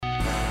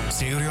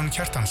Sigurjón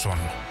Kjartansson,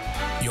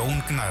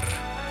 Jón Gnarr,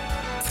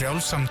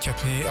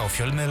 frjálsamkeppni á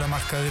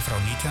fjölmiðlamarkaði frá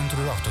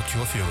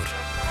 1984.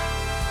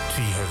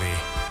 Tvíhöfði.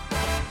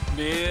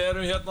 Við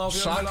erum hérna á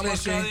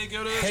fjölmiðlamarkaði,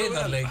 gjörðu þið svo vel.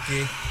 Heiðarleiki.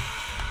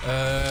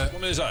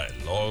 Komið sæl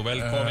og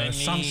velkomin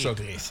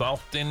Samsögn. í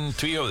þáttinn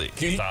Tvíhöfði.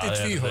 Gildi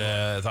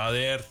Tvíhöfði. Það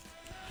er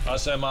það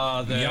sem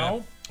að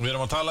við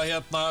erum að tala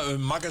hérna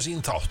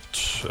magasín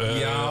þátt.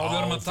 Já, við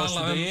erum að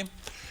tala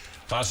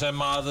það sem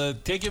að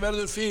tekið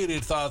verður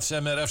fyrir það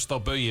sem efst á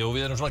baugi og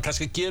við erum svona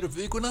kannski að gera upp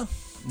vikuna.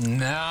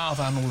 Já,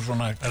 það nú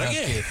svona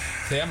kannski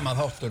þema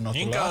þáttur náttúrulega.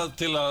 Hingað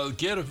til að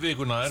gera upp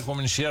vikuna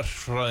komin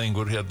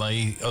sérfræðingur hérna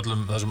í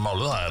öllum þessum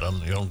málu. Það hann,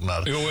 Jón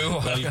Gnarr. Jú.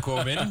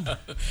 Velkomin.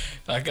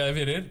 Þakkaði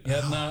fyrir.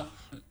 Hérna,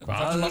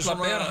 hvað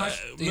náttúrulega ber hæst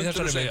í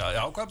þessari vik?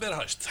 Já, hvað ber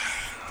hæst?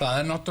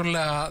 Það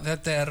náttúrulega,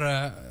 þetta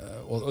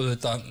og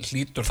auðvitað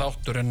hlýtur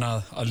þátturinn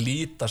að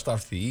lítast af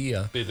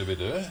því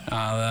Bitu.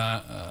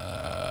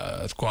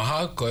 að sko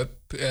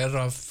Hagkaup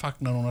að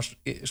fagna núna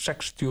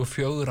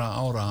 64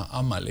 ára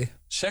afmæli.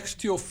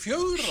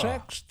 64?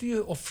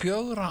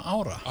 64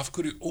 ára. Af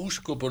hverju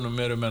ósköpunum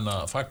menn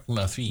að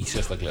fagna því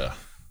sérstaklega?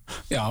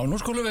 Já,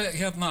 nú skulum við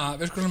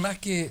við skulum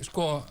ekki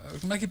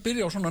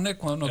byrja á svona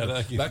neikvæðan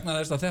vegna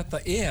þess að þetta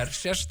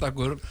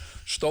sérstakur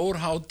stór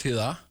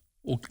hátíða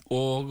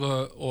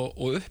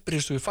og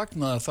upprisu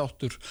fagnaðar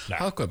þáttur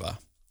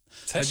Hagkaupa.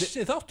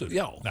 Þessi þáttur?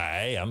 Já.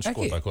 Nei,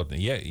 anskotakotni.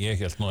 Ég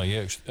held nú að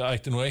ég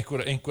ætti nú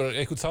einhver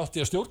þátt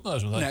í að stjórna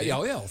þessum þætti. Nei, já,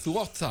 þú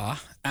átt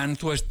það, en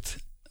þú veist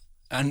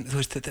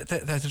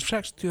þetta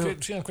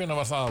 60... Síðan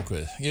hvenær var það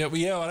ákveðið?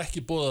 Ég var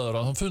ekki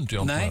boðaður á þann fundi.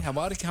 Nei, það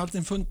var ekki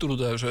haldinn fundur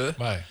út af þessu.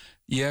 Nei.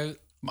 Ég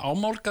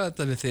ámálgaði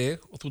þetta við þig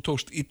og þú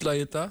tókst illa í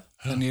þetta,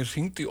 þannig ég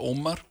hringdi í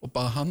Ómar og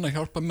bað hann að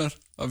hjálpa mér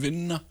að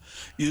vinna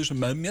í þessu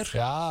með mér.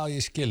 Já,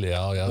 ég skilji,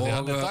 já, því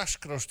hann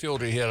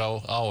dagskrárstjóri hér á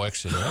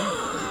X-inu.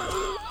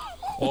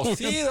 Og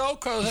þið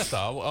ákvaðu þetta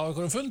á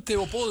einhverjum fundi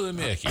og boðuðu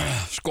mig ekki.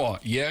 Sko,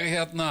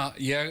 ég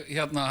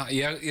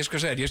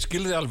skal segja, ég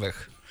skilði alveg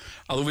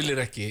að þú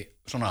viljir ekki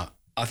svona,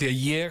 að því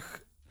að ég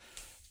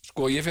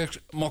fekk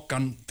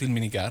mokkan til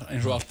mín í gær,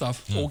 eins og alltaf,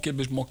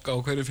 ókeypis mokka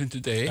á hverju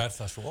fimmtudegi.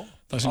 Það svo?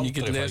 Það sem ég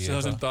get lesið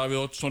það sem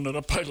Davíð Oddsson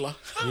að pæla.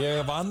 Ég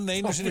vann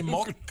einu sinni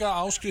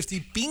mokka áskrift í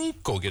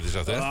bingo, getur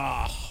sagt þér.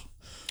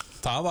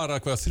 Það var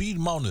eitthvað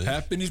 3 mánuðir.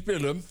 Heppin í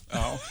spilum.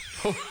 Já.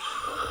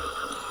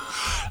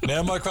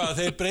 Nefna hvað,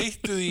 þeir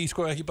breyttu því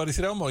ekki bara í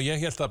 3 mánuðir. Ég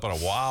held það bara,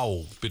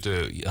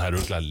 það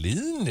örugglega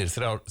liðnir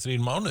 3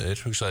 mánuðir,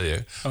 hugsaði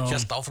ég.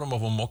 Hélt áfram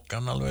að fá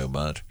mokkan alveg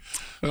maður.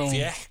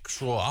 Fékk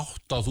svo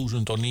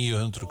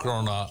 8.900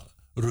 króna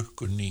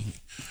rukkun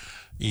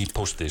í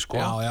pósti,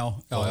 Já.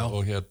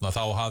 Og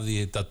þá hafði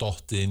ég þetta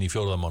dottið inn í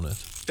 4. mánuð.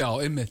 Já,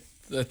 einmitt.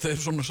 Þetta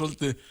svona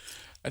svolítið,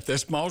 þetta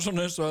smá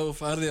svona eins og að þú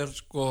færðir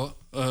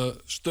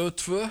stöð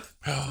 2.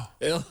 Já.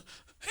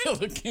 Já,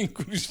 það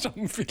gengur í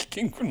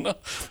samfylkinguna.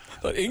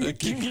 Það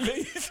engin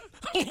leið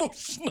að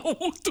losna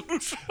út úr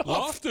þessu.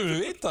 Láttu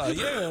mig vita,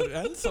 ég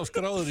ennþá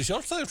skráður í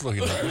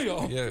Sjálfstæðisflokkinu. Já,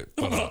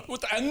 þú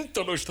ert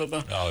endalaust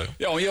þarna.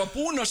 Já, ég var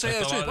búinn að segja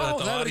þessu.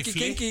 Það var ekki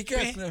gengið í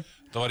gegn.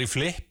 Það var í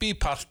Flippi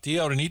partí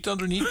árið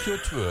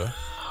 1992.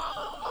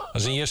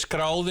 Það sem ég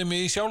skráði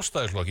mig í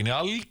Sjálfstæðisflokkinu,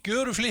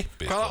 algjöru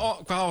Flippi.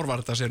 Hvað ár var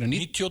þetta, segir þið?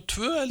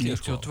 92 held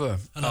ég. 92.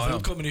 Þannig að þú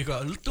komin í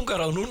eitthvað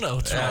öldungar á núna.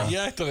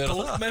 Ég ætti að vera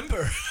það. Gold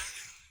member.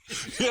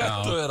 Ég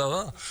ætti að vera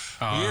það.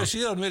 Ég hef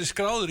síðan verið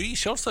skráður í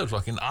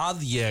Sjálfstæðisflokkin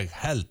að ég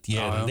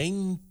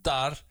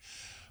reyndar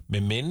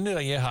með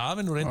minnir að ég hafi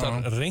nú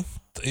reyndar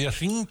ég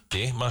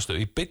hringdi, manstu,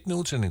 í beinni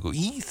útsendingu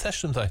í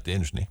þessum þætti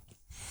einu sinni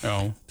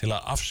til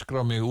að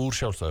afskrá mig úr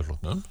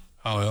Sjálfstæðisflokknum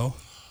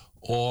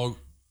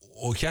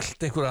og hélt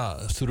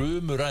einhverja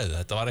þrumuræðu.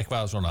 Þetta var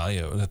eitthvað svona,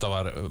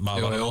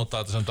 maður var að nota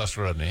þetta sem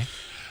dagskrárefni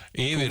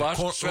yfir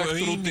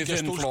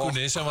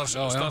stúlkunni sem var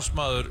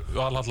starfsmaður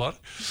Valhallar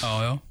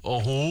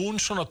og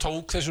hún svona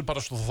tók þessu bara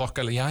svona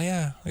þokkalega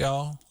ég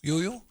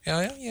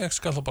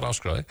skal það bara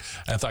afskráði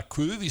en það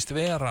kuðist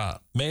vera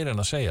meira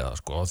en að segja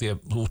það því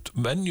að þú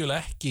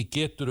venjulega ekki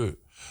geturu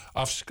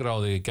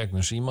afskráði gegnum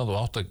síma, þú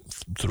átt að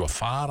þurfa að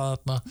fara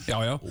þarna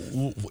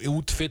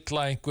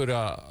útfylla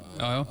einhverja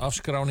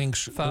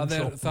afskránings það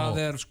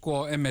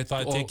einmitt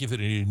það tekið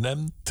fyrir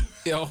nefnd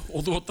og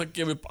þú átt að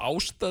gefa upp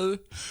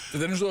ástæðu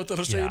þetta eins og þú átt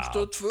að segja upp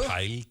stöð 2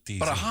 pældi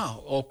bara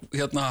og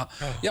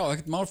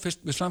ekkert mál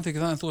fyrst við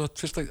samþykja það en þú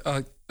átt fyrst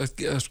að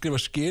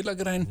skrifa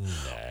skilagrein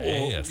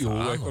og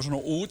eitthvað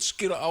svona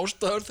útskýra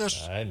ástæður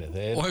þess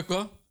og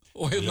eitthvað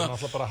og ég er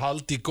náttúrulega bara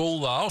haldi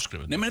góða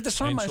áskrifun. Nei, menn þetta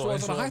sama eins og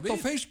það er hægt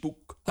á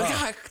Facebook. Það er ekki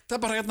hægt, það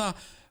er bara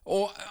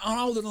og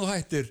áður en þú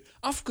hættir,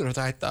 af hverju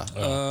þetta hætta?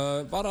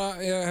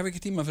 Bara, ég hef ekki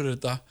tíma fyrir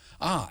þetta.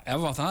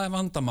 Ef það er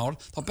vandamál,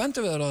 þá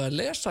bendum við þér að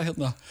lesa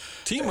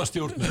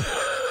tímastjórnum.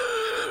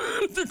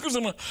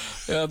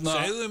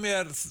 Segðu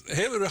mér,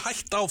 hefur þú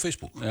hætt á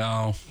Facebook?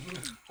 Já.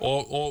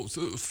 Og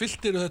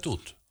fylltir þetta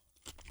út?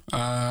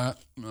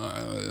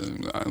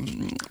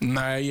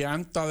 Nei, ég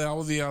endaði á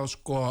því að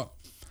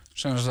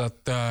sem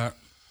sagt að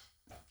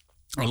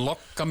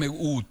lokka mig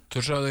út.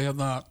 Þú sagði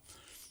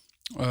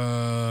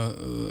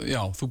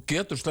já, þú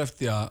getur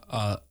sleppt í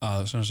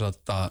að sem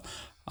sagt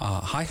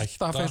að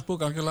hætta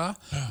Facebook algjörlega,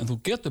 en þú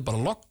getur bara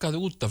loggað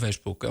út af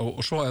Facebook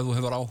og svo ef þú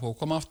hefur áhuga að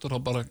koma aftur þá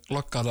bara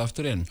loggar það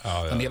aftur inn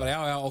þannig ég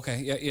bara, ok,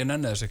 ég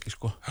nenni þess ekki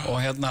sko. Og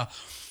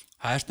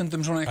það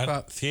stundum svona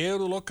eitthvað En þegar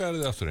þú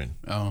loggaðir þið aftur inn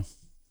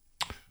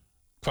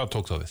hvað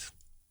tók það við?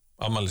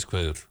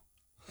 Afmæliskveðjur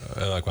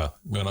eða hvað?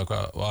 Mjög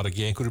var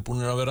ekki einhverju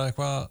búnir að vera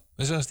eitthvað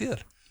þessast í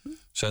þér?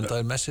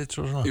 Sendaði message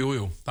og svona?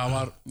 Jú, það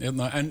var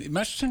en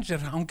Messenger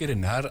hangir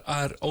inni, það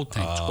er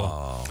ótengt sko.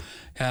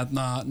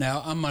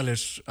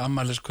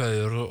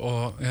 Afmæliskveðjur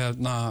og ég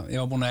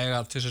var búin að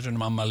eiga 2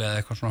 sinnum afmæli eða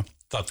eitthvað svona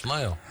Þarna,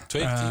 já,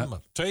 2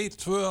 tímar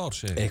 2 ár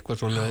sér eitthvað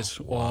svo leiðis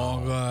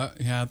og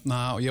ég var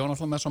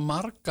náttúrulega með svo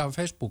marga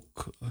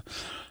Facebook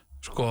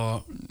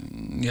sko,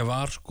 ég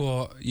var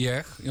sko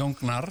Jón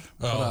Gnarr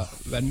bara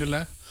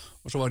venjuleg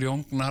og svo var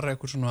Jón Gnarr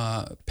eitthvað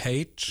svona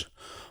page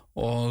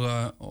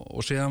og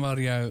síðan var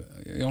ég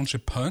Jónsi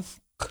Punk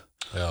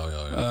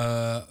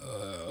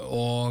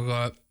og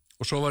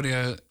svo var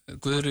ég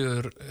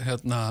Guðríður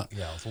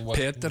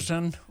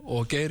Petersen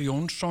og Geir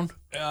Jónsson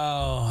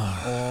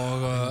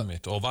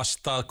og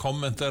varst að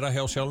kommentera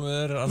hjá sjálfum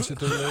þér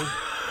ansýtulegur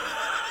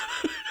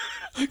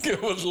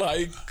gefa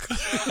like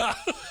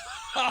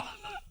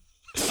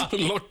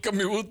lokka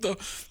mig út og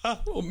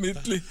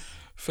milli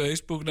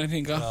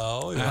Facebook-neyninga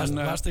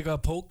Varst eitthvað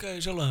að póka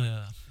í sjálfum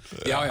þig?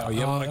 Já,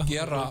 ég var að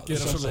gera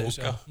svoleiðis,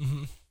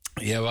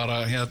 ég var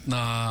að það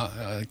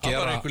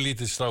var einhver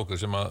lítið strákur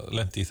sem að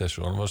lendi í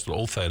þessu og hann var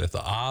svolítið óþægilegt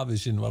að afi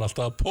sinn var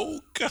alltaf að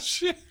póka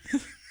sig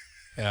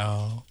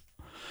en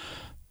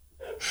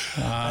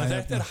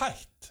þetta er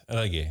hætt er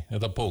það ekki,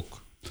 þetta pók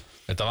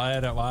þetta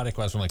var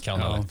eitthvað svona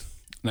kjánalegt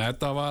Nei,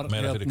 þetta var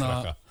meira fyrir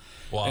krakka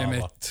og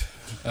einmitt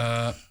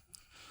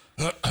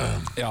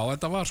já,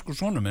 þetta var sko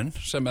sonur minn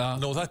sem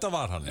þetta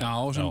var hann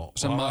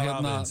sem að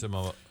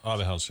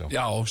afi hans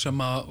sem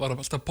að var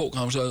alltaf pók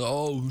hann sagði,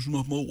 svona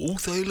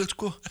óþægilegt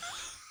sko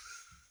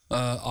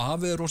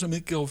afi rosa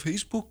mikið á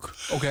Facebook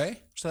ok,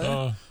 sagði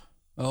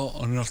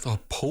hann alltaf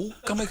að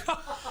póka mig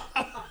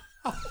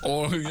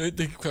og ég veit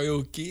ekki hvað ég á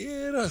að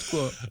gera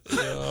sko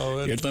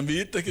ég held að hann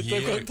vita ekki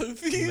hvað það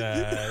fyrir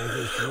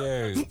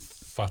nei, ég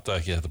fattaði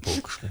ekki þetta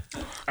pók sko.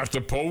 Ertu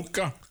að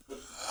póka?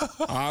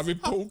 Afi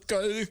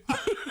pókaði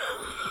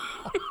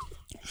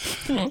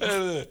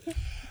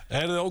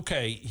Erðu ok,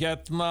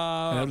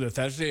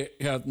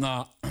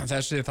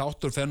 þessi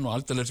þáttur fer nú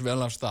aldeilis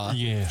vel af stað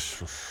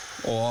Jesus.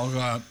 og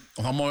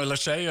það má vel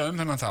að segja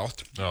þennan þátt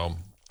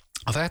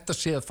að þetta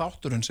sé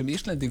þátturinn sem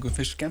Íslendingum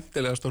finnst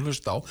skemmtilegast að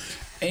hlusta á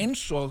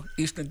eins og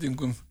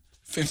Íslendingum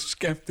finnst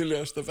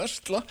skemmtilegast að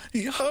versla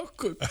í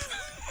Hagkaup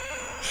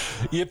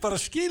Ég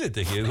bara skil þetta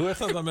ekki þú ert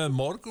þarna með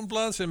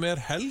Morgunblað sem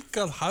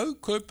helgað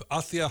Hagkaup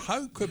af því að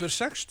Hagkaup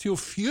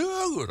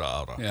 64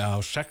 ára Já,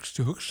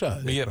 60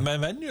 hugsaði menn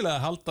venjulega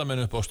halda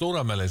menn upp á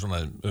stóramæli svona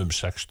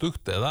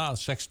 60 eða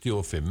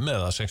 65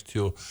 eða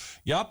 60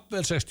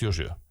 jafnvel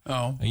 67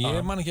 en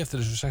ég man ekki eftir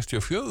þessu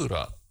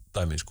 64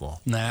 dæmi sko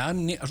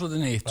Nei,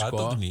 svolítið nýtt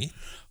sko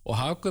og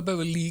Hagkaup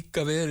hefur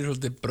líka verið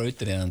svolítið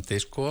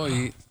brautriðandi sko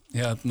í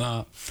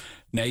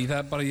Nei, það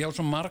er bara, ég á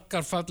svo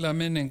margar fallega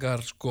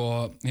minningar,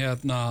 sko, og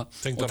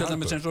til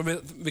dæmis eins og við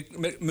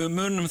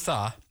munum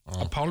það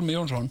að Pálmi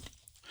Jónsson,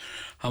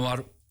 hann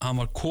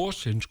var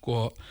kosinn,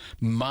 sko,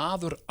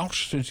 maður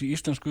ársins í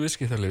íslensku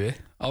viðskiptalífi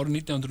árið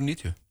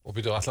 1990. Og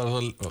byrju,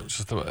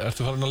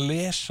 ertu farin að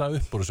lesa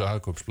upp úr þessu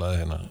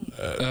Hagkaupsblaði hérna?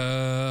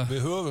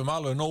 Við höfum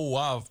alveg nóg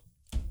af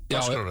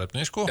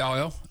dagskrárefni, sko.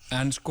 Já,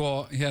 en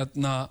sko,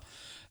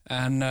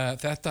 en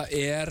þetta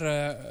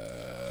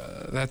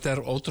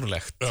er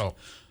ótrúlegt. Já.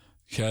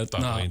 Það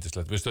var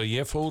yndislegt. Veistu að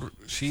ég fór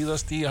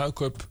síðast í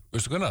Hagkaup,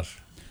 veistu hvernar?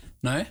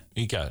 Nei.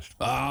 Í gær.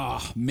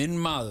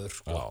 Minn maður,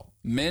 sko.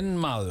 Minn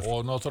maður.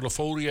 Og náttúrulega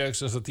fór ég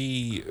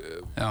í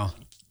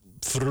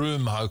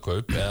frum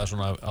Hagkaup, eða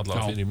svona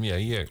allavega fyrir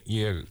mér.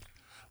 Ég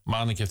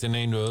man ekki eftir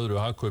neinu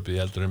öðru Hagkaupi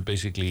heldur en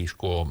basically,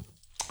 sko,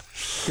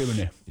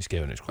 Skeifunni,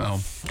 sko. Já.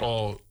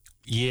 Og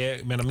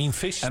ég, meina, mín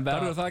fyrsta... En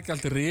verður það ekki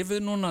alltaf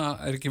rifið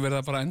núna? Er ekki verið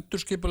að bara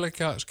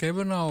endurskipuleggja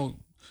Skeifuna og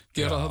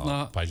gera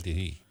þarna... pældi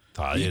því.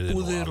 Það er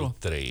nú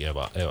aldrei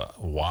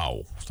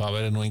það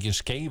verður nú engin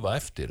skeifa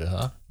eftir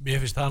eða?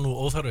 Mér finnst það nú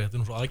óþarfi þetta er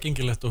nú svo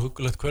aðgengilegt og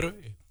huggulegt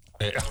hverfi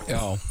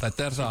Já,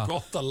 þetta er það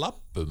gott að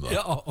lappum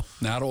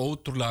það er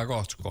ótrúlega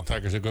gott sko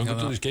taka sér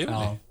göngutúr í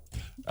skeifunni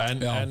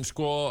en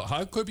sko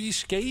Hagkaup í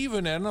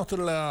skeifunni er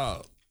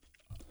náttúrulega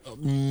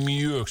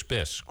mjög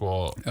spes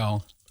sko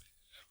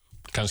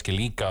kannski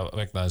líka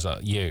vegna þess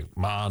að ég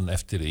man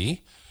eftir því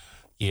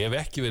ég hef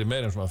ekki verið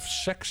meira en svona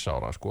 6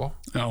 ára sko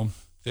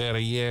þegar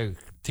ég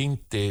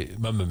týndi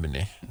mömmu minni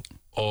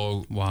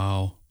og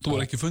þú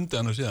er ekki fundið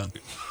hana síðan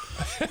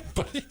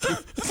bara ekki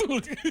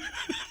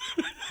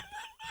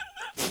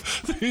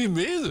því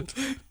miður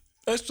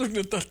þess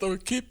vegna er alltaf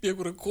að kipja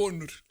einhverja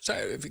konur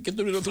sagði,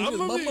 getur við að þú er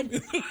mamma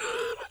mín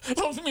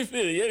láta mig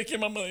fyrir, ég er ekki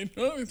mamma þín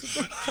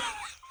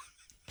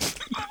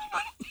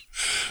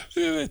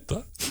ég veit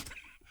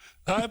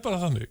það er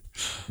bara þannig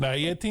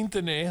nei, ég týndi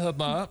henni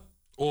þarna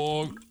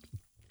og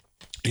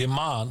ég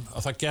man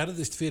að það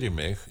gerðist fyrir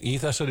mig í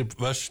þessari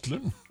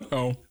verslun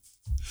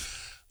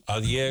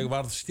að ég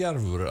varð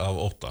stjarfur af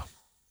ótta.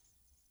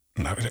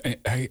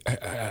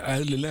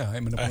 Eðlilega,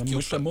 ég meina bara að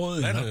missa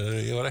móðina.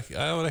 Nei, ég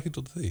var ekki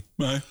út af því.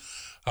 Nei.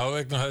 Það var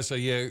vegna þess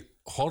að ég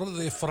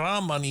horfði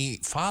framan í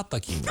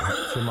fatakínu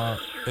sem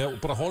að, ég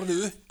bara horfði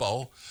upp á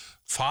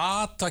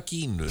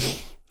fatakínu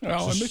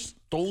sem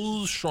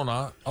stóð svona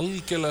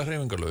algjörlega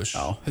hreyfingarlaus.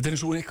 Já, þetta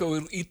eins og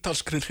eitthvað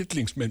ítalskri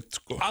hryllingsmynd,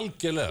 sko.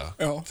 Algjörlega.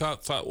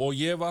 Og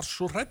ég var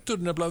svo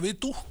hræddur nefnilega við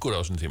dúkkur á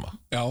þessum tíma.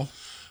 Já.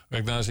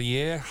 Vegna þess að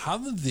ég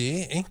hafði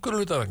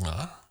einhverju hluta vegna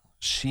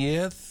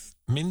séð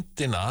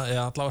myndina,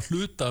 eða allavega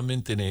hluta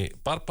myndinni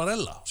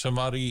Barbarella sem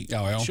var í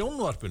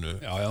sjónvarpinu.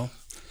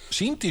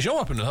 Sýndi í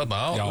sjónvarpinu þarna.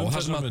 Já,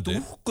 það sem að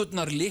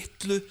dúkkurnar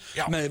litlu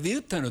með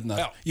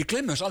viðtennurnar. Ég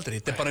gleymi þess aldrei,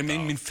 þetta er bara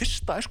mín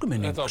fyrsta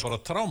æskuminning. Þetta var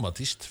bara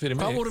traumatist fyrir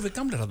mig. Hvað voru við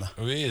gamlir þarna?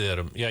 Við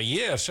erum,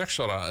 ég er 6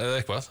 ára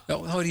eða eitthvað. Já,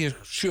 þá er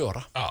ég 7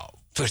 ára. Já.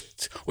 Þú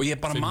veist, og ég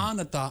bara man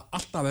þetta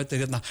alltaf þetta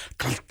hérna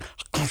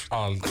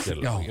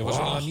algjörlega, ég var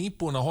svona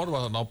nýbúin að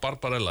horfa þarna á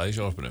Barbarella í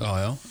sjónvarpinu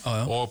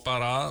og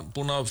bara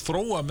búin að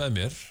þróa með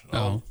mér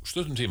á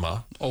stuttum tíma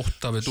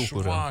ótta við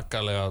dúkkur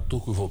svakalega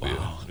dúkkufóbíu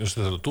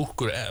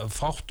dúkkur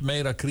fátt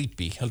meira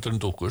creepy heldur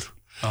en dúkkur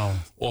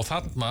og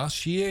þarna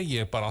sé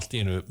ég bara allt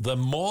í einu the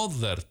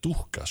mother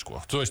dúkka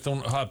sko, þú veist,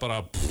 hún það er bara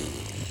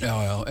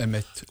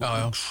einmitt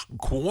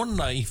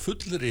kona í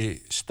fullri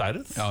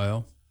stærð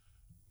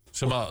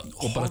sem að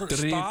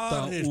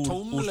starir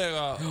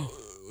tómlega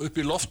upp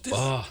í loftið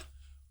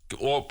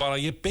og bara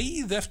ég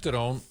beið eftir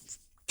að hún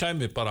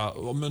kæmi bara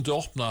og myndi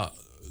opna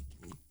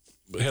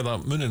hérna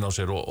munnin á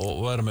sér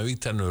og vera með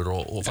vígtennur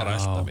og fara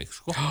að elta mig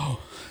sko.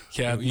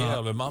 Ég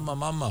alveg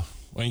mamma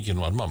og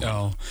enginn var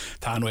mamma.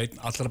 Það er nú einn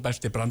allra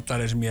besti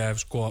brandari sem ég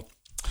hef sko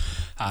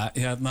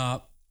hérna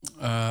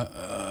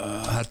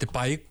þetta er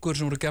bækur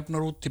sem voru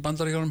gefnar út í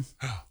Bandaríkjunum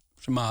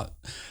sem að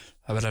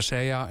það verður að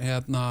segja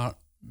hérna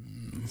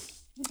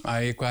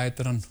hvað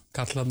heitir hann,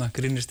 kallarna,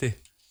 grínisti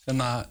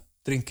hérna,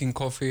 drinking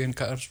coffee in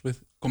cars with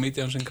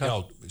comedians in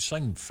cars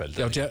Seinfeld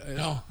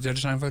Jerry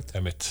Seinfeld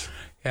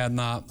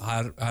hérna,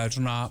 það er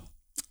svona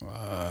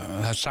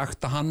það er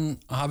sagt að hann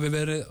hafi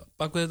verið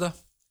bak við þetta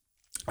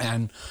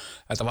en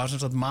þetta var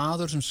sem sagt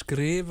maður sem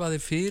skrifaði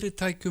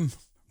fyrirtækjum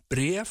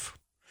bréf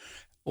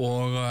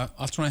og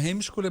allt svona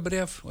heimskuleg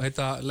bréf og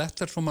heita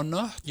Letters from a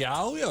Nut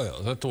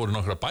þetta voru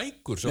nokkra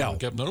bækur sem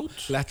gefnar út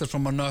Letters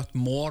from a Nut,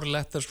 More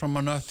Letters from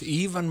a Nut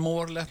Even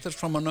More Letters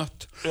from a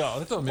Nut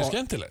þetta var mjög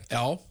skemmtilegt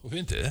og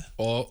fyndið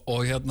og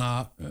hérna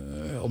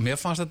og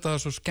mér fannst þetta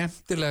svo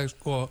skemmtileg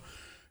sko,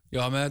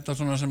 með þetta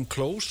svona sem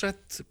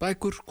closet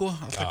bækur sko,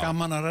 alltaf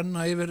gaman að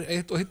renna yfir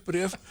eitt og hitt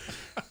bréf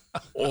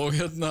og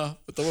hérna,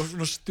 þetta var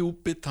svona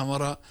stúpid hann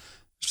var að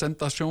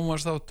senda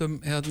sjónvarpsþáttum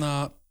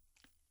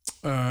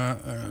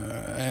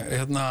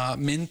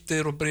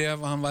myndir og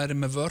bref hann væri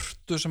með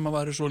vörtu sem að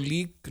væri svo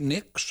lík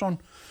Nixon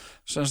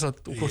sem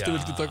sagt, og hvort þú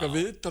vildi taka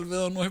viðtal við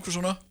hann og eitthvað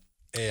svona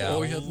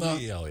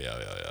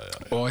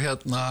og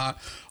hérna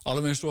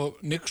alveg eins og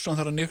Nixon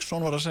þegar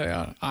Nixon var að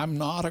segja I'm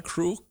not a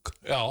crook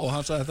og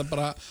hann sagði þetta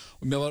bara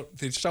og mér var,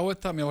 þegar ég sá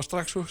þetta, mér var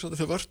strax hugsað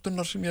fyrir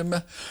vörtunar sem ég er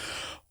með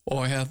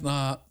og hérna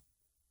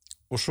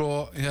og svo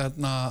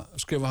hérna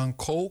skrifaði hann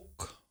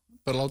kók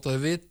bara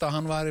látaði vita að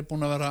hann væri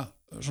búin að vera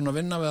svona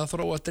vinna við að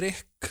þróa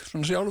drykk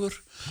svona sjálfur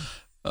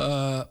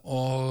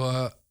og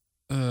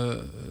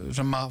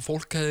sem að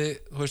fólk hefði,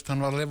 þú veist,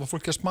 hann var að leyfa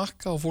fólki að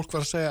smakka og fólk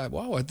var að segja,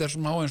 wow, þetta er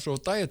svona eins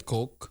og Diet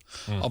Coke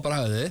á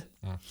bragði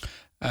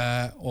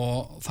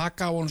og það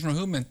gaf hann svona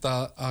hugmynd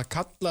að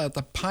kalla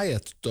þetta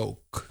Payet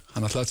Doke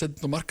hann ætlaði að setja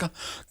þetta á marka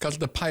kalla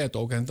þetta Payet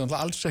Doke, en þetta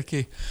er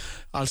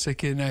alls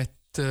ekki neitt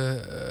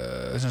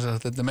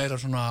þetta er meira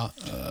svona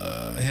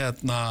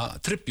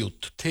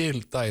tribute til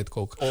Diet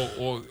Coke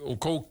og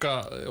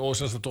Coca og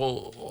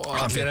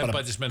allir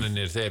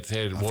embættismenninir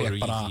þeir voru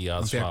í því að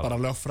hann fekk bara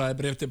lögfræði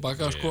bréf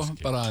tilbaka sko,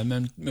 bara,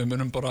 við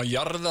munum bara að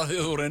jarða því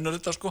þú reynir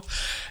þetta sko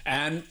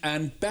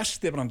en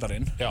besti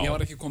brandarinn, ég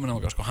var ekki komin á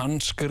það sko, hann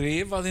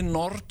skrifaði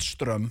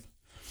Nordström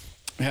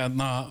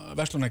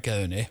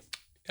verslunarkeðjunni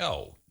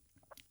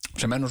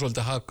sem nú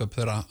svolítið Hagkaup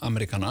þeirra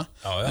Amerikana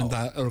en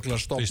það er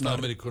örgulega stofnar fyrst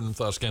Amerikunum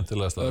það er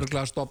skemmtilegast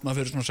örgulega stofnar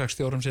fyrir svona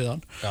 60 árum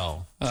síðan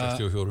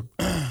 64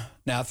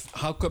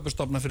 Hagkaup er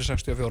stofnar fyrir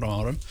 64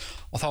 árum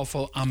og þá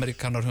fá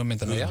Amerikanar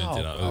hugmyndina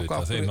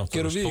þeir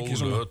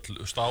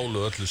náttúrulega stálu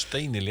öllu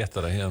steini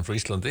léttara hérna frá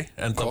Íslandi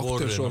en það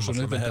voru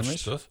með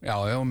herstöð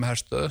með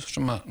herstöð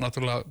sem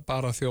náttúrulega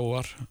bara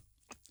þjóar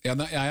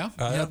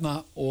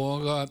og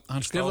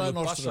hann skrifaði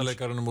Nordström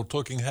bassaleikarinum úr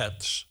Talking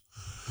Heads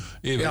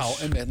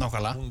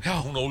nákvæmlega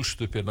hún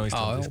ólst upp hérna á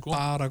Íslandi sko.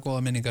 bara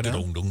góða minningar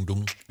hún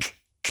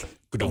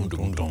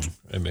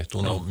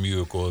á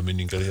mjög góða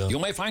minningar you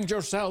may find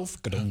yourself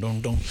en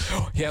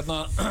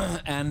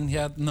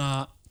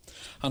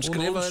hann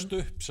skrifaði hún ólst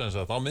upp sem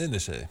sagt á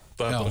miðnisheiði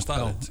það er bara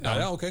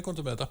staðið ok,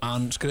 komdu með þetta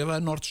hann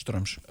skrifaði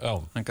Nordströms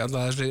hann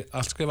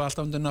skrifaði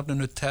alltaf undir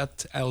nafninu Ted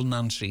L.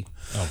 Nancy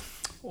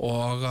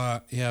og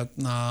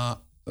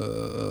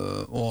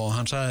og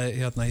hann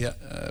sagði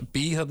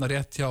bý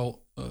rétt hjá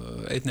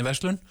einni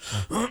verslun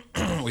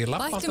og ég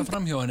labba alltaf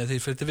fram hjá henni þegar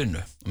ég fyrir til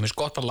vinnu og mér finnst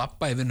gott að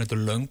labba í vinnu, þetta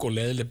er löng og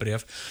leiðileg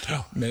bréf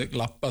mér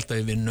labba alltaf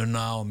í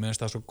vinnuna og mér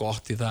finnst það svo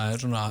gott því það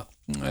er svona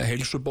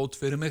heilsubót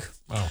fyrir mig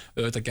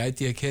auðvitað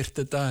gæti ég keyrt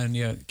þetta en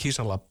ég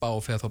kýs að labba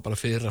og fer þá bara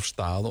fyrir af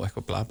stað og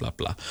eitthvað bla bla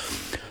bla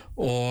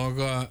og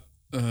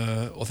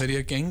þegar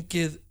ég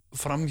gengið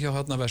fram hjá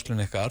hérna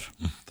verslun ykkar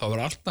þá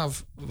var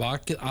alltaf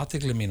vakið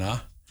athygli mína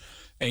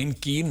ein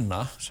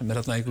gína sem er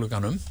hérna í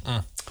glugganum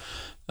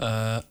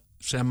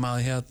sem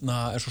að hérna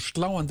er svo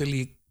sláandi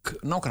lík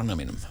nágranna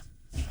mínum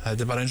þetta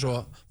er bara eins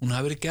og hún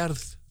hafi verið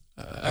gerð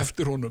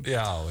eftir honum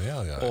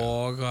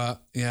og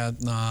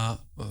hérna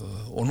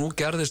og nú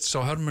gerðist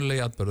sá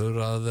hörmulegi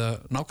atburður að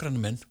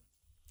nágranni minn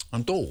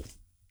hann dó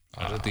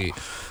þetta í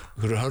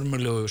einhverju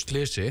hörmulegu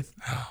slysi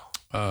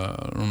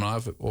núna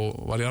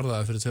og var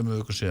jarðaður fyrir 2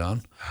 vikur síðan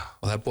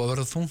og það er búið að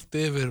vera þungt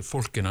yfir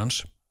fólkin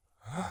hans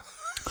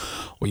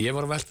og ég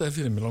var að veltaði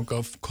fyrir mig langa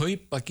að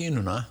kaupa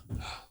gínuna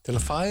til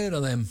að færa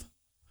þeim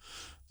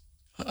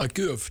að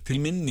gjöf til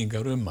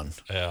minningar hann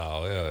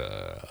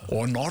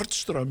og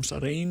Nordströms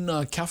að reyna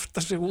að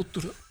kjafta sig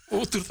út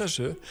úr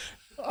þessu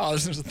að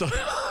sem sagt að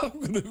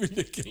vil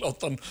ekki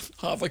láta hann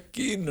hafa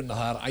gínuna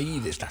það er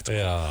æðislegt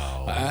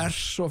það er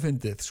svo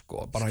fyndið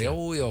bara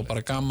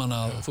bara gaman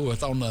að þú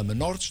ert ánægð með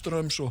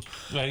Nordströms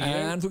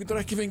en þú getur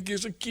ekki fengið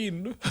þessa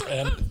gínu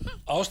en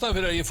ástæðan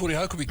fyrir að ég fór í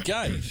Hagkaup í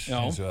gær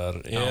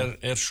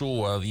er svo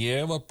að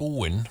ég var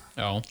búinn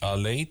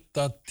að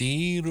leita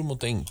dýrum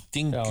og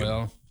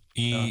dingjum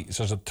í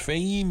þess að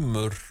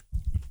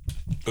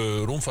 2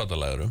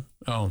 rúmfattalæðurum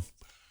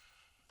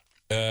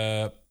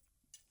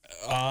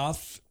að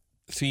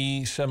því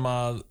sem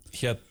að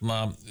hérna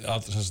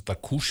að þess að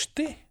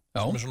kústi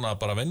sem er svona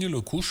bara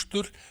venjulegur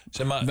kústur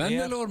sem að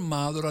venjulegur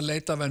maður að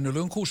leita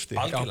venjulegum kústi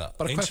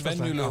eins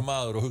venjulegur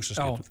maður og hugsa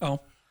skiptur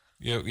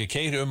ég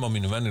keyri á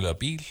mínu venjulega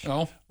bíl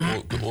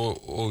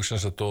og sem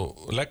sagt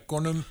og legg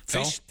honum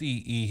fyrst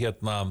í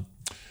hérna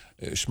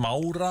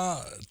smára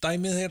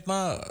dæmið hérna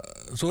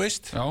þú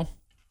veist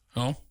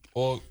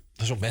og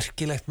það er svo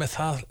merkilegt með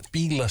það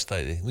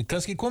bílastæði við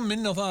kannski komum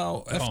inn á það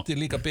eftir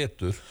líka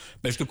betur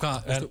veistu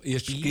hvað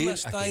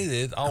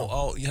bílastæðið á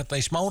hérna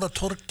í smára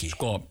torgi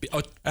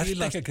er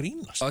ekki að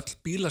grínast öll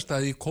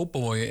bílastæði í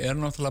Kópavogi er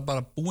náttúrulega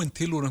bara búin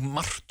til úr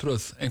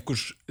martröð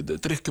einhvers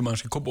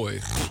drykkjumanns í Kópavogi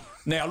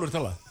nei alveg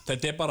tala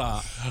þetta er bara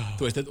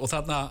þú veist og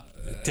þarna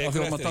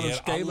tekur eftir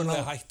ég er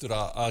alveg hættur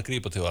að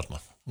grípa til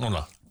varna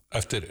núna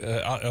eftir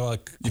ef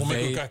það kom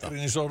einhver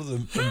gaggrinn í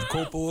sorðum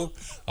Kópavog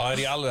þá er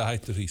ég alveg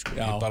hættur því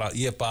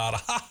ég bara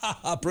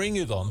bring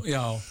it on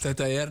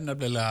þetta er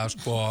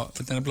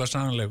nefnilega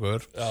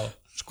sannleikur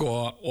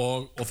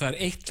og það er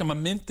eitt sem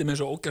að myndi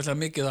mér svo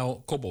ógæslega mikið á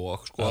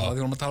Kópavog því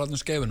við erum að tala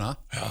um skeifuna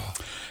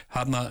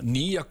hérna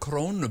nýja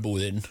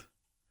krónubúðin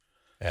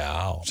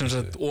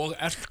og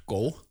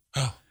Elko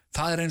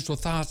það er eins og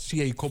það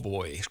sé í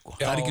Kópavogi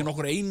það er ekki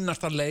nokkur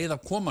einasta leið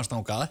að komast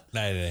þangað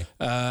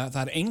það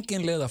er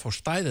engin leið að fá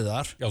stæði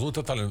þar þú ert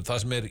að tala um það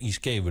sem er í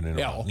skeifunni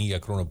nýja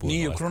krónubúðin í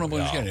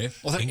skeifunni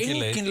og það er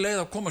engin leið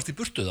að komast í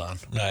burtu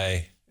þaðan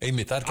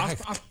einmitt, það er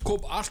ekki hægt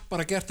allt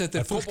bara gert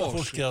þetta fullt af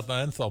fólki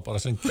þarna ennþá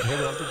bara sem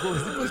hefur aldrei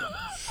komist í burtu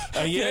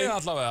ég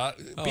allavega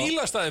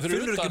bílastæði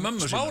fyrir utan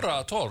smára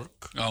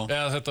torg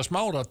eða þetta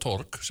smára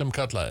torg sem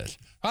kallað er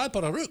það er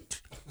bara rugl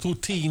þú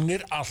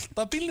tínir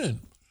alltaf bílnum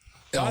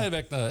það er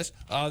vegna þess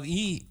að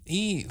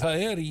það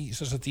er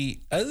í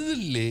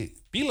eðli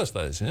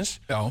bílastæðisins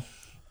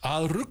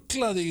að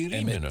ruggla þig í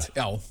rýminu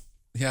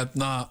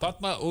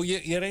þarna og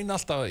ég reyna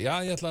alltaf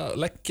ég ætla að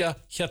leggja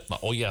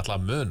hérna og ég ætla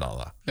að muna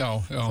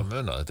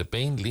það þetta er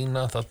bein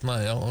lína þarna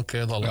ok,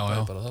 þá lappa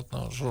ég bara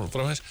þarna og svo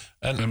framvegs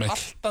en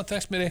alltaf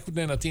tekst mér einhvern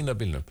veginn að tína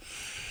bílnum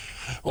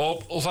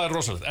og það er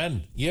rosalegt en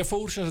ég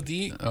fór sem sagt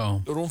í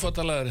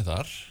rúmfattalæðarinn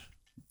þar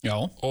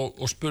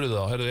og spurði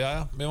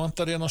þá mér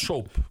vantar hérna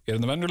sóp ég er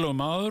hérna venjulegur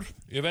maður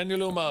ég er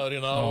venjulegur maður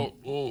hérna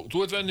og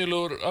þú ert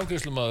venjulegur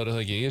afgreiðslumaður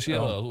eða ekki, ég sé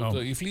það þú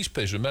ert í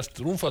flíspeysu mert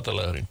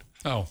rúmfattalæðurinn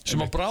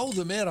sem að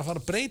bráðum er að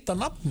fara að breyta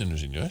nafninu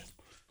sínu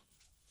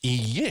í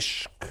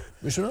Jisk,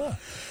 vissur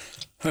það?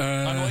 Það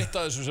er nú eitt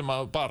af þessu sem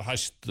bar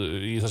hæst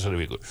í þessari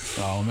viku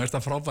mér er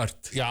þetta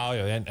frábært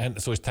en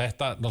þú veist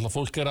þetta, náttúrulega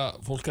fólk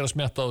er að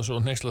smjatta á þessu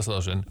og hneyslast á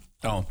þessu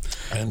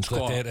en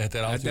þetta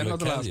er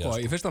alþjóðlega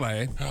í fyrsta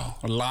lagi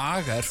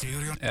lager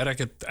er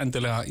ekkert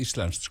endilega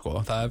íslenskt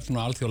það er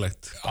svona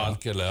alþjóðlegt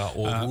algjörlega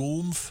og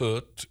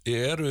rúmföt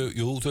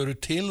þau eru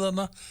til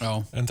þarna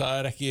en það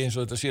er ekki eins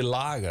og þetta sé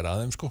lager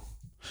að þeim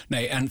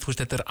Nei, en þú veist,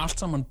 þetta er allt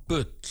saman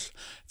bull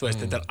þú veist,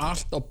 þetta er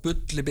allt á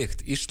bulli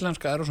byggt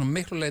íslenska er á svona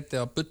miklu leiti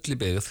á bulli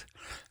byggð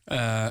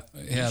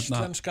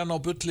Íslenskan á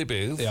bulli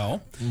byggð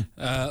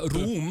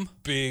rúm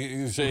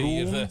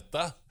segir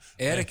þetta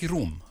er ekki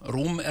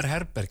rúm er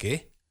herbergi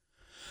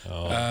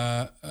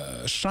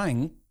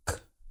sæng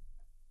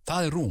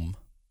það er rúm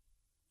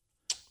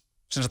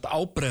sem sagt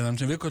ábreiðan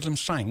sem við köllum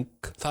sæng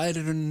það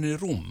er í rauninni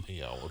rúm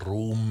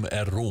rúm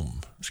er rúm,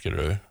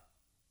 skilur við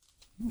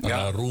þannig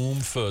að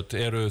rúmföt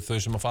eru þau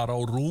sem að fara á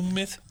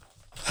rúmið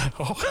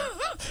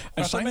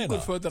en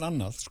sængurföt er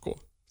annað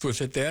þú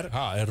veist,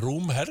 þetta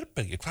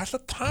rúmherbergi, hvað er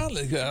það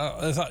talið?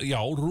 Já,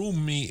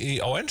 rúm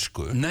á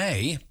ensku?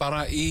 Nei,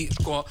 bara í,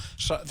 sko,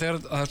 þegar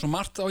það svo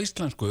margt á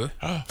íslensku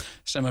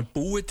sem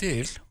búið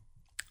til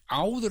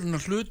áður en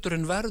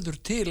hluturinn verður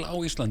til á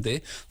Íslandi,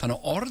 þannig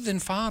að orðin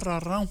fara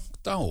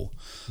rangt á.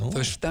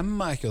 Þau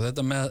stemma ekki og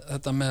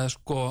þetta með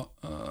sko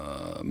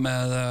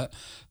með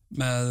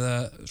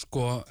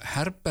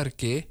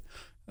herbergi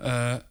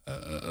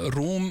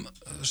rúm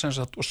sem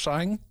sagt og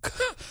sæng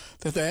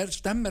þetta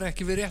stemmir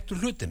ekki við réttu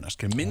hlutina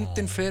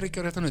myndin fer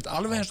ekki á réttu hlut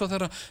alveg eins og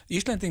þegar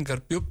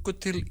Íslendingar bjuggu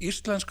til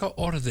íslenska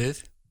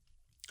orðið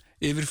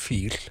yfir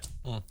fíl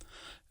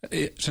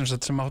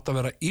sem átt að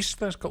vera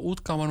íslenska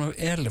útgáfan af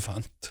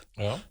elefant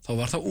þá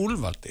var það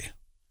úlfaldi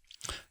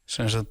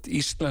sem sagt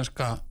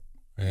íslenska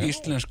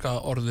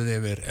orðið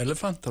yfir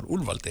elefant var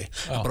úlfaldi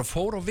það bara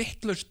fór á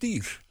vitlaust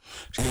dýr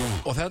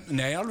og þetta,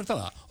 nei alveg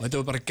það og þetta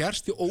var bara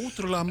gerst í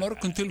ótrúlega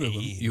mörgum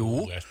tilvikum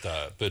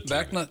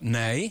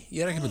nei,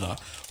 ég ekki með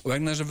það og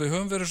vegna þess að við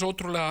höfum verið svo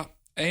ótrúlega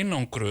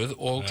einangruð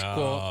og við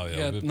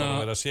bara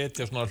verið að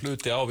setja svona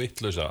hluti á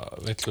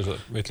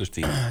vitlaust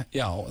dýr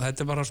já,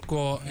 þetta bara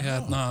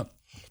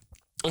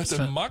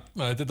þetta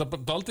magna, þetta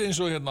daldið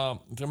eins og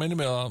sem meinir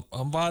mig að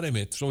hann var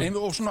einmitt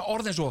og svona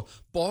orð eins og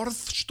borð,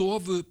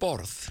 stofu,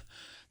 borð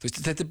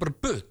þetta bara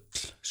bull,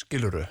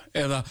 skilurðu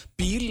eða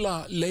bíla,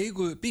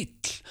 leigu, bíl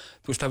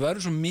það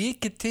verður svo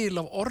mikið til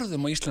af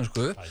orðum á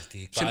íslensku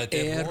sem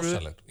eru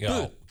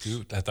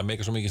bull þetta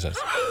meikar svo mikið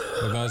sens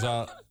vegna þess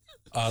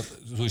að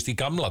þú veist í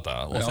gamla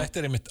daga og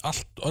þetta einmitt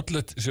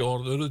öll þessi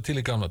orð urðu til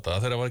í gamla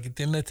daga þegar það var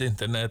ekki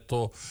internet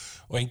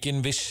og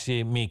enginn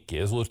vissi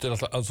mikið þú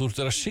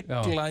þurftir að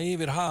sigla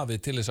yfir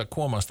hafið til þess að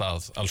komast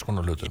að alls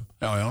konar hlutum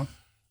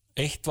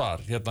eitt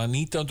var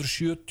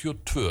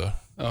 1972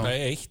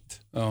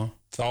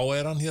 þá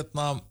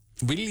hann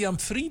William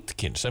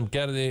Friedkin sem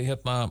gerði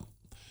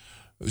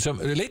sem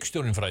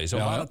leikstjórinn fræði sem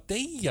var að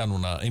deyja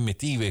núna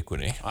einmitt í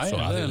vikunni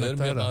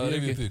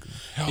ég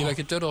hef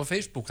ekki dörð á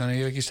Facebook þannig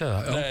ég hef ekki séð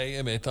það nei,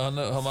 einmitt,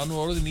 hann var nú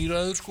orðið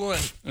nýræður sko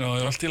en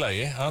allt í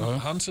lagi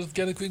hann sem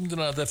gerði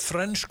kvikmyndina The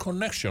French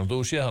Connection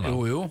þú séð hana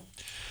jú.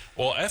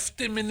 Og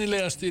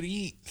eftirminnilegastir í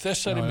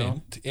þessari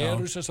mynd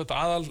eru sem sagt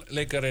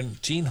aðalleikarinn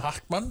Gene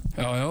Hackman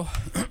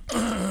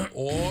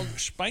og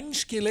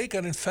spænski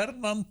leikarinn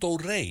Fernando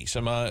Rey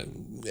sem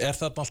er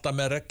þarna alltaf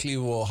með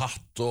reglíf og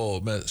hatt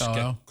og með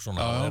skegg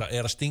svona,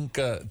 er að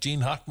stinga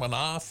Gene Hackman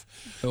af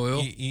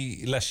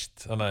í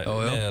lest þannig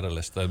að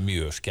neðaralest, það er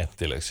mjög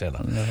skemmtileg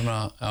sena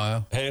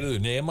heyrðu,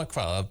 nema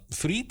hvað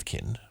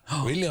Friedkin,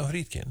 William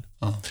Friedkin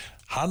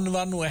hann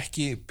var nú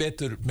ekki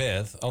betur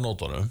með á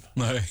nótunum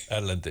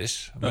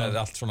erlendis, með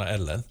allt svona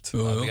erlend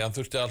því hann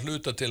þurfti að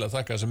hluta til að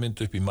þakka þessa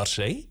mynd upp í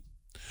Marseille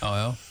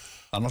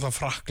það er náttúrulega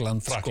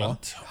Frakkland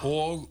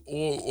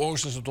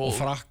og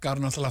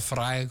frakkar náttúrulega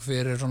fræg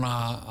fyrir svona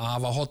að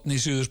hafa hotn í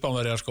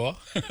Suður-Spánverja sko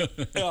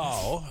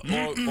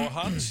og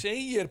hann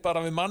segir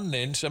bara við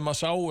mannin sem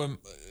að sáum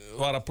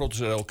var að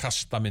pródúsera og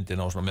kasta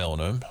myndina á svona með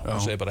honum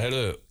og segir bara,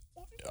 heyrðu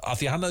af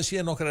því hann hafði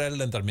séð nokkrar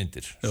erlendar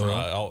myndir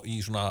í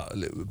svona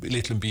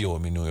litlum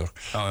bíóum í New York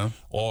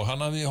og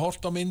hann hafði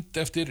hort á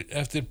mynd eftir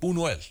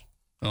Buñuel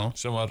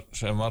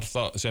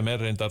sem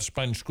er reyndar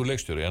spænsku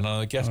leikstjóri en hann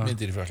hafði gert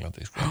myndir í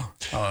Frakklandi sko.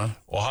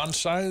 og hann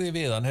sagði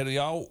við hann heyrðu,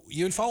 já,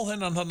 ég vil fá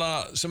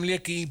þennan sem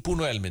lék í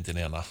Buñuel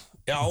myndinni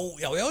já,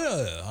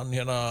 hann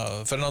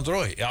Fernando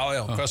Roy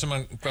hvað sem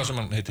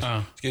hann heitir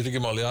skiptir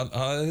ekki máli,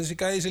 þessi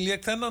gæði sem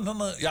lék þennan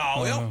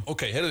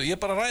ok, heyrðu,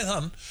 ég bara ræð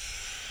hann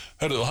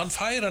og hann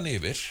fær hann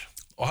yfir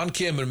og hann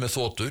kemur með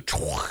þotu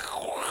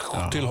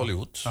til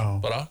Hollywood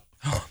bara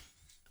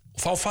og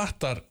þá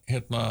fattar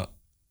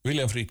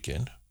William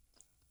Friedkin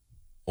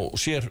og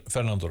sér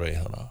Fernando Rey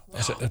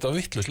þetta var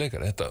vitlaus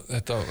leikari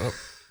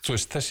þú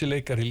veist, þessi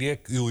leikari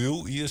lék jú,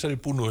 í þessari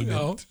Buñuel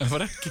mynd en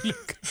var ekki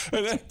leikari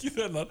en ekki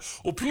þennan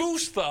og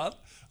pluss það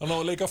hann á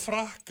að leika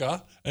frakka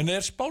en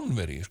er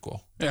Spánveri sko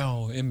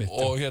einmitt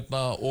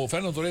og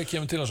Fernando Rey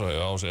kemur til hans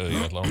og segir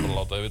ég ætla að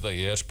láta þið vita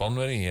ég er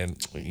Spánveri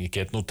ég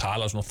get nú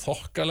talað svona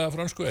þokkalega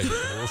fransku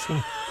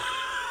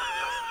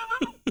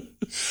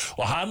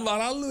og hann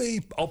var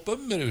alveg á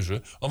bömmur yfir þessu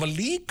og hann var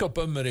líka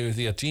bömmur yfir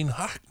því að Gene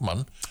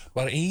Hackman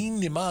var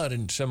eini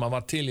maðurinn sem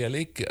var til í að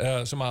leika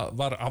sem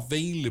var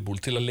available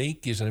til að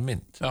leika í þessari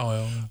mynd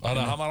þannig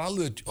að hann var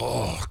alveg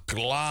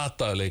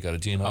glataður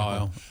leikari Gene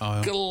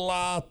Hackman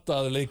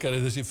glataður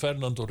leikari þessi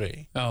Fernando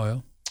Rey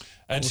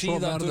en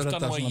síðan þurfti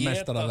hann að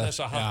geta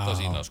þessa hatta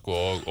sína sko,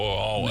 og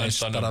á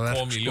endanum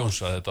kom í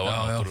ljósa þetta var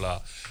náttúrulega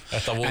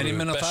þetta voru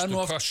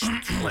bestu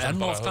köst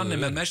en oft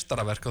þannig með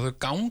meistaraverk að þau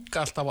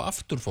ganga alltaf á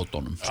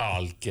afturfótunum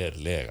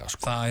algerlega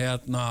sko. Það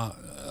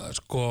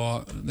sko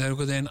þeir eru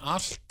einhvern veginn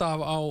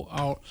alltaf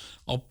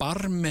á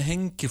barmi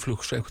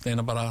hengiflugs einhvern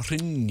veginn að bara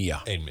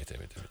hrynja einmitt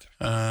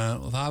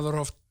og það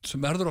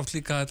verður oft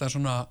líka þetta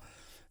svona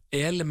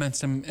element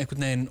sem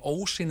einhvern veginn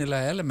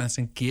ósýnilega element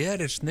sem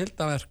gerir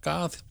snilldaverk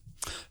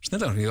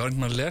ég var einhvern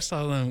veginn að lesa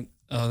að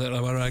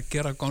það var að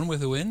gera Gone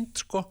with the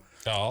Wind sko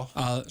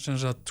að sem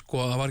sagt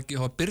sko það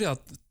var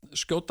byrjað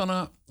skjótana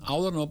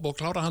áður en það var búið að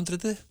klára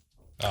handritið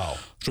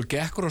Svo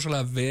gekk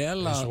rosalega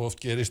vel að Svo oft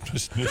gerist með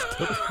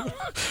snurtar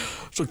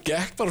Svo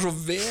gekk bara svo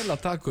vel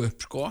að taka upp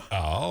sko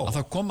að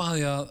það kom að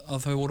því að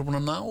þau voru búin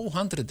að ná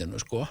handritinu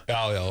sko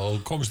Já,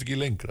 og komist ekki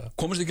lengra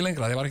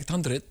það var ekkert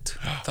handrit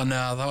þannig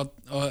að það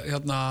var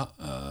hérna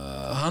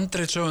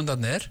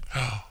handritshöfundarnir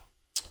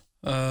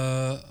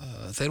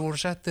þeir voru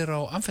settir á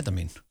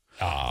amfetamín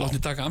látni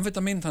taka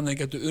amfetamín þannig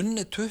að getur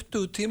unni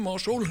 20 tíma á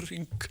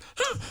sólarhring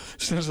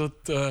sem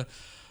sagt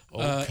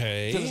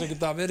til þess að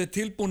geta verið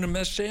tilbúinu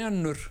með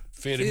senur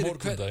fyrir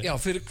morgundag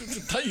fyrir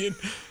daginn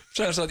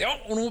sem sagt,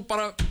 og nú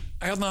bara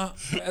hérna,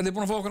 er þið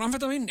búin að fá okkur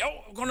amfetamín?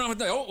 Konar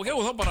amfetamín, ok,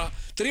 og þá bara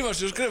drífa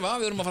sig og skrifa,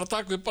 við erum að fara að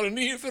taka upp bara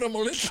 9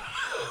 fyrramálið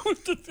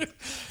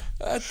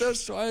þetta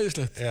svo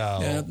æðislegt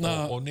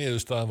og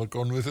niðurstaðan var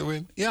gone with the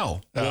wind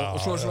og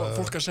svo er svo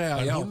fólk að segja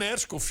en hún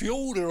er sko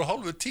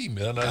 4,5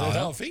 tími þannig að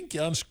það fengið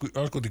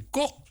anskoti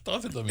gott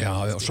amfetamín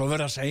og svo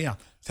verður að segja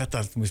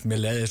þetta, mér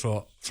leiði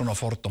svona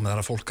fordóm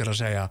þegar fólk er að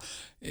segja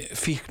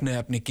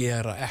fíkniefni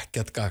gera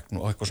ekkert gagn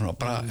og eitthvað svona,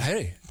 bara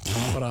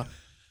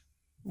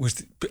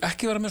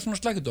ekki vera með svona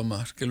slækjudóma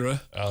skilur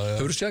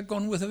þau eru séð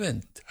Gone with the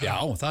Wind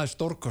það er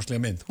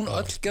stórkostlega mynd hún er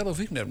öll gerð á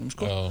fíkniefnum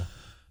sko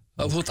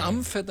þú ert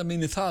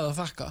amfetamín í það að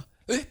þakka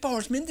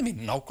uppáhaldsmyndi mín,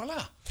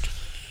 nákvæmlega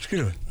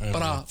skilur þau,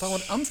 bara það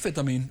var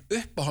amfetamín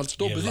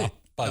uppáhaldsdópið þitt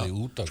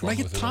svona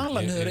ekki tala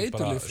niður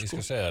eiturlyf ég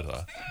skal segja þér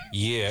það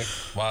ég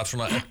var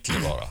svona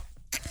 11 ára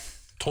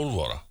 12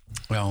 ára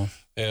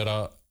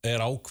er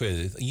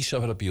ákveðið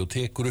Ísafjarðarbíó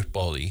tekur upp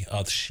á því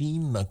að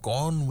sína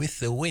Gone with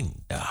the Wind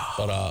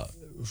bara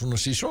svona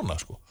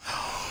sko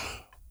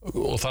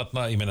og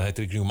þarna, ég meina þetta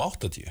er í kringum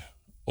 80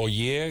 og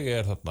ég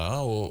er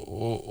þarna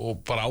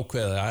og bara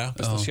ákveðið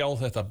best að sjá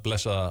þetta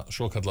blessaða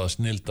svokallaða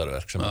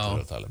snildarverk sem við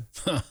erum að tala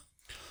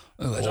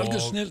þetta er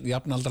algjör snill,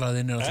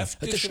 jafnaldraðinn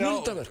þetta er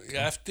snildarverk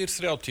eftir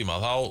 3 tíma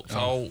þá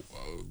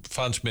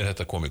fannst mér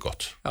þetta komið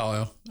gott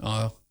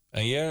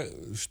en ég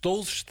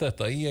stóðst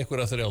þetta í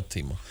einhverja 3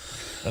 tíma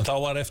en þá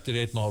var eftir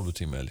 1,5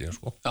 tíma held ég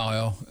sko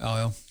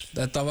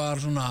þetta var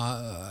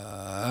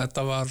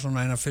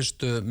svona eina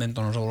fyrstu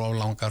myndunum sem voru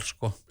langar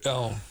sko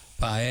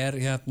það er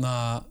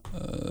hérna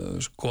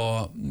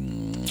sko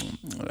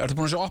ertu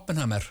búin að sjá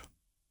Oppenheimer?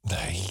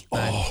 Nei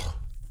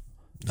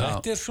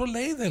þetta er svo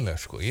leiðileg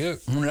sko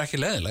hún er ekki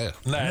leiðileg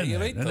ég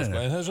veit það sko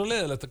en það er svo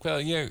leiðilegt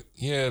að ég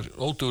er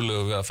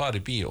óduglegur við að fara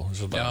í bíó eins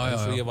og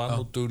ég var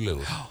nú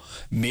duglegur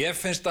mér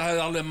finnst það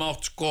hefði alveg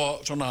mátt sko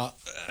svona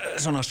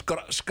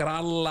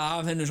skralla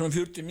af henni svona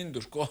 40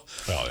 mínútur sko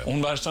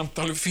hún var samt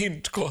alveg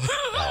fín sko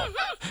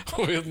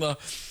og hérna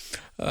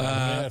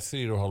hún er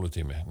 3,5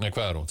 tími nei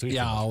hvað er hún? 3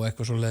 tími?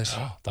 Eitthvað svo leiðis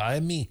það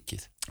er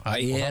mikið og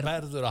það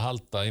verður að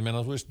halda ég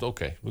meina þú veist þú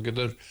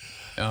getur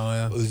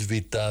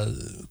auðvitað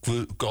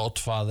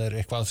Godfather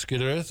eitthvað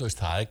skilur þú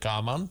veist það er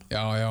gaman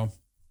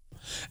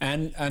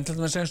en til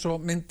dæmis eins og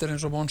myndir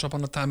eins og Once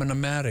Upon a Time in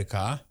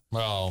America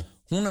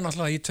hún er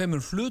náttúrulega í 2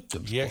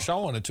 hlutum ég sá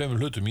hann í 2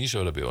 hlutum í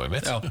Ísafjarðarbíói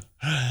mitt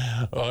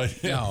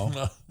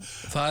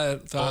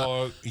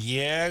og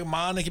ég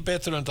man ekki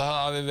betur en það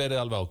hafi verið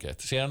alveg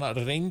ágætt síðan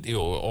reyndi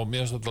og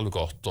mér finnst þetta alveg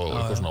gott og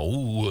eitthvað svona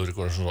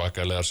eitthvað svona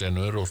svakalega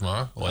senur og svona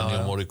og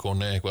Ennio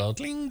Morricone eitthvað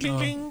kling kling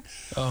kling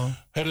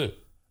herðu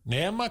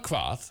nema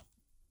hvað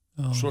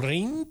svo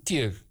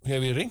reyndi hef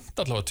ég reynd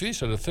allavega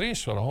 2 eða 3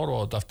 að horfa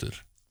á þetta aftur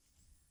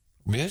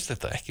mér finnst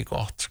þetta ekki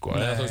gott sko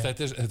þetta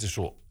er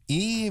svo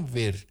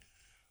yfir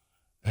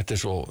þetta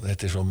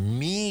er svo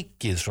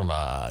mikið svona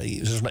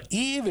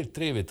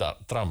yfirdrifið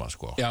drama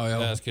sko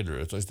eða skilur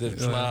þetta er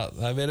svona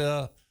það er verið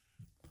að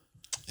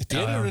þetta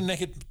er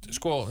ekkert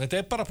sko þetta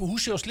er bara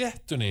húsi á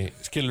sléttunni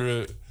skilur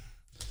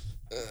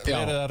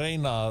verið að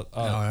reyna að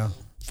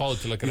fá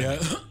þetta til að greina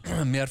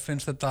mér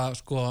finnst þetta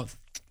sko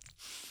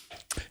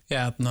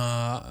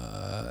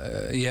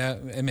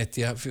ég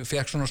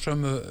fekk svona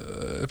sömu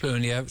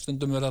upplifun ég hef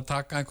stundum verið að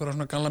taka einhverja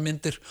svona gamla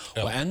myndir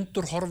og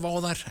endur horfa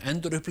á þær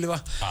endur upplifa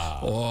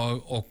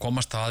og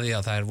komast að því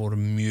að þær voru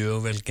mjög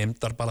vel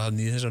geymdar bara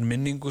í þessar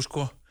minningu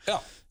sko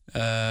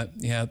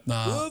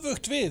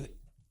öfugt við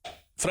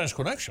Friends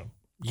Connection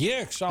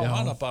ég sá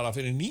hana bara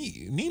fyrir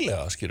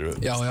nýlega skilur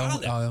það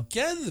er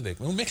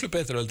geðveik hún er miklu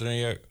betur heldur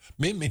en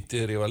mér myndi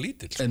þegar ég var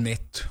lítill en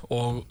mitt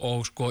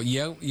og sko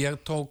ég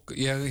tók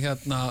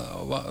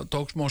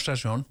smá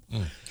sesjón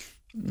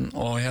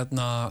og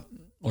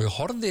og ég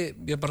horfði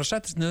ég bara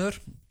settist niður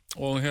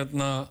og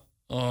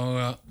og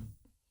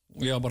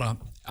ég var bara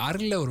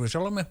ærlegur við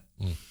sjálf mig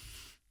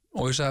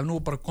og ég sagði nú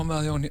bara komið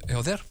að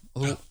hjá þér og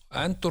þú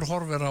endur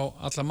horfir á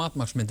alla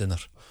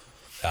matmaksmyndirnar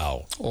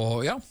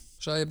og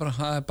sagði ég bara,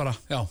 það er bara,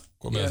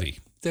 komið að því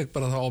tek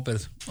bara það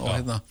ábyrgð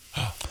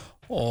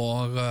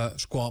og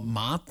sko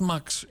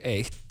Mad-Max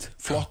 1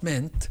 flott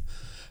mynd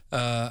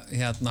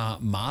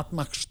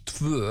Mad-Max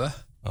 2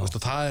 veistu,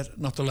 það er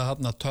náttúrulega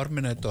þarna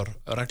Terminator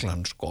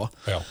reglan sko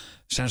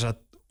sem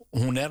sagt,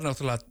 hún er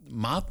náttúrulega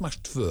Mad-Max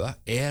 2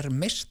 er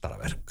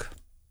meistaraverk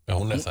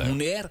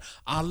hún er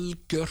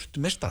algjört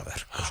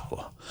meistaraverk sko.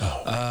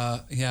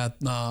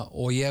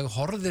 Og ég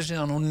horfði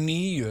síðan á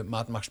 9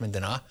 Mad-Max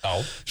myndina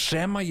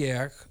sem að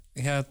ég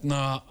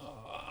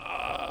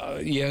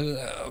ég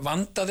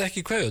vandaði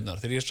ekki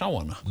kveðurnar þegar ég sá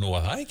hana. Nú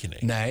var það ekki,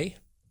 nei? Nei,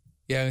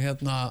 ég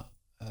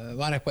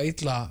var eitthvað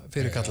illa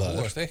fyrirkallaður.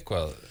 Þú varst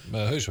eitthvað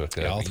með hausverk.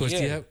 Já, þú veist,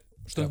 ég hef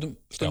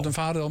stundum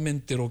farið á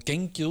myndir og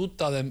gengið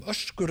út af þeim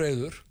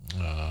öskureiður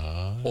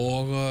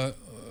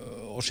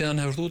og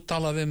síðan hefur þú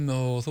talað við mig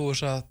og þú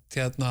veist að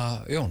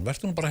Jón,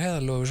 verður nú bara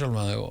heiðarlegur við sjálf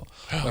með þig og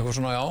eitthvað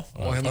svona, já og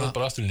farðu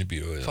bara aftur inn í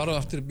bíó farðu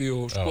aftur í bíó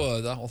og skoða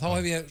þetta og þá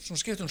hef ég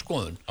svona skipt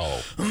skoðun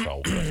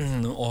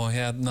og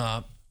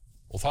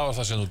og það var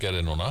það sem þú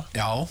gerði núna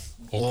já,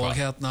 og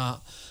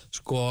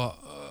sko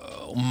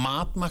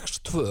Mad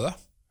Max 2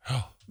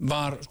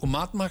 var sko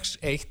Mad Max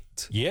 1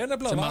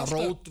 sem að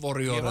Road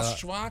Warrior ég var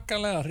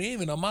svakalega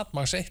hrifinn af Mad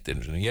Max 1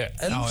 ég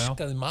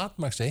elskaði Mad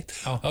Max 1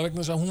 það vegna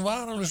þess að hún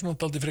var alveg svona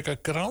dálítið frekar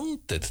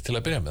grounded til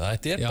að byrja með það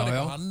þetta bara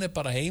eitthvað, hann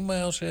bara heima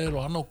hjá sér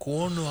og hann á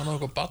konu, hann á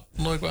eitthvað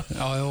barn og eitthvað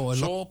og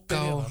lögga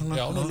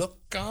og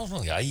lögga og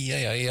svona,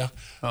 jæja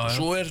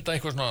svo þetta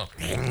eitthvað svona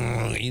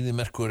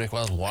íðimerkur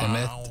eitthvað, og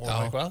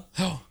eitthvað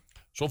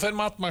svo fer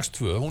Mad Max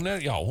 2, hún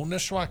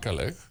er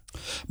svakaleg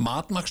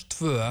Mad Max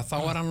 2, þá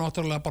er hann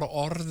náttúrulega bara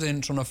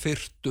orðin svona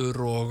fyrtur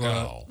og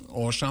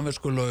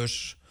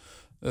samviskulaus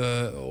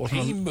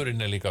heimurinn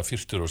er líka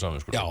fyrtur og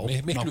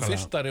samviskulaus miklu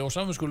fyrstari og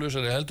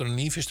samviskulausari heldur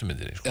en í fyrstu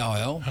myndinni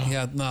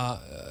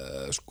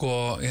sko.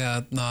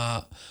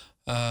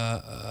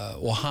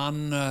 Og hann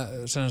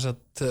sem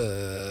sagt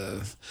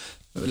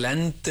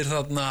lendir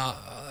þarna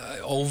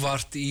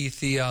óvart í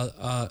því að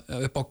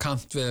upp á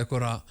kant við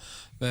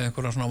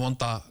einhverja svona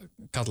vonda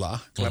kalla,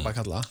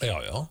 glæpakalla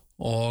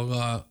og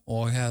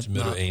sem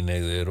eru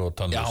einegðir og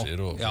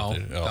tannlausir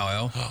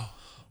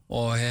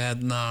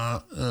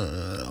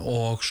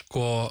og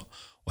sko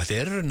og þetta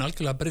er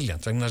algjörlega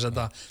brilljant vegna þess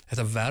að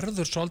þetta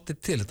verður svolítið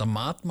til þetta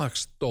Mad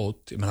Max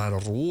dót, ég menn það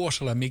er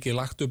rosalega mikið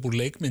lagt upp úr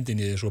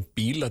leikmyndinni í þessu og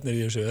bílarnir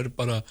í þessu eru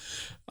bara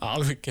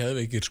alveg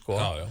geðveikir sko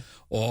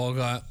og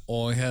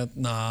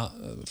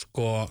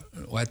sko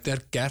og þetta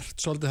er gert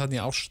svolítið þarna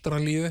í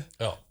Ástralíu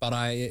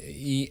bara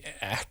í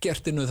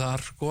ekkertinu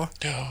þar sko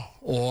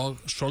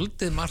og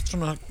svolítið margt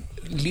svona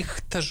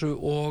líkt þessu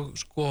og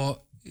sko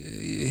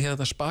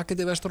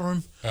spagetti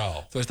vesturunum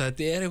þú veist að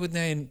þetta er einhvern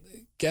veginn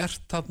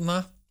gert þarna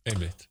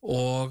einmitt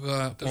og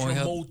þetta er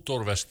svona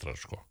mótorvestrar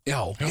sko já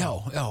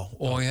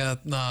og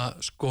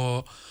sko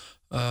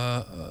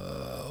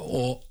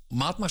og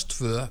Mad Max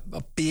 2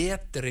 var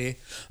betri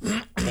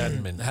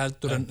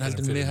heldur en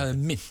mér hefði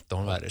mynd á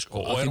hún væri sko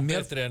og er hún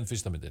betri en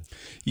fyrsta myndin?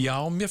 Já,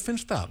 mér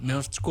finnst það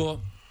mér finnst sko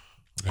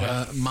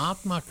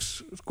Mad Max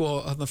sko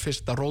þarna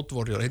fyrsta Road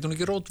Warrior heitir hún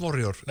ekki Road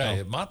Warrior?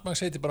 Nei, Mad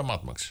Max heitir bara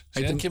Mad Max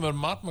síðan kemur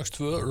Mad Max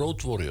 2 Road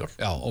Warrior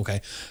já, ok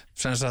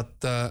sem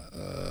sagt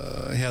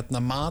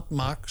Mad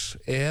Max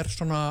er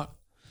svona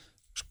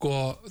sko,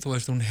 þú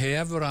veist, hún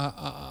hefur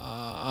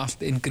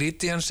allt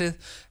ingrediensið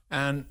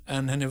en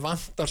henni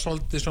vantar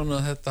svolítið svona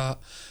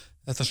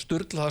þetta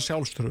sturlaða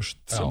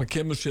sjálfstrust sem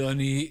kemur síðan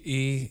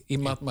í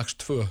Mad Max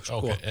 2 sko.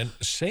 Okay, en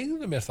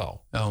segðu mér þá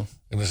en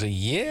þess að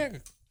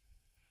ég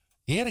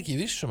er ekki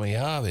viss að ég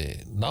hafi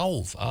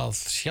náð að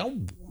sjá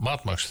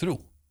Mad Max 3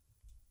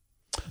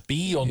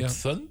 Beyond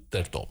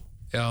Thunderdome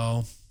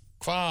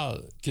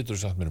hvað getur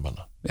þú sagt mér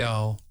hana? Já.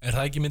 Er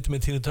það ekki myndið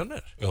með Tina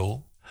Turner?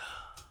 Jú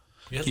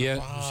Ég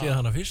sé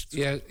hana fyrst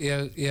ég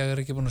er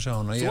ekki búin að sjá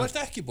hana Þú ert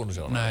ekki búin að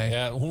sjá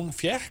hana? Hún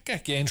fékk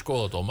ekki eins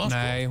góða dóma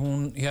Nei,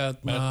 hún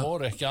menn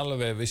voru ekki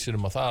alveg vissir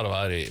að það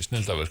var í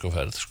snilldaverk og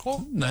ferð sko?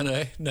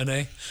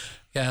 Nei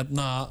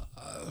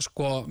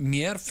sko,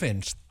 mér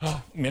finnst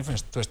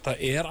þú veist,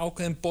 það er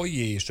ákveðin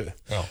bogi í þessu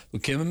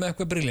þú kemur með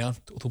eitthvað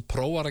brilljant og þú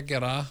prófar að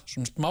gera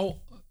svona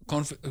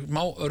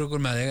smá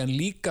örugur með þig en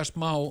líka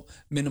smá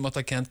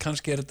minnumáttakent,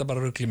 kannski er þetta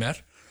bara rugl í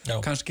mér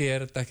kannski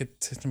er þetta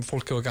ekkert sem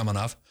fólk hefur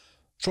gaman af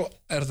svo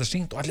er þetta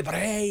sýnt og allir bara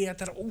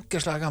þetta er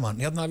ógeðslega gaman,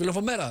 vilja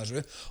fá meira af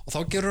þessu og þá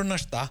gerur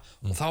næsta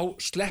og þá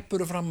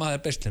sleppur fram að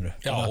beislinu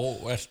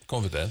og ert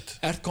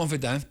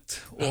confident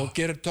og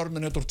gerir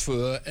Terminator 2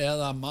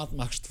 eða Mad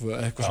Max 2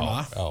 eitthvað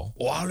svona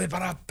og alveg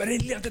bara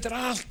brilljant, þetta er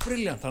allt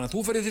brilljant þannig að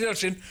þú fyrir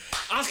þrjársinn,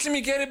 allt sem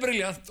ég gerir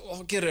brilljant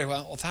og gerir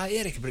eitthvað og það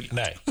er ekki brilljant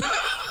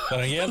þannig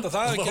að ég held að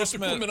það er gert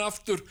með komin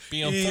aftur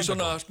í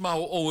svona smá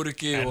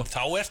óryggi en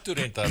þá ertu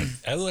reyndar,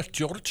 ef þú ert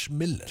George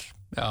Miller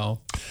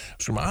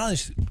sem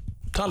aðeins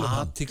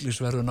tala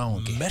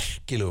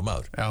merkilegu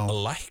maður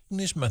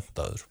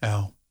læknismenntaður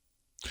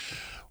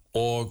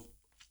og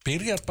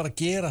byrjar bara að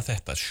gera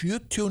þetta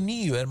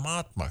 79 er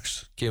Mad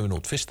Max gefin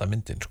út fyrsta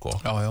myndin sko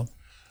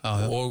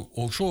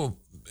og svo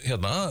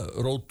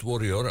Road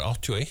Warrior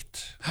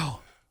 81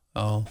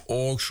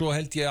 og svo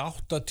held ég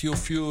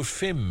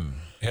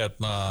 84-5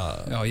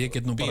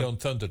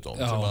 Beyond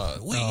Thunderdome sem að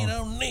we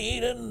don't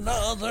need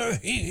another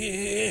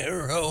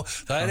hero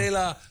það er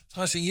eiginlega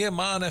það sem ég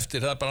man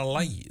eftir, það er bara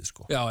lagið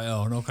sko.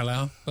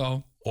 Nákvæmlega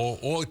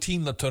og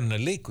Tina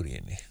Turner leikur í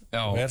henni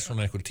og er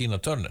svona einhver Tina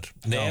Turner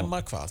nema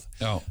hvað,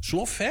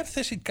 svo fer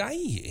þessi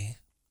gæi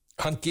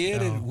hann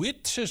gerir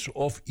Witches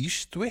of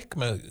Eastwick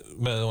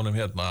með honum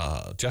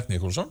Jack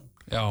Nicholson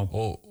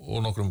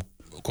og nokkrum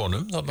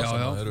konum þarna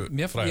sem eru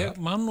frægar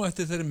ég man nú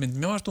eftir þeirri mynd,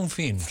 mér varst hún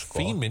fín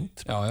sko. Fín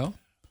mynd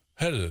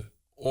Herðu,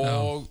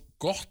 og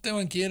gott ef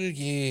hann gerir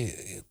ekki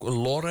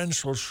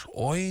Lorenz's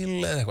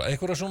Oil eða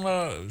eitthvað svona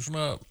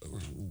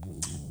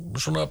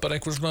bara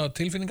einhver svona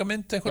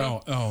tilfinningamynd eitthvað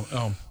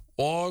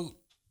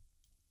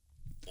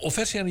og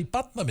fer síðan í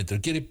barnamyndir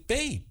og gerir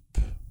Babe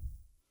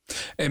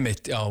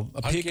einmitt, já,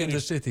 A Pig in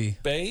the City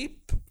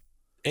Babe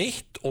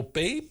 1 og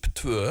Babe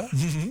 2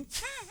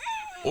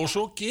 og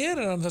svo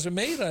gerir hann það sem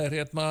meira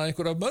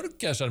einhverja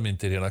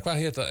mörgæsarmyndir hvað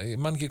heita, ég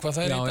man ekki hvað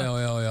það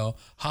já,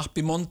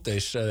 Happy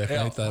Mondays eða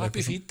eitthvað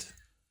Happy Feet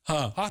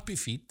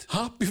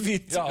Happy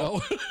Feet já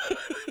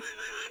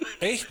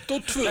 1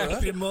 og 2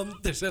 Happy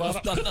Mondays er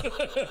allt annað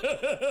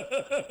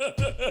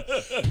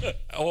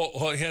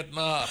og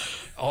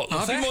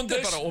Happy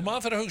Mondays bara, og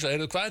maður fyrir að hugsa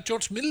hvað er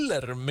George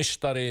Miller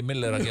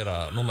Miller að gera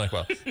núna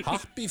eitthvað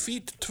Happy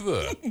Feet 2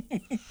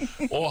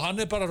 og hann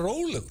er bara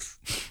rólegur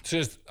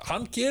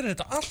hann gerir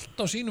þetta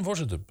allt á sínum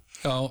forsendum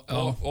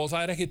og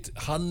það er ekkit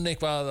hann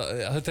eitthvað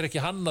þetta er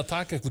ekki hann að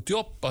taka eitthvað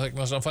jobb að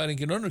þess að hann fær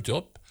engin önnur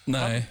jobb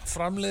hann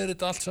framleiðir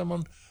þetta allt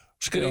saman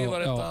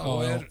skrifar þetta og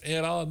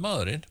er aðað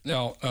maðurinn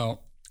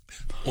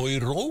og í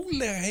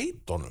rólega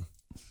heitunum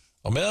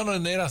og meðan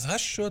hann er að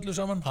þessu öllu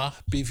saman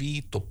Happy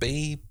Feet og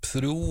Babe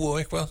 3 og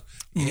eitthvað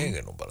ég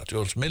er nú bara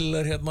George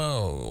Miller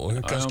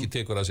og kannski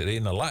tekur að sér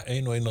eina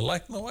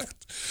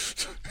læknavægt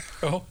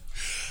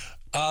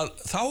að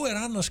þá er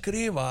hann að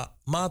skrifa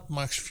Mad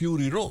Max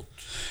Fury Road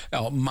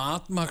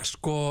Mad Max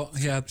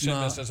sem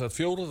er þess að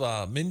 4.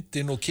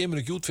 myndin og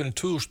kemur ekki út fyrir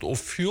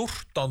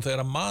 2014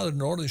 þegar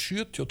maðurinn er orðið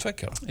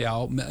 72 Já,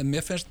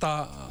 mér finnst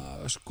það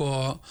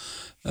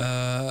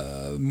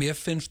mér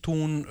finnst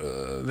hún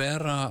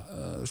vera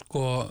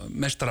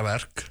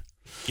meistaraverk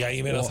Já,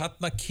 ég meina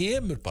þarna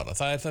kemur bara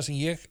það er það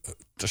sem ég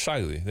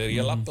sagði þegar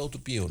ég labbaði út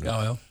úr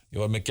bíónu ég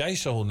var með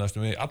gæsahúð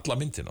næstum við alla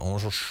myndina hún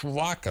var svo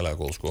svakalega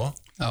góð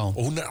og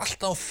hún er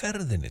alltaf á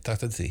ferðinni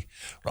takt eftir því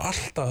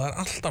það er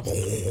alltaf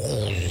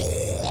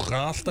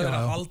verið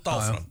að halda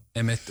áfram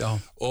einmitt,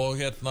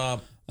 og þetta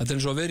er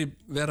eins og að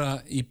vera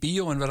í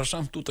bíó en vera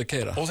samt út að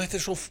keyra og þetta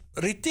er svo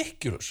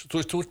ridiculous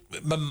þú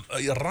veist, með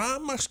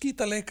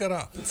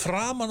rafmagnsgítarleikara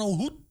framan á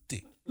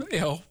húddi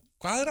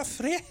hvað er að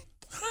frétta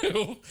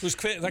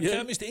það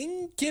kemist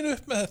engin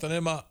upp með þetta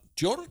nema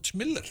George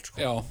Miller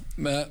Já,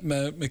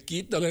 með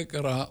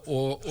gítarleikara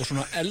og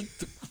svona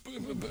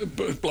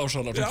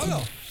eldblásara Já,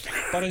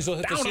 bara eins og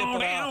þetta sé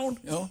bara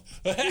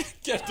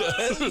ekkert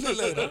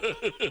eðlilegra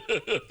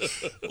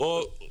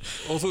og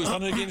þú veist,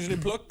 hann er ekki einu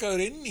sinni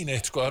pluggaður inn í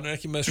neitt hann er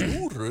ekki með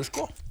skúru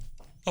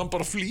hann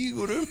bara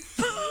flýgur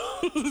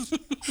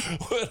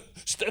og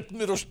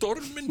stefnir á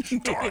stormin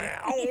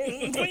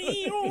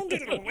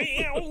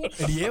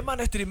En ég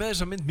man eftir í með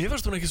þessa mynd mér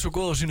fannst hún ekki svo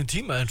góð á sínum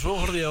tíma en svo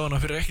horfði ég á hana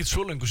fyrir ekkert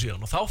svo lengur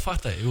síðan og þá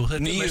fattaði ég þetta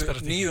er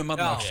meistarastík Nýju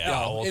Mad Max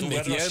og þú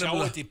verður að sjá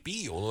þetta í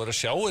bíó þú verður að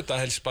sjá þetta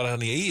helst bara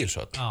hann í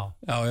Egilshöll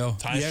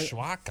það er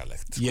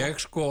svakalegt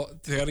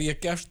þegar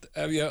ég gefst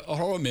ef ég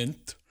horfa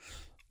mynd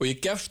og ég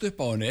gefst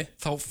upp á henni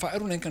þá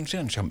fær hún engan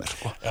séns hjá mér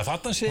þá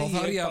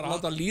þarf ég að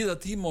láta líða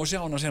tíma og sjá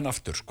hana sen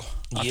aftur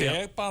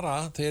ég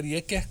bara, þegar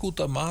ég gekk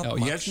út af Mad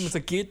Max ég held sem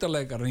þetta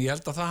gítarleikar en ég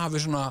held að það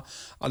hafi svona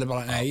alveg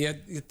bara, nei,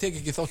 ég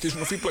tek ekki þátt í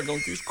svona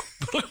fíblagangi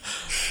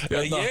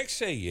ég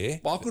segi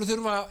og okkur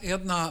þurfa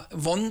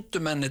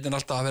vondumennir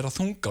alltaf að vera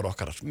þungar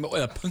okkar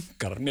eða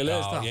punkar, mér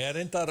leiðist það ég er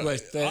reyndar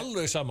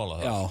alveg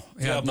sammála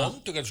það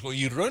vondugar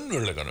í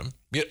raunveruleikanum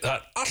það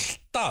er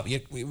alltaf,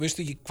 ég veist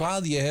ekki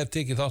hvað ég hef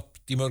tekið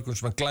þátt í mörgum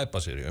sem að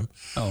glæpaseríum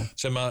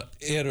sem að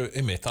eru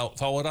einmitt,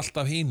 þá er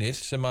alltaf hínir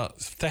sem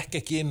að þekka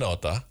ekki inn á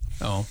þetta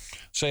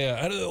segja,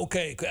 ok,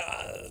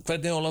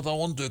 hvernig á að láta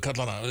vondu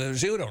kallana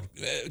Sigurjón,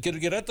 gerur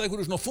ekki reddað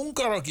einhverju svona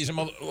þungarokki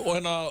sem að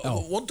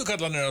vondu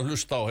kallarnir að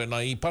hlusta á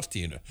í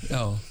partíinu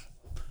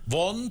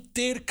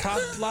vondir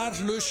kallar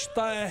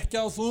hlusta ekki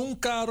á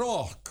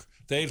þungarokk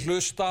þeir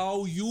hlusta á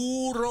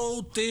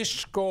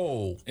Eurodisco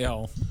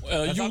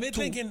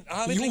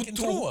það vil enginn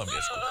trúa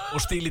mér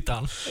og stíli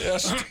dan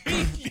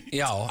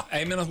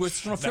ég meina þú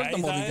veist svona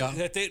fjöldamóðinga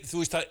þú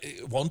veist að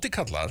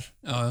vondikallar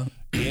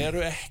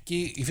eru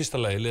ekki í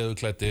fyrsta lagi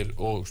leðurklæddir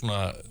og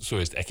svona,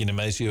 þú veist, ekki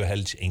nema þessi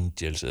Hells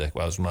Angels eða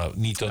eitthvað svona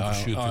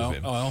 1975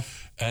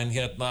 en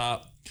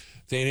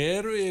þeir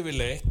eru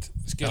yfirleitt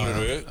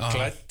skilurðu,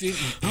 klæddir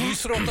í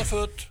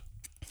íþróttaföt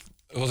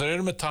og þeir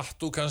eru með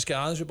tattoo kannski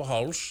aðeins upp á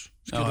háls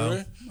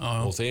skilurðu,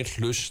 og þeir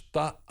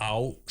hlusta á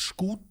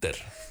skúter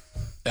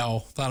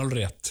það er alveg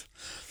rétt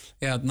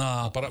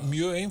bara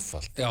mjög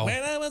einfalt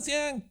When I was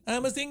young, I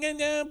was thinking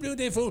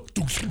beautiful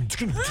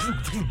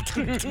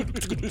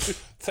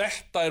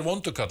þetta er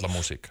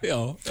vondukallamúsík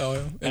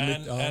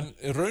en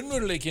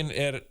raunveruleikin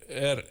er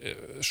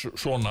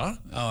svona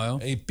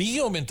í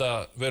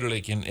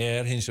bíómyndaveruleikin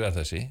er hins vegar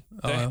þessi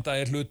þetta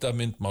er hluti af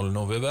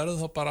myndmálinu og við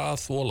verðum þá bara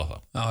að þola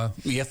það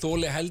ég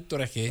þoli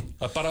heldur ekki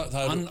það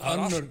er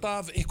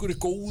alltaf einhverju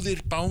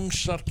góðir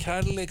bánsar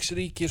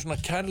kærleiksríki, svona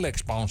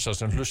kærleiksbánsar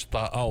sem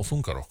hlusta á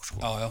þungarokk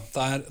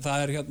það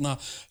er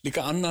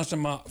líka annað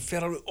sem að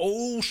fer alveg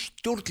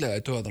óstjórnlega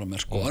í töðan á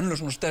mér önnur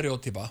svona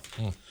stereotypa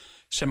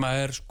sem að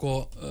er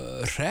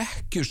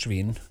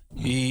rekkjusvín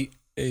í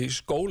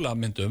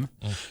skólamyndum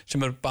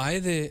sem eru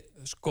bæði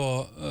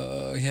sko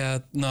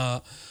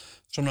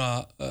svona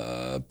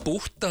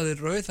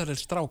búttaðir rauðarir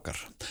strákar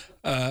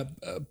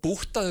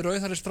búttaðir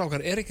rauðarir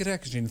strákar ekki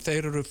rekkjusvín,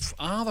 þeir eru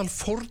aðal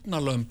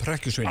fórnalömb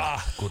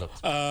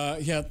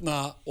rekkjusvína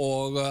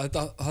og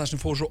það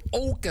sem fór svo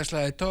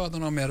ógeðslega í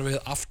taugarnar á mér við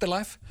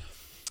Afterlife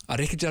að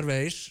Ricky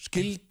Gervais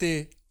skildi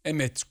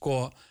einmitt sko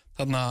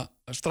þarna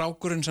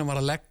strákurinn sem var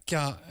að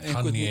leggja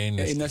einhvern í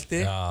einelti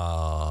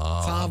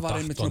það var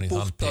einmitt svona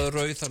búttaður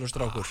rauðarur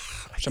strákur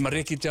sem að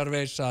Ricky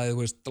Gervais sagði, þú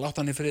veist, láta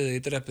hann í friði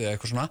í drepið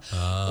eitthvað svona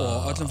og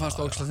öllum fannst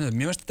það ógeðslega sniðugt.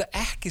 Mér finnst þetta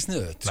ekki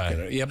sniðugt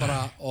ég bara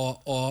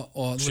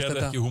og sér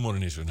ekki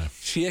húmórinn í þessu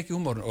sé ekki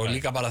húmórinn og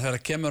líka bara þegar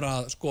kemur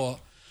að sko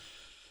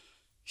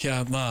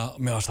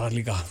mér varst það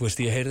líka, þú veist,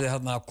 ég heyrði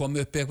hérna að koma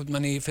upp í einhvern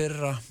mann í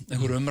fyrra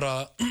einhver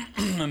umræða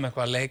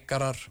eitthvað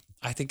leikarar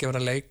ætti ekki að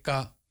vera að leika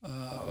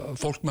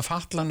fólk með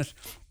fatlanir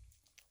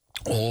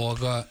og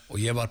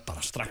ég var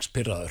bara strax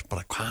pirraður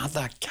bara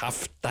hvaða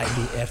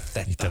kjaftæði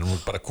þetta þetta nú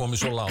bara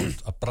komið svo langt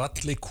að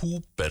Bradley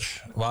Cooper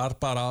var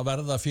bara að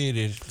verða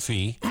fyrir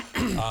því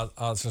að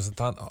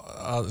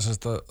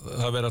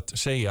það verið að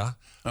segja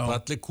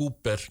Bradley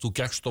Cooper, þú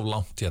gekkst of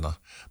langt hérna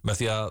með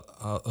því að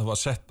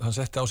hann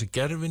setti á sig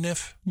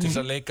gerfinef til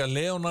að leika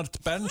Leonard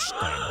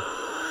Bernstein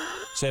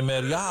sem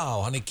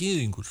hann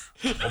gyðingur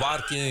og var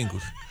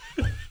gyðingur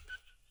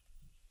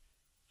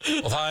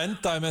og það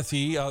endaði með því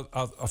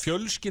að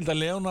fjölskylda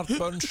Leonard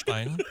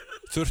Bernstein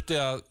þurfti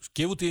að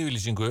gefa út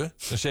yfirlýsingu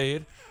sem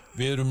segir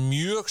við erum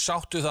mjög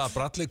sátt við það að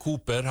Bradley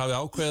Cooper hafi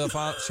ákveðið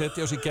að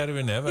setja á sig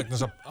gerfinef vegna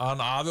þess að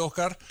hann afi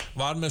okkar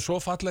var með svo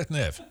fallegt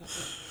nef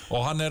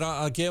og hann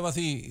að gefa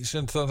því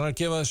sem það að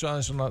gefa þessu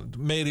aðeins svona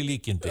meiri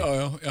líkindi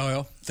já,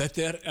 þetta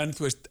en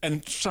þú veist, en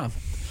samt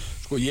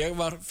sko, ég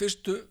var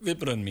fyrstu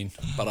viðbröðin mín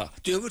bara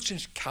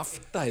djöfursins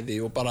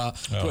kjaftæði og bara,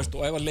 þú veist,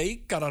 og ef að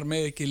leikarar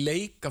með ekki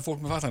leika fólk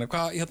með fatlanir,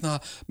 hvað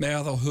með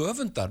að þá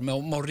höfundar,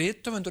 má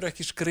rithöfundur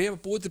ekki skrifa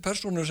búið til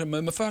persónur sem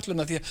með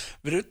fötluna því að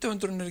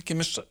rithöfundurinn ekki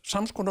með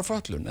samskonar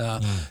fötlun, eða,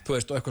 þú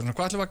veist, og eitthvað svona,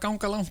 hvað ætlum við að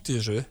ganga langt í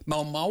þessu? Má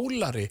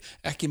málari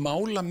ekki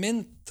mála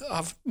mynd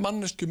af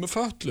mannesku með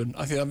fötlun,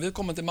 af því að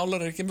viðkomandi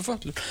málari ekki með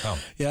fötlun,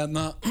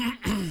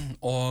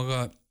 og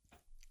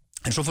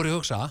en svo fór ég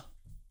að hugsa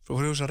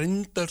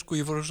reyndar, sko,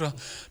 ég fór að hugsa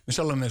með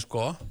sjálf með,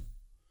 sko,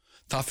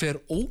 það fer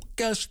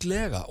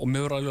ógeðslega og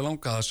mér var alveg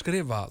langað að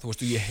skrifa, þú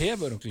veist, ég hef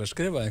öruglega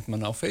skrifað einhvern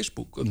veginn á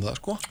Facebook það,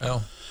 sko,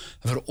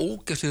 það fer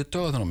ógeðslega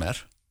dögðan á mér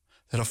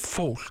þegar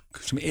fólk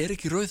sem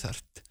ekki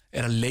rauðhært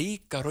að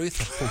leika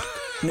rauðhært fólk.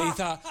 Nei,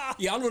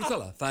 í alvöru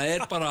tala,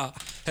 það bara,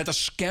 þetta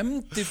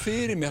skemmdi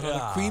fyrir mér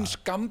Queen's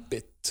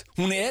Gambit,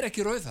 hún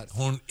ekki rauðhærð.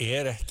 Hún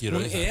ekki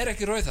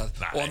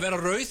rauðhærð og að vera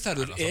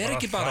rauðhærður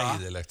ekki bara,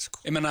 sko.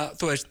 Ég meina,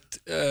 þú veist,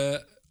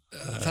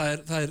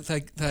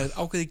 það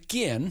ákveðið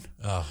gen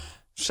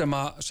sem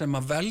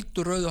að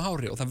veldur rauðu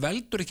hári og það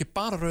veldur ekki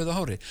bara rauðu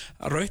hári.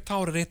 Rautt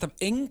hári eitt af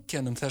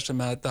einkennum þess sem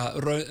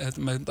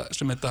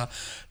þetta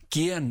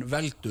gen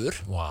veldur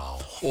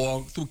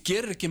og þú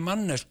gerir ekki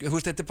mannesk, þú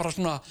veist, þetta bara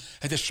svona,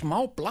 þetta smá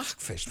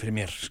blackface fyrir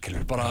mér,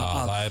 skilur, bara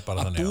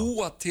að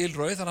búa til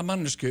rauðara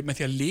mannesku með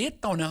því að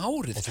lita á henni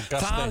hárið,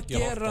 það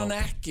gerir hann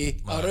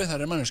ekki að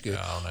rauðara mannesku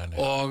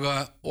og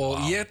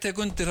ég tek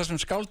undir það sem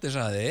skáldið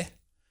sagði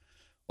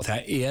og það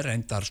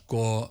reyndar,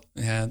 sko,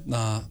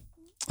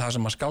 það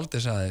sem að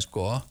skáldið sagði,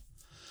 sko,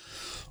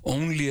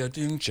 only a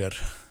ginger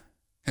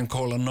can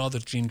call another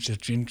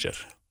ginger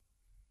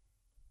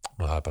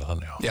og það bara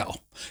þannig, já,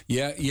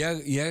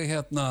 ég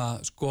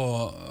sko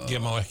ég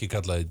má ekki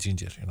kalla þið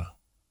ginger,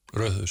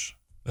 rauðhús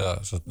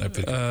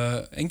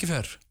engi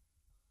fer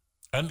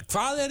en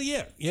hvað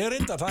ég? Ég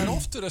reyndar, það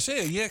oft verið að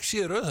segja ég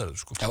sé rauðhærður,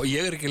 sko. Já,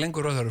 ég ekki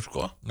lengur rauðhærður,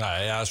 sko.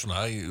 Nei,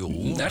 svona, jú.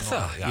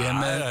 Það? Ég er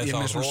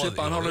með svona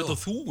svipaðan hárlit og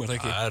þú,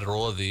 ekki? Það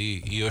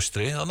roði í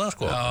austri, þannig,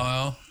 sko.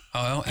 Já,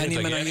 en ég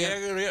meina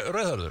ég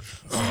rauðhærður.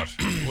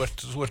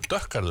 Þú ert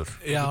dökkarður.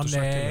 Já,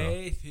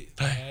 nei,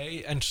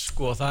 en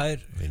sko,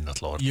 það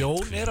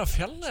Jón að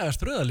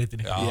fjarlægast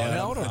rauðalitinni. Já,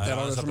 það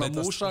alveg svona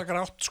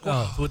músagrátt, sko.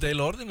 Þú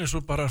eiginlega orðinu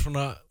svo bara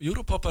svona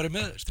Europoppari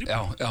með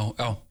strípum. Já,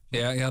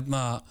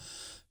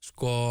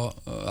 sko,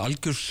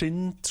 algjör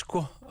synd,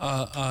 sko,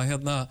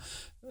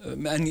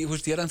 en ég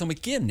ennþá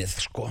með genið,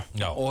 sko,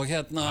 og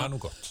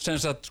sem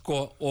sagt,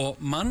 sko, og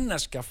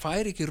manneskja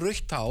fær ekki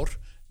rautt hár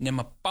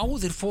nema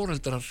báðir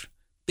foreldrar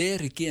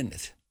beri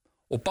genið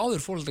og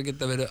báðir foreldrar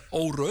geta verið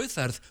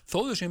órauðhærð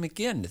þó þau séu með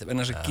genið,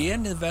 vegna þess að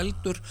genið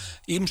veldur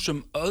ýmsum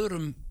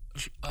öðrum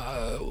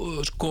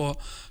sko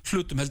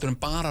hlutum heldur en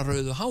bara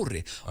rauðu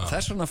hári og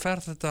þess vegna fer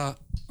þetta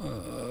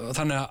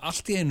þannig að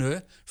allt í einu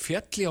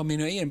fjalli á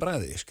mínu eigin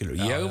bragði, skilur,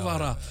 ég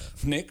var að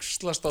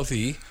hneykslast á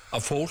því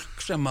að fólk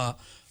sem að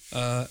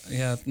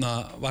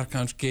var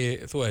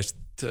kannski, þú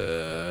veist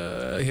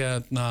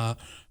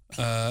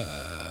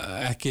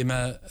ekki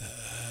með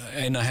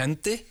eina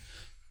hendi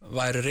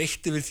væri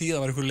reitt yfir því að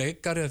það var einhver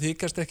leikari að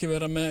þykast ekki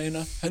vera með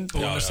eina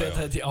hendi og að setja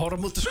þetta í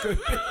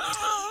áramótasköpi.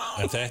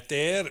 En þetta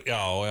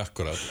já,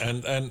 akkurat,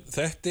 en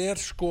þetta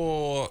sko,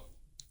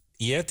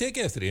 ég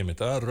teki eftir ég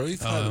mynda,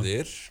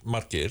 rauðhærðir,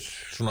 margir,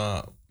 svona,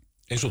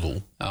 eins og þú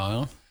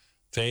Já.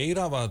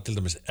 þeir hafa til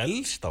dæmis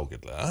elst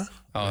ágætlega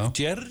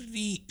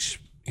Jerry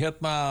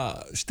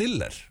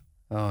Stiller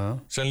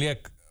sem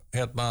lék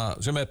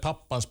sem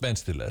pappans Ben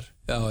Stiller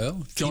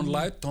John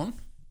Lydon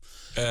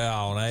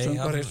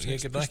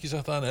ég get ekki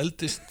sagt að hann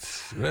eldist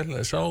vel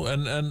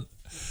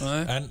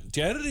en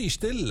Jerry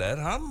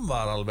Stiller hann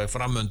var alveg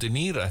framöndi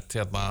nýrætt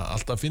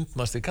alltaf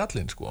fyndnast í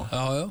kallinn sko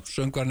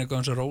söngvarni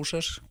Guns N'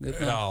 Roses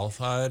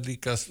það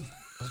líka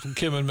þú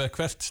kemur með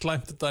hvert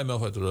slæmt dæmi á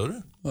fætur öðru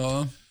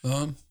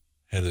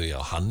heyrðu,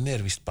 hann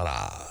víst bara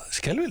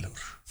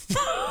skelfilegur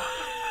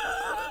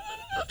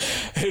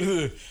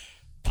heyrðu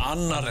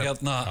annar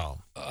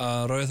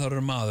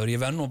rauðhærður maður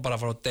ég verð nú bara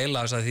að fara að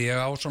deila þess að því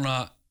ég á svona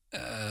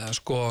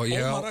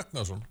Ómar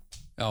Ragnarsson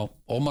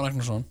Ómar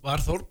Ragnarsson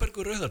Var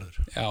Þórbergur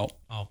rauðhærður? Já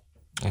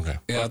ok,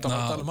 þetta var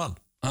að tala um hann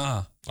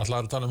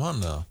ætlaðu að tala um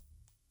hann eða?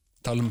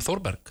 Tala um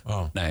Þórberg?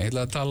 Nei, ég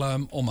ætlaði að tala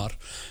um Ómar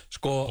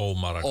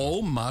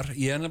Ómar,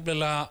 ég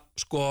nefnilega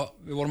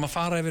við vorum að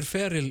fara yfir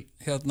feril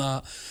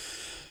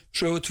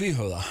sögu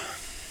Tvíhöfða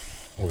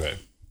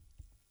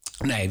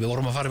Nei, við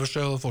vorum að fara yfir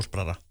sögu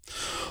fósbrara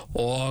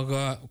og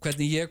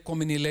hvernig ég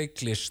kom inn í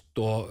leiklist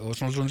og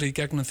svona í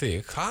gegnum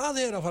þig Hvað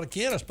að fara að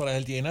gerast bara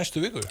held ég í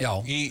næstu viku? Já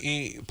Í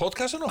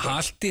podcastinu okkar?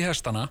 Allt í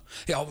hestana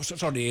Já,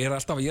 sorry, ég er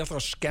alltaf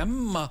að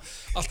skemma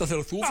alltaf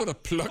þegar þú fyrir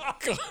að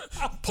plugga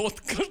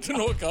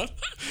podcastinu okkar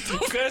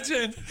Hvernig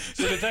sem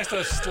þið tekst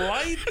að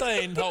slæta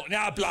inn þá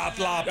bla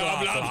bla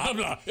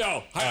bla Já,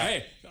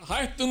 hei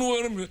hættu nú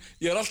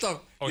ég er alltaf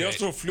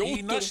fljótur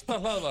í næsta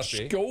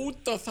hlaðvarpi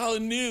skjóta það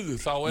niður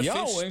þá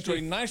eins og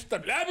í næsta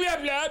bla bla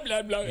bla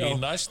bla í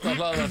næsta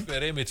hlaðvarpi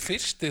einmitt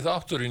fyrsti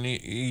þátturinn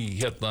í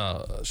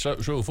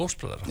sögu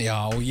fólksbræðar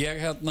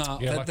ég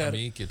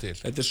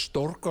þetta er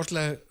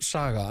stórkostleg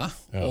saga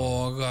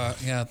og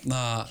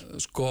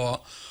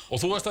og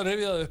þú varst að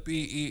rifja það upp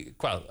í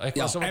hvað?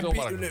 Eitthvað sem var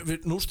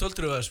hljómar Nú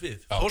stöldur við þess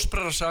við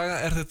Fólksbræðar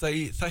saga þetta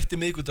í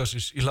þætti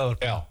miðvikudagsins í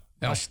hlaðvarpi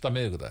næsta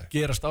miðvikudag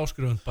gerast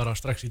áskrifun bara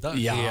strax í dag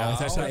ég held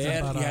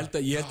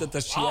að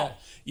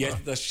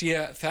þetta sé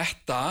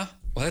þetta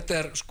og þetta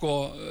er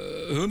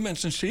hugmynd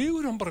sem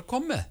Sigurjón bara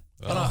kom með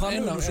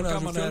þannig svo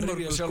gaman að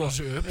rifja sjálfa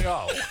sig upp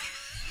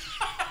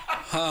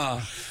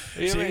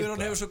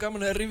Sigurjón hefur svo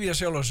gaman að rifja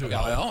sjálfa sig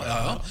upp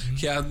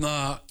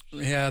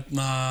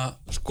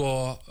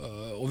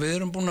og við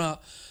erum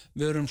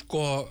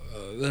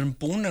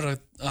búnir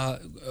að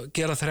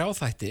gera 3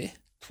 þætti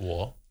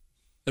 2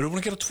 Erum við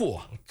búin að gera 2?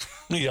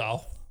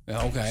 Já,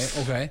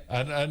 ok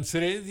En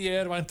þriðji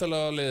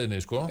væntanlega á leiðinni,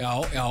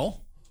 Já,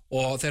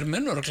 og þeir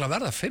munur örugglega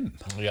verða 5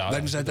 vegna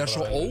þess að þetta er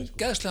svo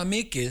ógeðslega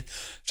mikið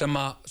sem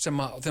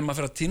þegar maður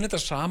fer að týna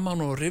þetta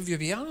saman og rifja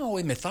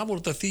upp, það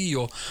voru þetta því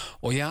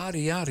og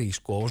jari,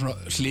 og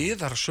svona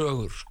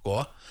hliðarsögur,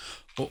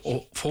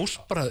 og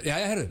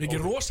fósbræður ekki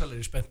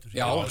rosalegri spenntur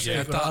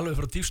þetta alveg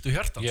frá dýpstu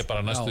hjartans ég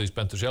bara næstuði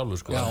spenntur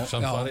sjálfur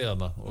samt var ég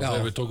þarna og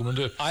þegar við tókum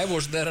undir I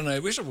was there and I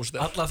wish I was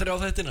there alla 3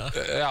 þættina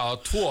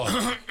 2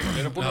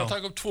 við erum búin að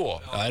taka upp 2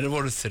 það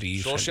voru 3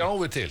 svo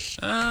sjáum við til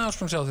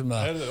svona sjáum við með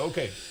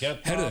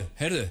það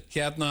heyrðu,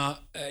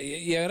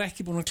 ég er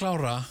ekki búin að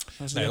klára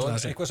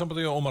eitthvað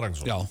sambandi á Ómar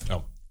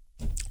Ragnarsson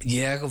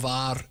ég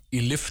var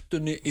í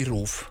lyftunni í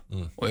RÚV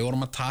og ég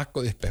vorum að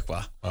taka upp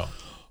eitthvað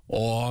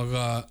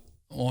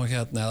og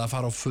eða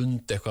fara á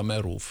fund eitthvað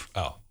með RÚV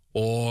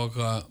og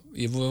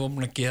ég var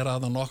búin að gera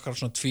það nokkar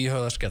svona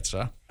tvíhöfða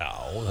sketsa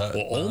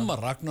og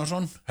Ómar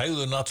Ragnarsson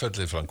Hegðu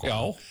nattfellið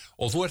framkom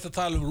og þú ert að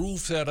tala um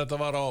RÚV þegar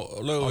þetta var á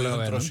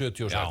Laugaveginum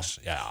 176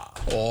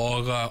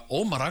 og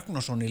Ómar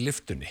Ragnarsson í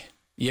lyftunni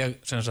ég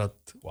sem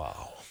sagt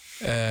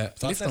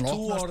það er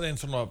þú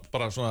orðin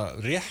bara svona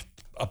rétt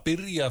að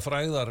byrja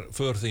fræðar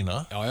för þína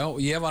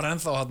ég var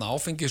ennþá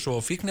áfengis-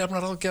 og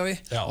fíkniefnaráðgjafi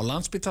á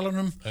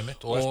Landspítalanum og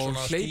ert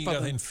svona að stíga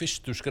þinn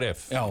fyrstu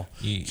skref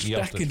í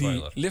stekkin í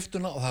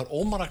lyftuna og það er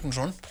Ómar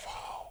Ragnarsson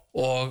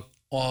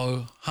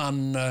og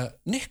hann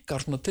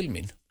nikkar svona til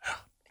mín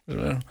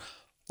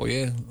og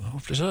ég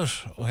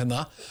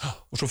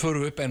og svo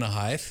förum við upp eina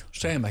hæð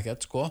segjum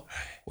ekkert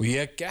og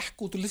ég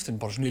gekk út úr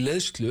lyftinu bara svona í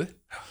leiðslu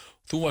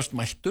þú varst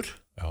mættur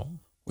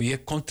og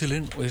ég kom til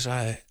inn og ég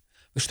sagði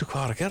veistu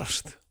hvað var að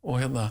gerast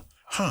og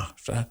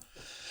sagði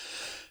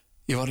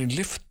ég var í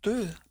lyftu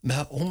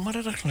með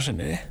Ómari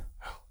Ragnarssoni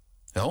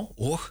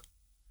og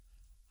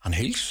hann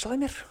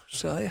heilsaði mér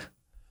sagði ég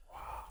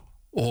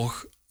og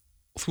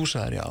þú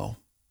sagðir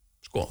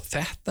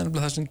þetta er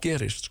það sem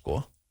gerist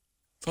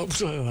þá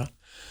sagði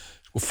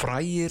það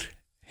frægir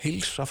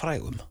heilsa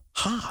frægum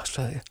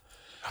sagði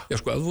ég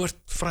ef þú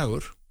ert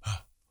frægur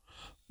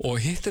og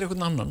hittir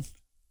einhvern annan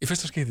í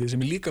fyrsta skipti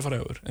sem er líka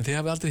frægur en þið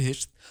hafið aldrei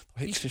hist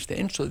þá heilsist þið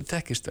eins og þið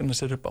tekkist en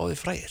þess eru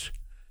báðir frægir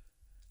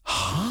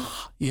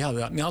ég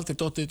hafði mér aldrei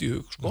dottið þetta í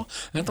hug en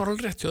þetta var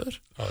alveg rétt hjá þér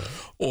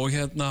og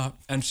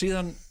en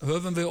síðan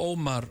höfum við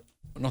Ómar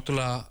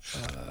náttúrulega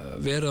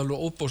verið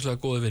alveg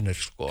óbúslega góði vinnir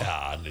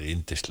hann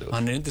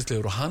er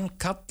yndislegur og hann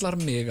kallar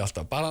mig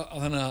alltaf bara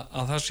þannig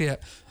að það sé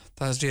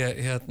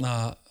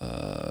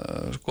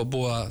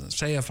búið að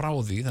segja frá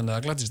því þannig að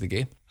það gladdist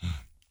ekki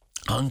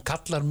hann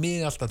kallar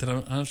mig alltaf til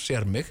hann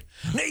sér mig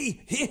nei,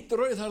 hitt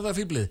rauðharða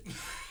fíblið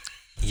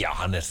Já,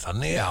 hann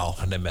þannig,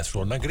 hann með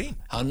svona grín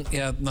hann,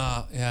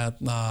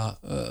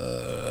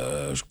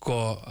 sko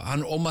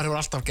hann, Ómar hefur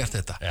alltaf gert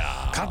þetta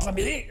kalla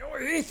mig,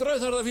 hitt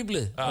rauðharða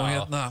fíblið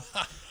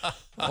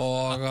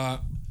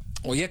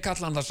og ég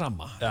kalla hann það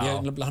sama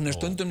hann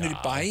stundum niður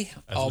í bæ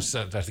en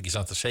þú ert ekki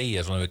samt að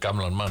segja svona við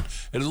gamlan mann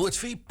þú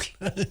ert fíbl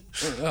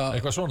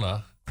eitthvað svona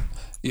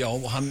já,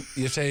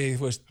 ég segi,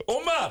 þú veist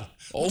Ómar,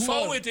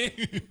 fáiði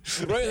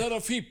rauðharða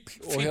fíbl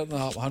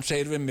og hann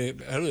segir við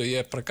mig, herðu,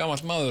 ég bara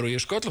gamall maður og ég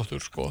er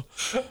sköllóttur, sko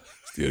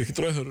ég er ekki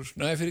rauðharður,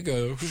 nei, fyrir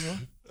ekki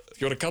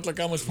ég var að kalla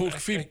gamalt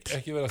fólk fíbl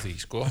ekki vera því,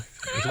 sko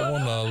ég ætla að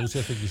vona að þú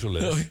sért ekki svo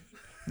leið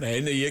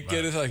nei, ég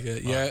geri það ekki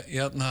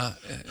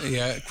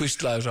ég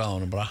hvíslaði þessu að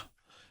honum bara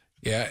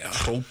ég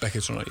hrópa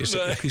ekkert svona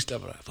ég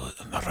hvíslaði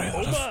bara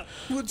Ómar,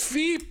 þú ert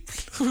fíbl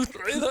þú ert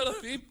rauðharða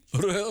fíbl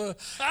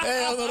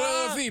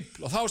rauðharða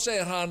fíbl og þá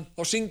segir hann,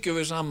 þá syngjum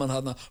við saman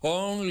þarna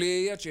only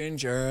a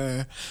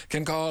ginger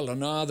can call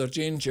another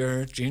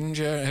ginger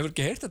hefur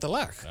ekki heyrt þetta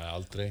lag?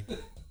 Aldrei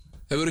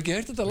Hefur ekki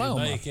heyrt þetta lag?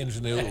 Nei, ekki einu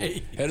sinni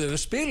Herðu, við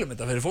spilum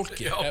þetta fyrir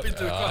fólki Já,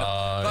 býttu við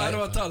hvað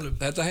erum við að tala um?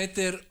 Þetta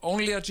heitir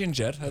Only a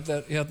Ginger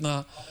Þetta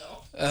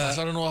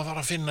Það nú að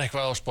fara að finna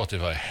eitthvað á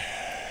Spotify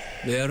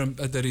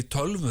Þetta í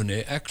tölvunni,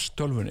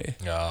 X-tölvunni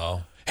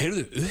Já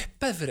Heyrðu,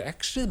 uppað fyrir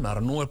X-ið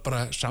maður nú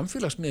bara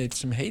samfélagsmiðl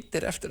sem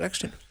heitir eftir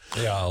X-inu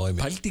Já, einmitt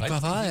Pældi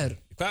hvað það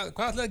Hvað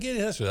ætlaði að gera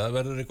í þessu? Það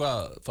verður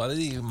eitthvað,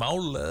 farið í mál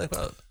eða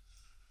eitthvað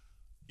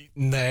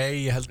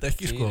Nei, ég held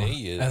ekki sko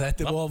en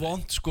þetta búið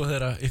vond sko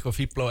þegar eitthvað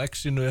fíbl á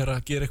X-inu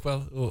að gera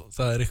eitthvað og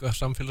það eitthvað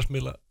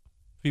samfélagsmiðla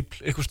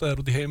fíbl eitthvað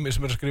staðar út í heimi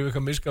sem að skrifa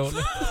eitthvað misgáðan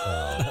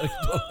það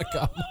ekki alveg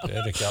gaman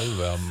Það ekki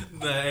alveg að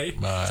Nei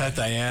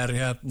Þetta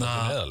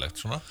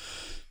neðalegt svona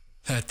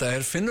Þetta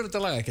finnur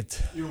þetta lag ekkert?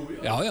 Jú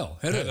Já,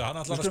 heyrðu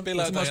Hann ætlar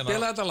að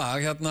spila þetta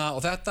lag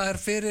og þetta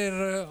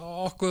fyrir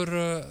okkur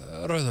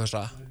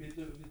rauðhausa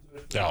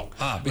Já,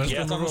 ég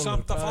ætla nú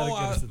samt að fá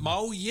að má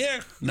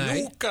ég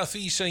ljúka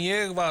því sem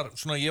ég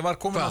var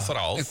komin á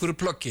þráð einhverju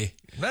pluggi?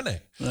 Nei,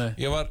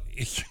 ég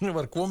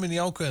var komin í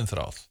ákveðin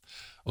þráð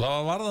og það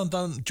var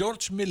varðandan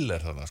George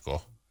Miller þarna sko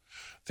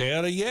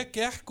þegar ég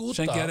gekk út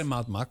sem gerir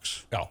Mad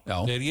Max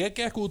þegar ég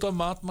gekk út af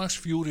Mad Max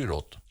Fury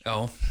Road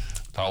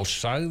þá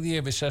sagði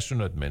ég við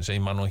sessunöð minn sem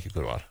ég man nú ekki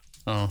hver var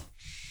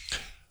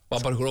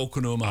var bara ykkur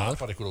ókunnum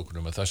bara ykkur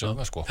ókunnum með þess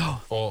vegna sko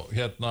og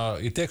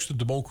ég tek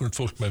stundum ókunnugt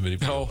fólk með mér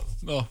í bíó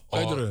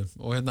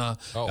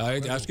og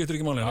ég skiptir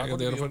ekki máli ég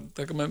er að fara að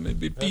taka með mér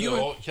í bíó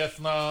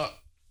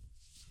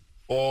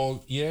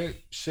og ég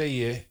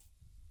segi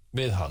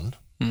við hann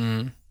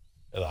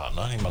eða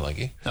hana, ég man það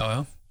ekki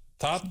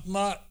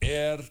þarna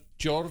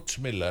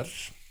George Miller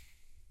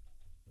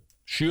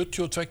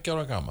 72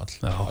 ára gamall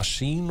að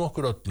sýna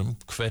okkur öllum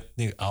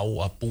hvernig á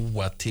að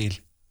búa til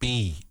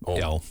bíó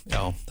já,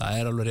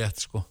 það alveg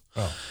rétt sko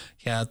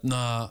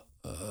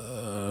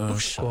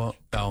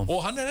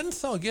og hann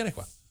ennþá að gera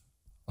eitthvað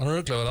hann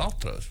örugglega verið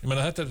áttræður ég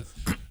meina þetta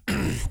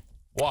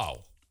wow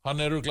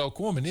hann örugglega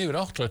komin yfir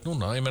áttræð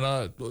núna ég meina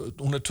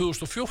hún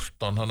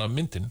 2014 hann að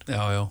myndin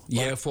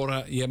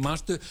ég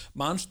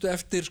manstu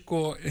eftir sko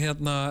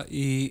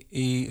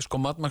í sko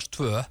Mad Max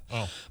 2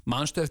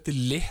 manstu eftir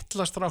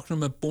litla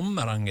stráknum með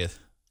búmerangið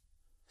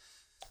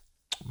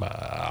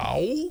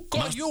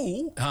jú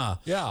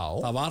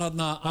það var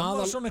hann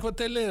var svona eitthvað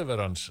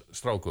deliverance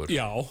strákur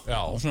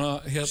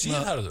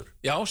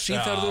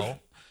síðhærður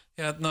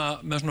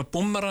með svona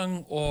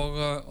búmerang og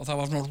það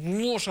var svona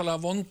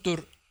rosalega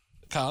vondur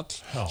kall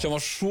sem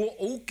var svo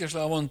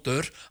ógeðslega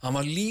vondur hann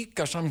var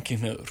líka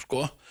samkynhneigður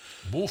sko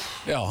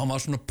hann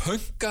var svona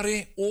pönkari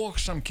og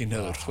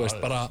samkynhneigður þú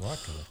veist bara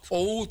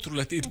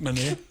ótrúlegt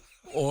illmenni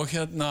og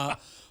hann var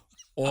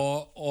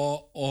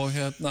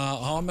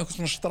með eitthvað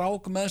svona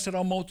strák með sér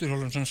á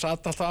mótorhjólum sem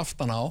satt alltaf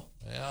aftan á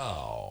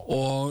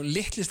og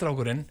litli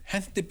strákurinn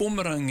hendi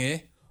búmerangi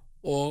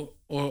og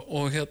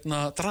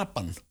drap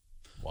hann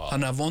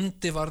þannig að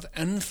vondi varð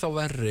ennþá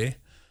verri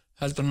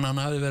heldur en hann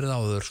hafi verið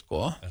áður sko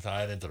en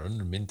það einhver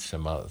önnur mynd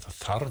sem að það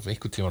þarf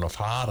einhvern tímann að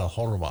fara að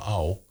horfa á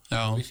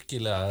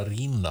virkilega að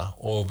rýna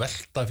og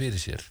velta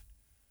fyrir sér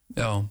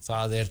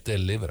það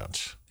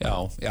Deliverance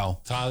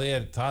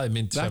það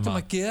mynd sem við ættum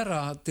að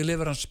gera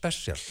Deliverance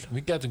Special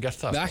við getum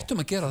gert það við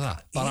ættum að gera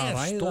það bara að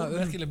ræða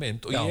stórmerkileg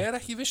mynd og ég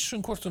ekki viss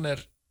hvort hún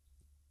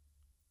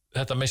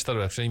þetta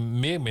meistarverk sem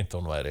mig myndi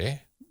hún væri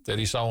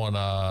þegar ég sá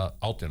hana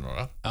 18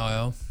 ára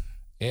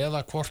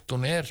eða hvort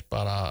hún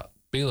bara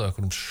byggða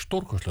einhverjum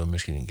stórkostlegum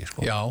misskilningi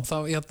sko.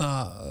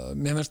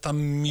 mér finnst það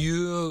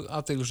mjög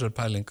athyglisverð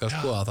pæling að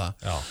skoða það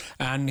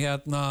en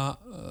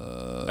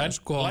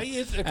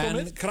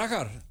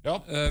krakkar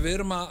við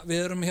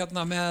erum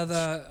með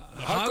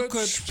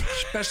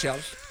Hagkaup-special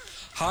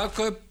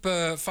Hagkaup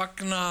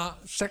fagna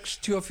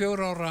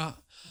 64 ára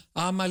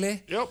afmæli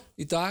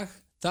í dag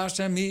þar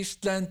sem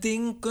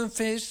Íslendingum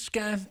fyrst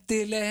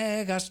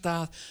skemmtilegast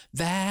að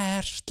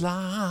versla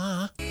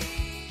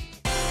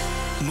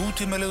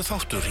Nútímalegu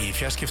þáttur í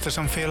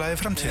fjarskiptasamfélagi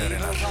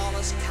framtíðarinnar.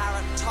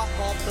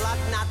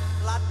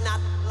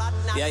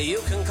 Yeah, you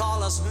can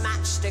call us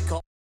matchstick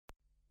or...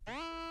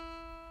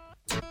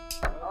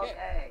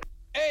 Okay.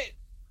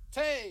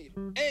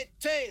 1,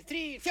 2,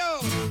 3, 4.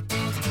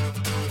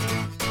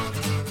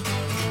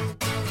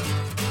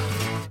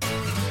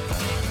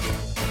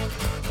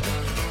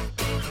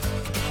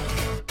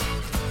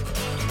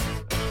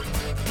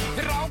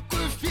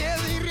 Ráku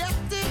féð í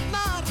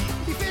réttirnar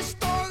í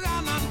fyrst og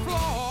annan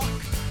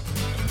flokk.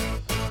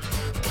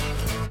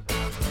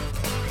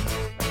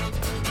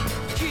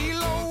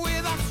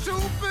 Kílóið af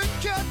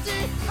súpukjöti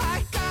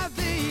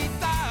hækkaði í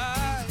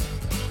dag.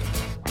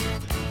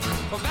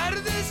 Og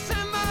verðið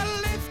sem að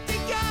lyfti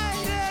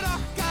gær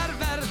okkar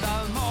verð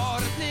að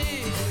morgni.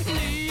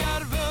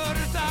 Nýjar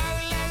vörur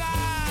daglega.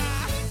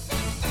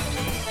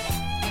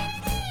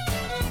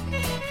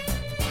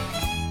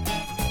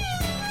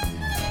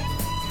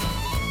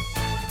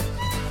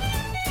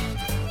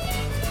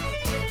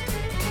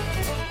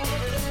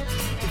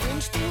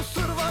 Finnst þú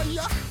þurfa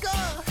jakka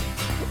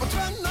og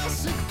tvenna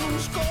sigtun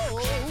skó.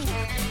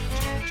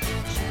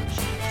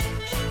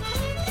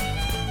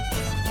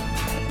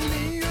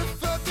 Nýju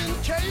fötin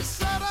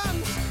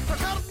keisarans frá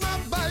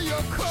Garnabæ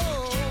og kó.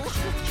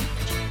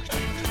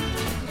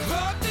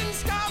 Fötin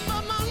skapa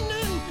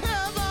mannin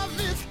eða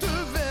viltu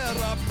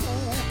vera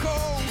púkó.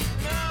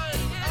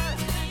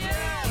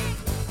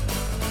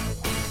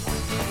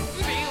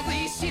 Byggð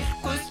í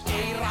sirkus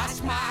geyra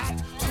smart,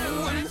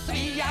 trúum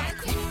því að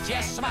hvitt sé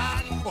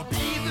svart og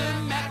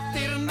bíðum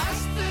eftir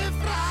næstu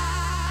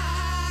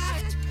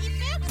frakt. Í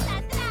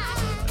buxadragt.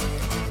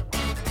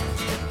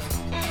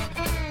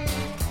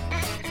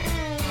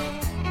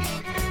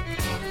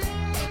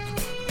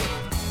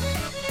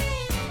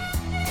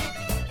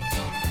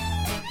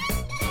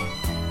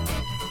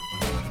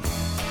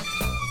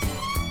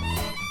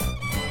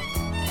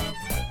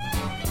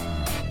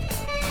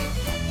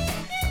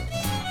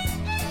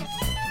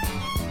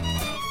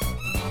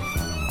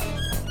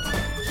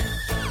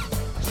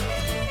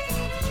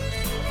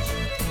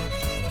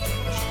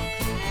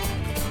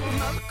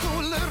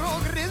 Mörkúlur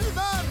og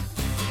riðvar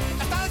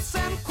er það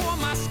sem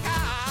koma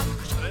skal.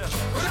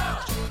 Hurra!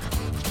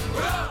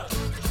 Hurra!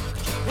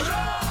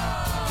 Hurra!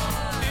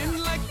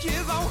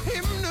 Innleggið á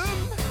himnum,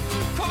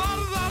 hvað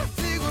varðar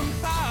þig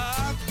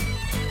það?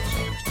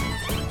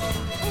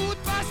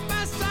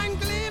 Útvarpsmessan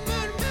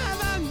glymur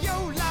meðan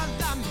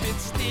jólalambið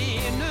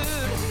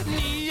stynur.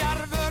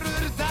 Nýjar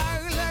vörur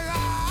daglega.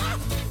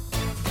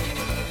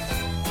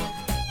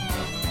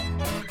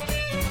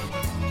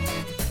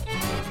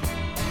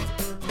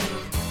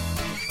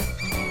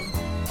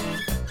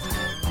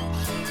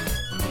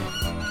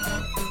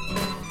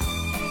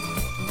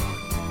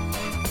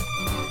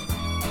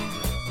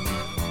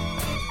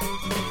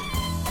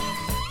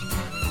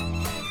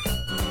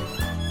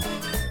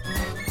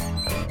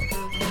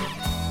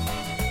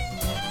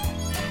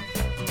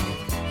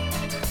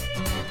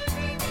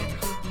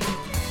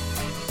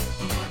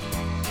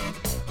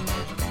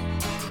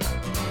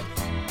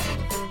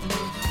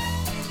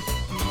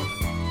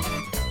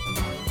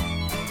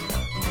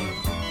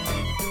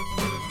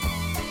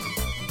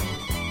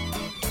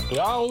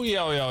 Já,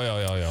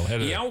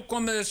 heyrðu. Já,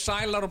 komið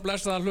sælar og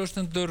blessaðar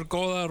hlustendur,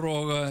 góðar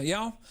og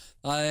já,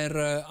 það er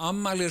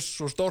afmælis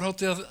og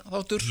stórhátíð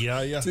þáttur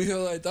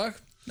Tvíhöfða í dag.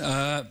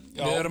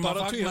 Við erum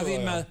að fagna því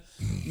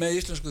með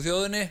íslensku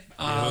þjóðinni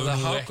að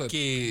Hagkaup. Hagkaup.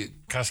 Ekki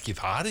kannski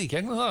farið í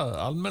gegnum það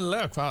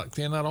almennilega,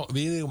 hvenær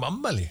við eigum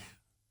afmæli?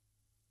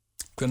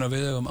 Hvenær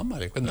við eigum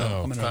afmæli?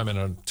 Hvað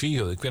meinar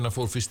Tvíhöfði? Hvenær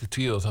fór fyrsti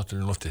Tvíhöfða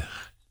þátturinn í loftið?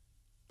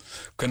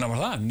 Hvenær var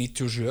það?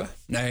 97?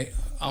 Nei,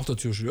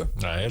 87.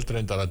 Nei, heldur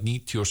reyndar að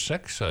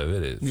 96 hafi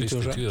verið fyrsti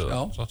 96, Tvíhöfða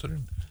já.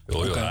 þátturinn.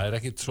 Jú, það er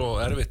ekkit svo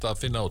erfitt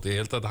að finna út.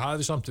 Ég held að það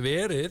hafi samt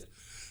verið,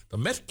 það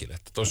var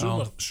merkilegt, það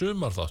var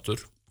sumarþáttur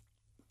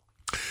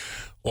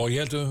og ég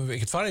held að við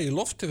ekkert farið í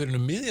loftið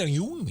fyrir miðjan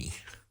júní.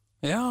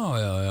 Já.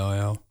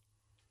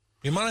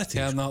 Ég man eftir.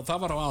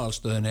 Það var á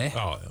aðalstöðinni.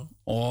 Já.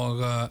 Og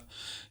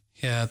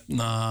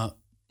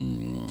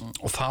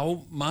og þá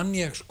man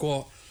ég sko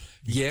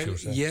ég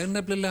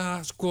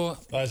nefnilega sko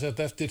Það er sett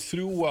eftir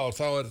 3 ár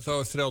þá er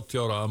 30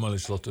 ára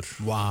afmælisþáttur.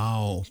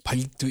 Vá,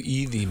 pældu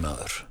í því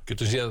maður.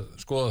 Getur séð,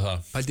 skoða það.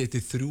 Pældu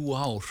eftir 3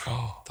 ár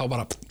þá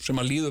bara,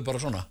 sem að líður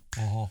bara svona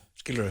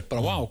skilur við,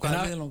 bara vá, hvað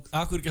er viðlang.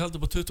 Akkur ekki haldið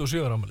upp á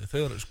 27 ára afmæli?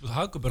 Þegar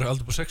Hagkaup er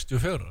haldið upp á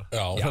 64.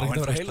 Já,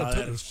 það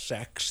er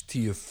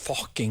 60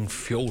 fucking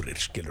 4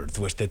 skilur,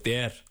 þú veist, þetta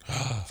er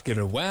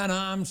skilur, when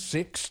I'm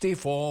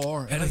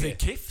 64. En þið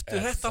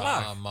keyptu þetta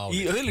lag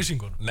í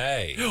auðlýsingunum?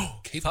 Nei,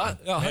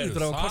 það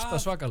heldur að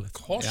kosta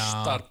svakalegt.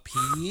 Kostar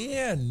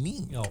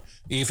pening.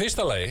 Í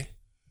fyrsta lagi,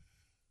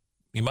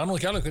 ég man nú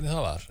ekki alveg hvernig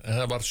það var, en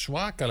það var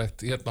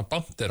svakalegt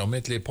bandir á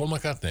milli Paul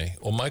McCartney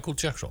og Michael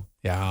Jackson.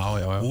 Já.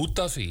 Út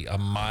af því að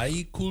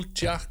Michael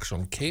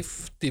Jackson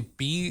keypti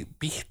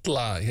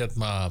bítla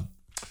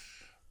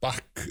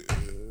back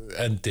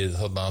endið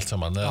þarna allt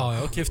saman Já,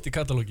 keypti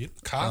katalógin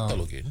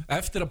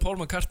Eftir að Paul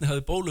McCartney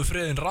hafði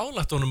bólufriðin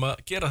ráðlagt honum að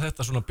gera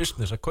þetta svona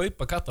business að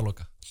kaupa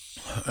katalóga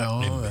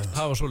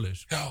Það var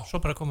svoleiðis Svo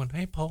bara kom hann,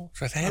 hey Paul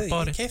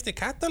Ég keypti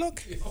katalóg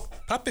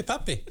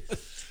Pappi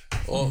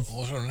og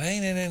svo,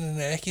 nei,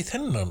 ekki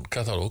þennan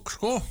katalóg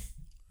sko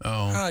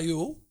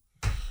jú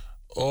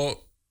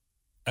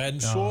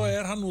en svo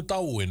hann nú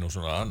dáinn og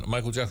svona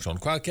Michael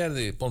Jackson, hvað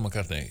gerði Paul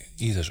McCartney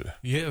í þessu?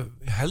 Ég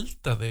held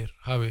að þeir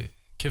hafi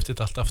keypt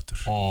þetta allt aftur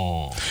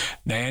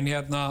Nei, en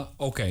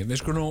ok, við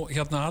skulum nú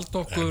halda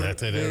okkur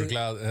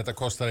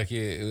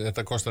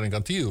Þetta kostar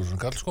engan 10.000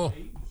 kall sko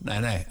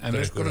Nei, en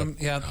við skulum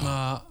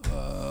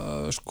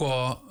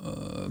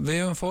við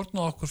höfum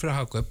fórnað okkur fyrir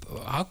Hagkaup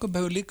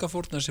hefur líka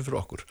fórnað sér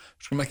fyrir okkur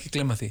skulum ekki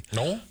glemma því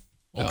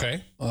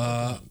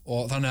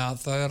og þannig að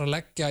það að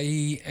leggja í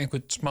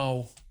einhvern smá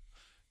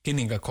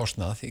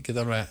kynningakostnað ég get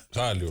alveg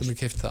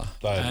keypt það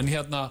en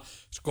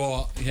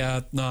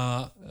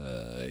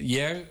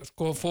ég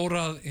fór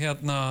að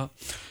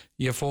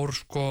ég fór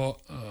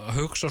að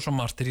hugsa svo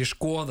margt þegar ég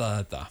skoðaði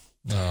þetta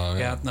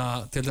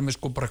til dæmis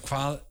bara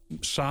hvað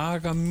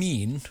saga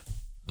mín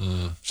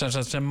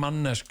sem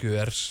mannesku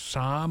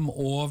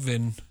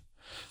samofin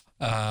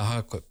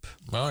Hagkaup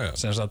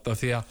sem sagt að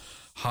því að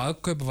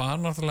Hagkaup var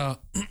náttúrulega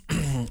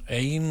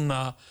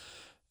eina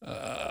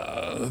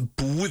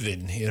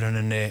búðin í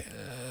rauninni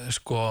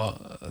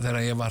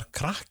þegar ég var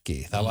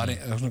krakki það var,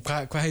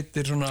 hvað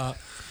heitir svona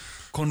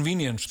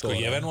convenience store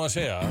ég verð nú að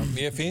segja,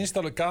 ég finnst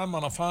alveg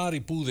gaman að fara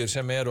í búðir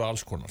sem eru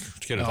alls konar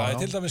það er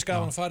til dæmis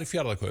gaman að fara í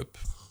Fjarðarkaup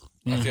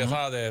því að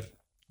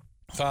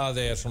það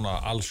er svona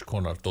alls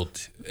konar dót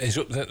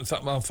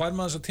maður fær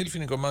maður þessa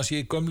tilfinningu að maður sé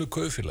í gömlu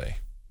kaupfélagi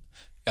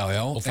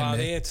og það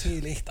er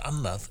til eitt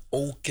annað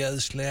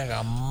ógeðslega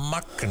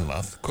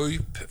magnað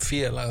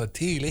kaupfélag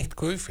til eitt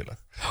kaupfélag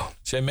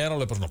sem er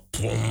alveg bara svona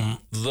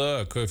the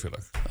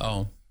kaupfélag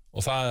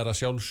og það er að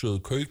sjálfsögðu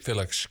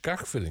kaupfélag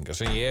Skagfirðinga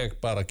sem ég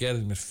bara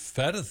gerði mér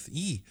ferð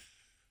í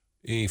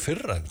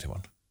fyrra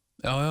einhvern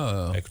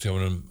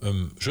tímann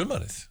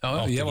sumarið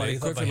ég var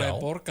í kaupfélagi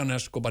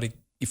Borgarnes bara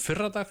í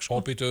fyrradag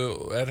og býtu,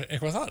 er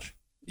eitthvað þar?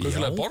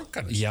 Kaupfélagi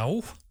Borgarnes? Já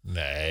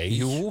Nei,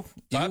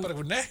 það er bara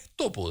eitthvað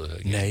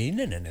nettobúð Nei,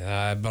 það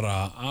er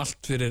bara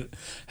allt fyrir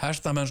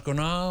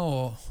hestamennskuna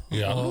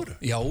Já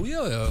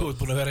Þú ert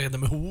búin að vera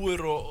hérna með húur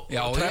og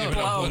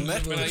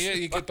trefla Ég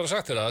get bara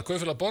sagt þér að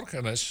Kaupfélag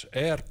Borgarnes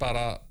er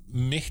bara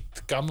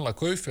mitt gamla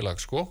kaupfélag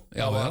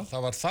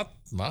það var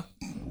þarna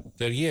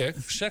þegar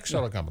ég 6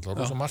 ára gamall það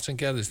var svo margt sem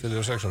gerðist þegar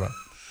ég var 6 ára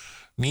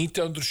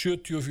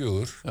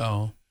 1974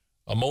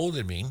 að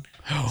móðir mín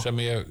sem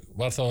ég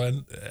var þá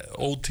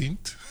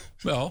ótýnd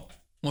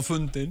og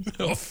fundin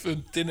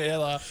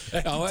eða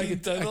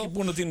ekki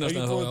búin að týnast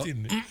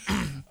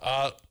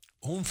að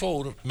hún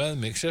fór með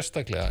mig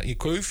sérstaklega í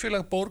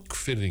kaupfélag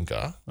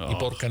Borgfirðinga í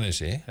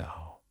Borgarnesi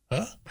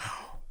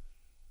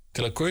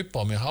til að kaupa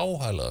á mig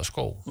háhælaða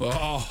skó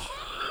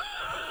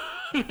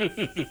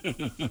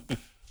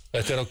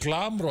Þetta er á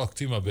glamrock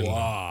tímabilinu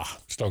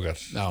strákar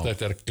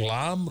þetta er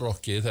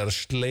glamrocki þegar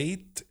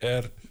Slate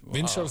er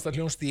vinsælasta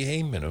hljómsveit í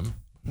heiminum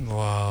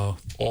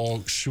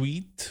og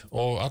Sweet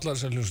og allar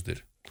þessar hljómsveitir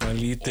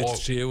lítill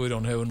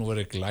Sigurjón hefur nú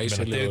verið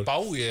glæsilegur David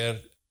Bowie er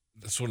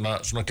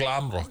svona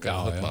glamrock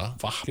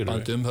vappandi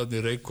þarna í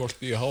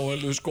Reykholti í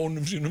háhæluðu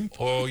skónum sínum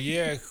og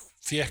ég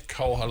fekk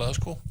háhælaða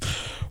skó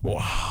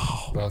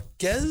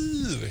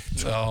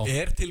geðvikt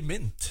Er til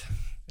mynd?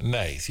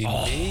 Nei, því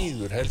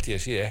miður held ég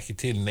að sé ekki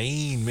til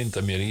nein mynd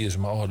af mér í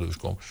þessum áhæluðu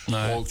skóm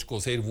og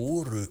þeir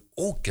voru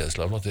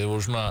ógeðslega flott þeir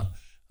voru svona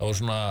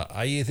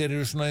þeir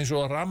eru svona eins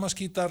og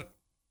rafmaskítar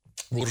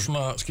voru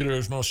svona, skilur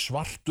svona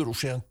svartur og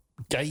séðan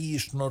gæi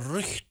svona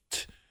rautt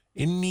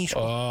inn í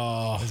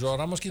eins og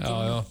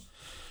rafmaskítar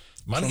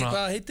mann ekki hvað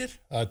það heitir?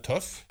 Það er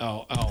töff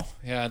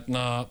en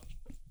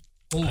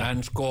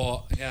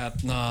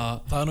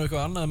það er nú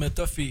eitthvað annað með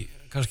töff í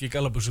kannski í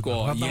Galabussu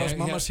hann var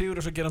mamma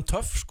Sigur að gera hann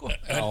töff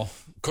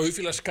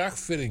Kaupfélag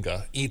Skagfirðinga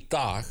í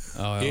dag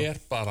er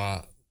bara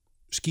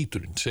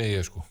skíturinn segi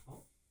ég þú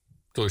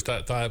veist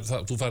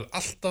þú fær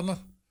allt annað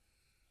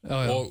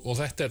og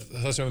þetta er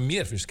það sem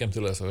mér finnst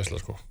skemmtilegast að vesla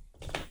í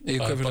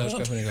Kaupfélagi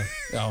Skagfirðinga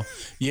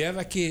ég hef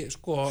ekki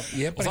og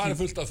það er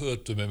fullt af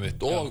fötum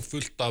og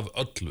fullt af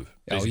öllu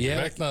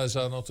vegna þess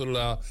að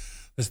náttúrulega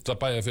þetta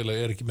bæjarfélag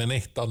er ekki með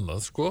neitt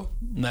annað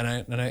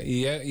Nei,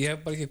 ég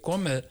hef bara ekki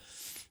komið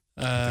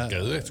þetta er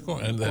geðveikt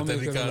en þetta er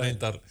líka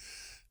reyndar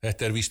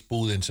þetta er víst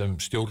búðin sem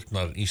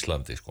stjórnar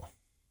Íslandi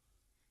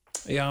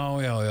Já,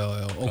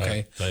 ok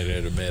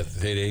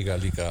þeir eiga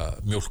líka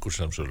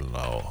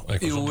mjólkursamsöluna og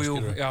eitthvað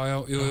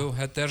Jú,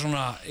 þetta er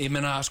svona ég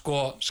meina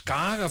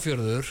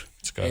Skagafjörður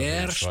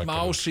er smá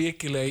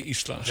síkileg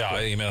Ísland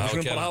ég meina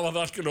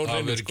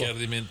það verið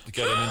gerði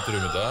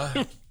myndir þetta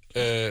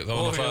það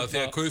var náttúrulega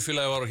þegar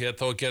kaupfélagi var hér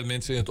þá var gerð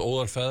mynd sem heit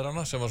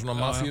Óðarfeðrana sem var svona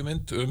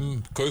mafíumynd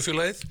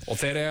kaupfélagið og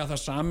þeir eiga það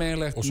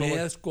sameiginlegt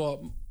með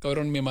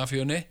gaurunum í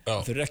mafíunni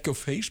þeir eru ekki á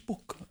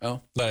Facebook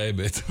Nei,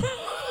 einmitt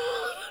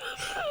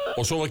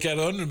Og svo var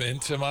gerð önnur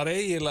mynd sem var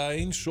eiginlega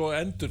eins og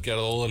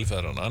endurgerð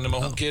óðalifæðrana, nema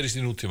hún gerist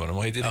í nútímanum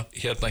og heitir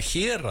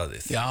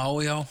Héraðið. Já.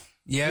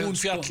 Hún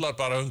fjallar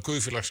bara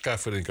guðfélags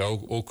Skagfirðinga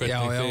og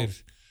hvernig þeir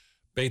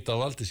beita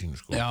á valdi sínu,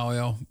 sko. Já.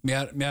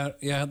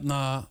 Ég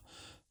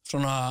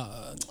svona,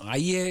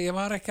 ég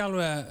var ekki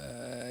alveg,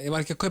 ég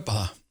var ekki að kaupa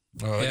það.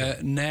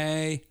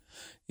 Nei,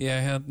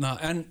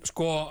 en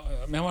sko,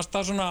 mér varst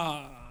það svona,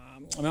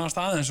 mér varst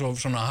aðeins og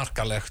svona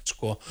harkalegt,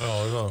 sko.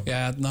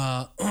 Já.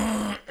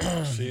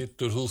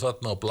 Situr þú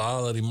þarna og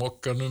bladar í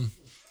mokkanum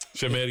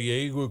sem í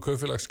eigu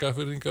kaupfélags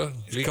Skagfirðinga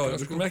líka,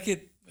 við skulum ekki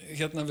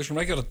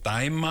vera að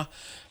dæma,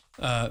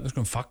 við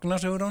skulum fagna,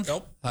 segur hún.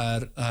 Það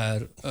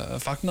er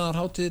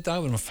fagnaðarhátíð í dag,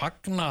 við erum að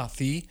fagna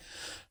því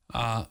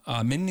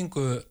að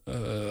minningu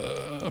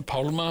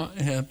Pálma,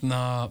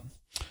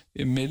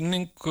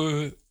 minningu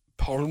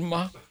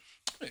Pálma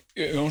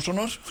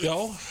Jónssonar. Já,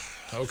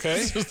 ok.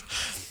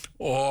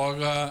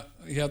 Og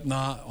það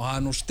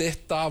er nú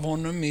stytt af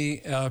honum í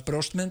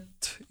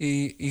brjóstmynd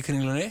í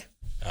Kringlunni.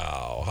 Já,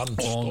 hann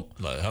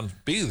stofnaði, hann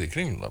byggði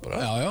Kringluna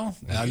bara. Já,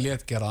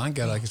 lét gera það, hann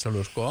gerði ekki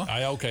sjálfur, sko.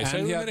 Já, ok,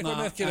 segðu mér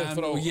eitthvað merkilegt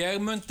frá... Og ég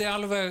myndi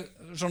alveg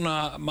svona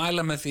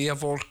mæla með því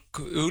að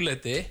fólk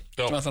hugleiti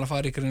sem ætlar að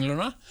fara í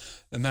Kringluna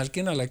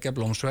helgin að leggja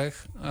blómsveig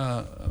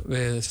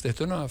við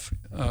styttuna af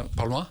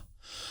Pálma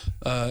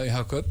í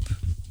Hagkaup.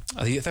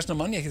 Þessna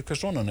mann ég ekkert hver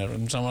svona hann er,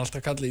 sem var alltaf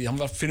kallið,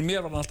 fyrir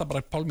mér var hann alltaf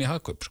bara Pálmi í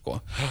Hagkaup, sko.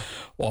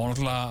 Og hann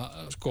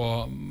alltaf, sko,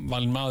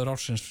 valinn maður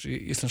ársins í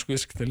íslensku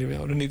viðskiptalífi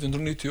árið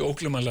 1990,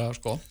 óglumælega,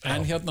 sko.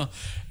 En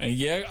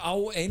ég á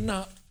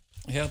eina,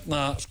 ég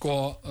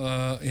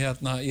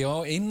á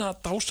eina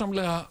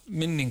dásamlega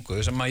minningu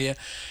sem að ég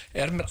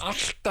mér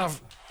alltaf,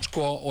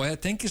 sko, og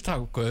ég tengist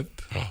Hagkaup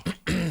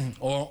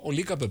og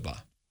líka Bubba.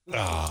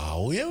 Já.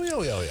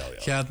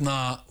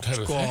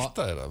 Sko,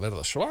 þetta er að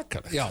verða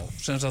svakalegt. Já,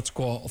 sem sagt,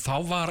 sko, og þá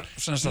var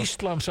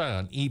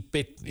Íslamsagan í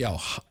beinni. Já,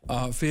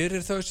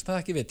 fyrir þau sem það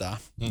ekki vita,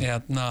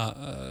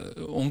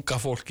 unga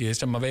fólki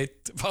sem að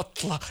veit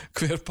valla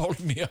hver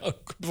Pálmi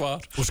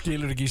var. Og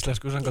skilur ekki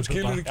íslensku,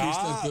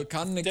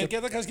 kann ekki. Þeir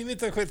geta kannski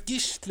vita hver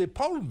Gísli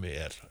Pálmi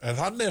er, en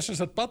hann er sem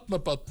sagt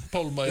barnabarn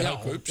Pálma í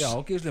Hagkaups. Já,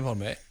 Gísli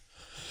Pálmi.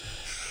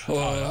 Og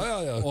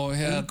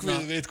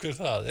Ungvið veit hver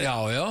það er.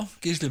 Já,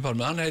 Gísli Pálmi,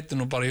 hann heitir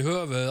nú bara í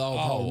höfuð á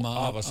Pálma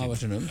afa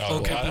sinum.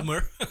 Ok,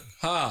 boomer.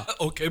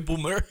 Ok,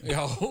 boomer.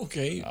 Já,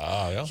 ok.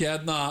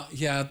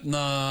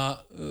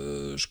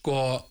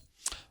 Sko,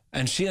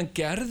 en síðan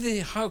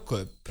gerði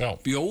Hagkaup,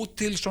 bjóð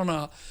til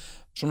svona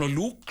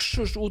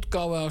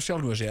lúxusútgáfa af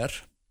sjálfu sér,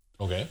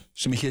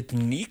 sem hét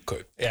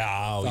Nýkaup.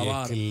 Já,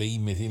 ég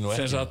gleymi því nú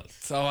ekki.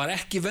 Það var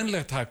ekki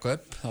venlegt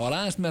Hagkaup, það var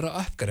aðeins meira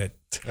uppgreitt.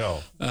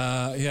 Og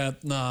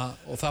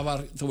það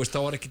var, þú veist,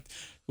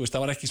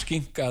 það var ekki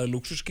skinka eða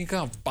lúxusskinka,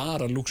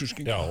 bara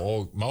lúxusskinka. Já,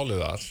 og málið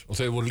var, og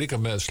þeir voru líka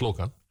með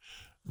slókan,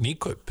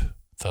 Nýkaup,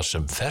 þar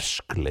sem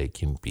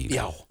ferskleikinn býr.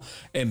 Já,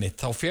 einmitt,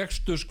 þá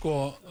fékkstu, sko,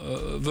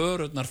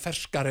 vörurnar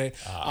ferskari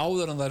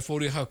áður en þær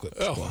fóru í Hagkaup,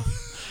 sko.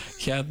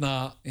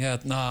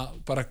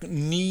 Bara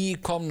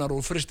nýkomnar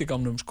úr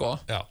frystigámnum, sko.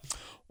 Já.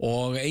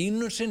 Og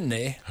einu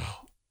sinni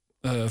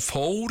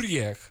fór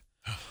ég,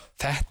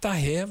 þetta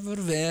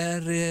hefur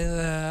verið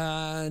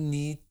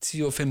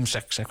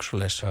 95-6, eitthvað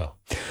svoleiðis.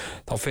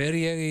 Þá fer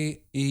ég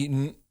í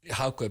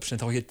Hagkaup sem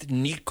þá hét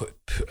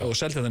Nýkaup og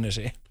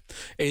Seltjarnarnesi,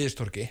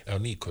 Eiðistorgi. Já,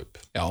 Nýkaup.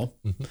 Já.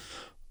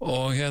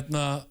 Og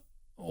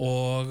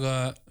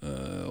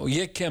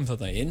ég kem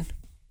þarna inn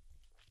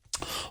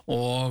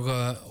og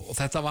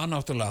þetta var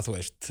náttúrulega, þú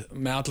veist,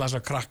 með alla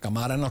þessa krakka,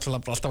 maður er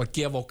náttúrulega alltaf að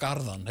gefa á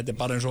garðan. Þetta er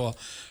bara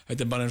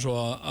eins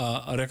og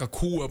að reka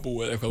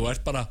kúabúið eitthvað, þú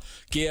ert bara að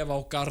gefa á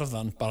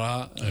garðan, bara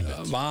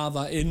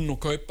vaða inn og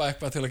kaupa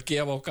eitthvað til að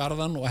gefa á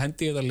garðan og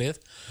hendi í þetta lið.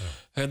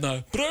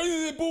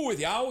 Brauðið er búið,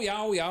 já,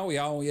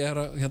 ég er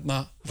að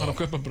fara að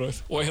kaupa brauð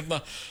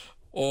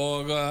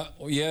og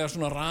ég er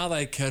svona að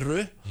raða í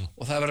kerru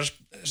og það er verið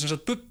sem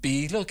sagt Bubbi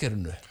í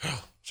hljóðkerrunu.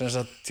 Sem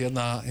sagt,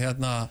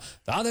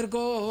 það er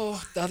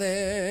gott að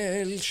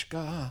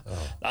elska,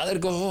 það er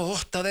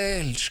gott að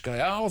elska,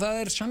 já, það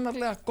er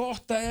sannarlega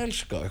gott að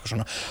elska, eitthvað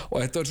svona. Og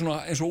þetta er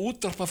svona eins og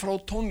útvarpa frá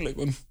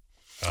tónleikum.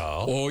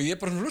 Og ég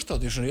bara hlusta á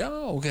því svona, já,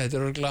 ok, þetta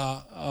er örugglega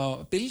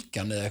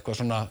Bylgjan eða eitthvað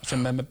svona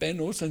sem með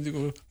beinu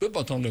útsendingu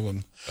Bubba tónleikum.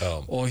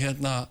 Og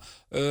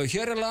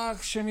hér er lag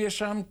sem ég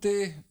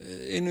samdi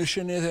einu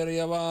sinni þegar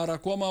ég var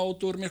að koma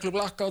út úr miklu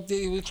blackouti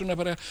svona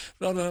bara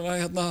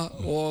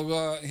og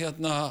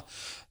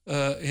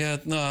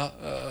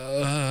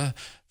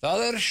það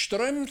er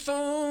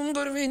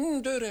straumþungur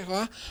vindur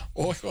eitthvað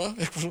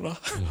svona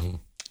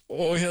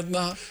og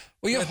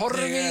ég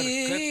horfi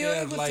hvernig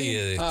er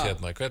lagið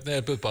þitt hvernig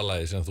er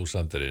Bubba-lagið sem þú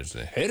samdir einu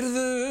sinni?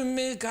 Heyrðu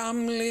mig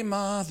gamli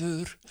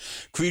maður,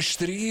 hví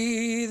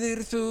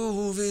stríðir þú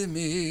við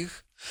mig?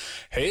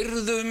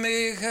 Heyrðu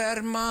mig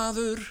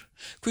hermaður,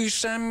 hví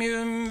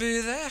semjum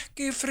við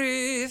ekki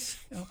frið?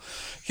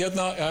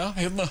 Þetta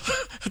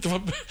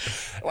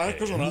var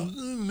eitthvað svona.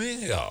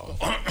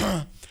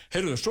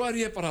 heyrðu, svo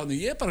ég bara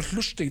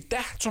hlusta ég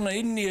dett svona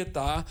inn í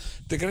þetta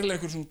greinilega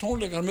einhver svona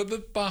tónleikar með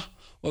Bubba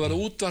og verða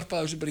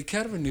útvarpað þessi bara í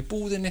kerfinu í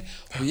búðinni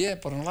og ég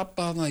bara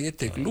labba þarna, ég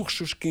tek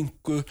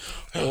lúxuskingu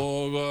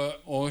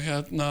og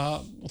hérna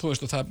og þú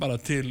veist og það bara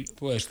til,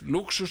 þú veist,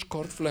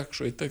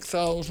 lúxuskornflex og ég tek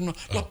það og svona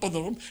labba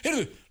þarna,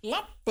 heyrðu,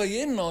 labba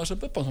ég inn á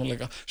þessa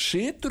Bubba-tónleika,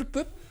 situr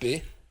Bubbi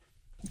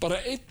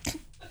bara inn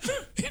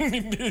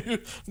í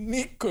miðju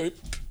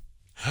Nýkaup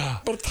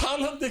bara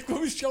talandi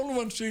eitthvað við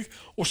sjálfan sig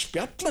og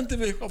spjallandi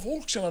við eitthvað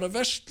fólk sem var að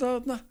versla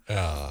þarna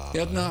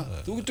hérna,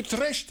 þú getur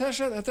treyst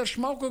þetta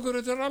smákökur,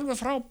 þetta alveg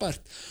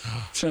frábært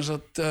sem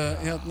sagt,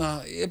 hérna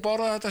ég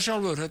borðaði þetta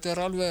sjálfur,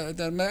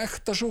 þetta með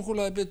ekta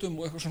súkkulaði bitum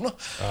og eitthvað svona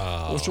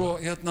og svo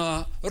hérna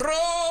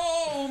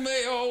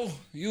Rómeó,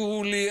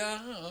 Júlía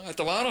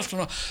þetta var allt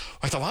svona,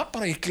 þetta var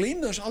bara ég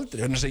gleymi þess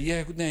aldrei, þannig að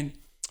ég einhvern veginn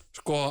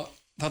sko,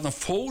 þarna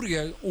fór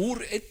ég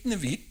úr einni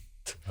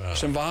vídd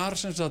sem var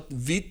sem sagt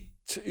vídd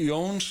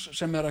Jóns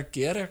sem að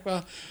gera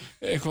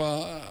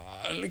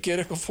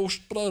eitthvað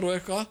fóstbræður og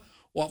eitthvað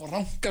og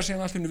ranka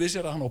síðan allir við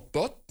sér að hann á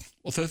börn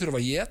og þau þurfa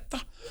að éta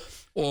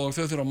og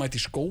þau þurfa að mæta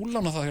í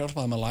skólan og það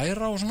hjálpaði með að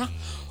læra og svona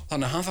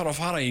þannig að hann þarf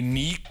að fara í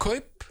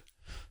Nýkaup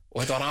og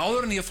þetta var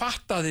áður en ég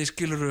fattaði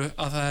skiluru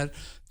að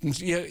það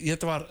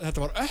þetta var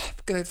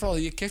uppgreið frá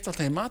því ég keypti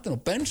alltaf í matinn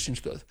á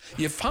bensínstöð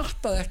ég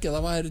fattaði ekki að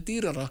það væri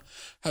dýrara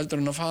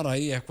heldur en að fara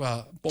í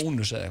eitthvað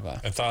bónus eða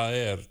eitthvað en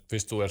það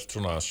fyrst þú ert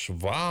svona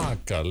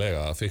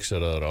svakalega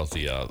fixeraður á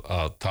því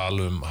að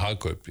tala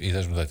Hagkaup í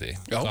þessum þætti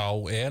þá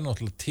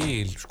náttúrulega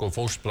til sko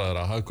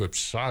fóstbræðra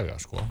Hagkaups saga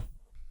sko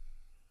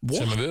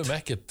sem við höfum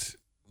ekkert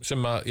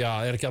sem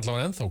ekki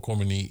allavega ennþá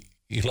komin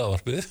í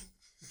hlaðvarpið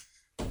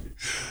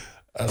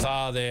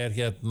það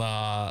hérna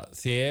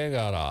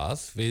þegar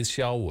að við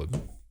sjáum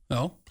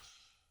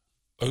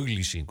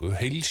auglýsingu,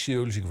 heilsíð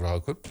auglýsingu frá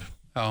Hagkaup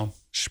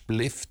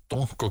spliff,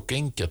 donk og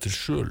gengja til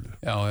sölu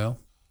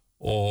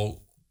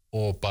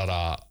og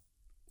bara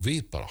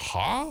við bara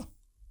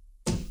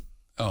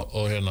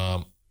og hérna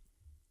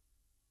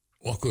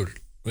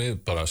við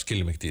bara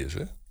skiljum ekkert í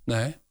þessu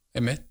nei,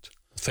 einmitt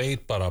þeir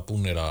bara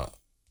búnir að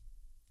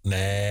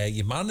nei,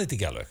 ég man þetta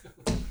ekki alveg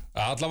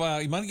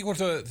allavega, ég man ekki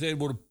hvort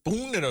þeir voru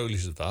búnir að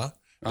auglýsa þetta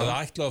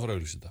eða ætlaði að fara að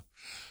auglýsa þetta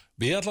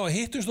við allavega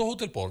hittumst á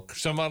Hótel Borg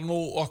sem var nú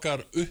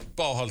okkar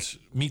uppáhalds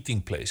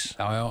meeting place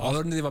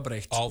áður en því var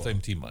breytt á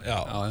þeim tíma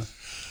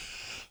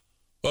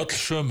öll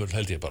sömul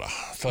held ég bara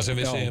það sem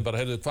við segjum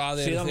bara, heyrðu,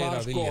 hvað þeir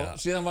að vilja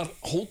síðan var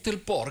Hótel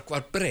Borg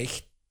var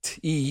breytt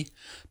í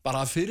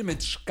bara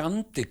fyrirmynd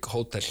Scandic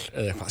Hotel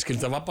eða eitthvað,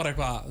 skilur það var bara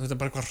eitthvað þetta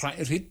er bara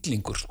eitthvað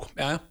hryllingur sko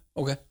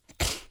ok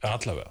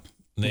allavega,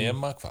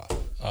 nema hvað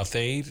að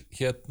þeir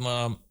hérna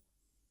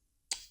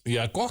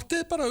gott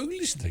eða bara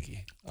auglýsið ekki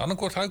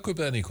annarkvort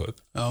Hagkaup eða Nýkaup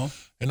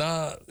en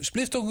að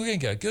splift okkur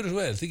gengja, gjöru svo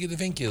vel þið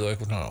getið fengið og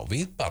eitthvað svona og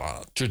við bara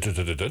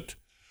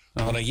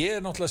þannig að ég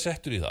náttúrulega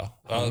settur í það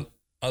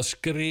að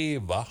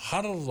skrifa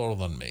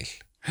harðorðan meil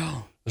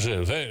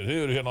þeir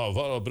eru hérna að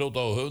fara að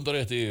brjóta á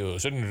höfundarétti og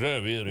sennir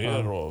við eru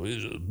hér og við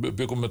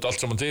byggum þetta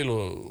allt saman til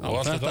og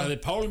allt þetta hefði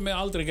Pálmi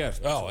aldrei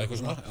gert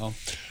eitthvað svona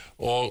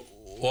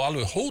og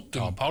alveg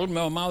hótum Pálmi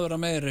og maður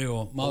að meiri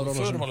og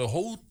förum alveg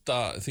hóta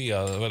því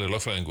að verði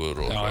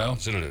lögfræðingur og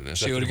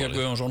Sigurður Geir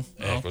Guðjónsson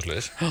eitthvað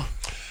sliðis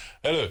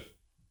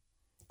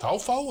þá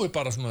fáum við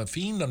bara svona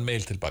fínan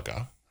mail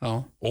tilbaka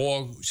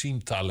og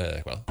símtali eða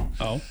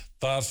eitthvað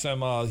þar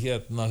sem að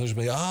hérna þau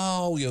sem já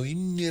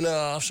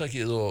innilega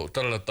afsakið og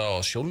þetta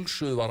og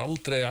sjálfsögðu var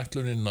aldrei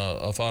ætlunin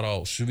að fara á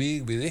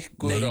svig við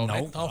ykkur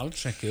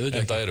alls ekki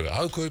en það eru við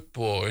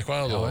Hagkaup og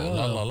eitthvað og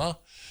lalala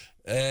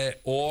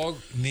og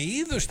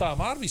niðurstaðan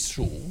var víst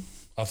svo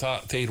að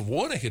þeir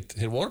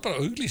voru bara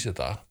að auglýsa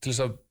þetta til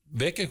þess að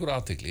vekja ykkur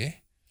athygli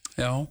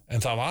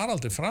en það var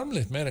aldrei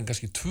framleitt meira en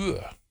kannski 2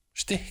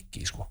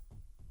 stykki sko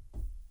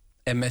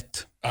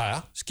emitt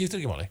skiptir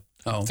ekki máli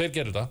þeir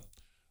gerðu þetta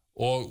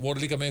og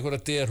voru líka með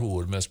einhverja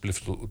derhúur með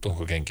splift og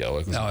donkogengja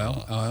og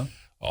eitthvað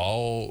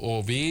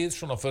og við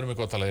svona förum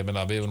eitthvað að tala ég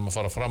meina við vorum að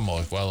fara fram á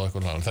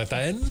eitthvað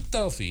þetta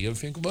enda á því að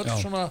við fengum öll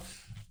svona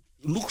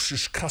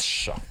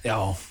lúxuskassa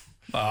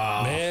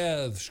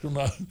með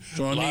svona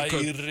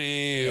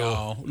læri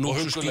og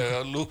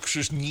hugulega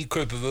lúxus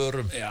Nýkaup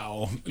vörum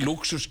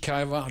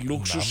lúxuskæfa,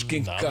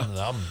 lúxusskinka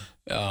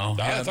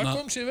það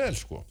kom sér vel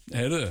sko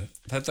heyrðu,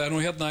 þetta nú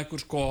hérna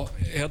einhver sko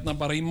hérna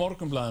bara í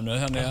Morgunblaðinu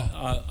þannig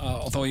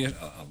að þó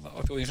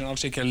ég sem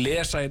alls ekki að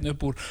lesa einn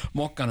upp úr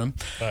mokkanum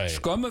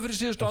skömmu fyrir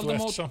síðustu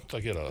aldamót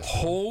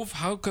hóf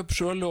Hagkaup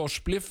sölu og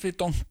spliffi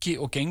donki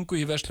og gengu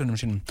í verslunum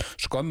sínum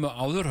skömmu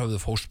áður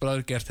höfðu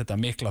fóstbræður gert þetta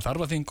mikla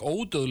þarfaþing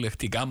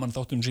ódöðlegt í gaman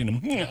þáttunum sínum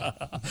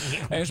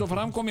eins og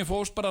framkom í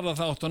fóstbræðra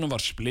þáttunum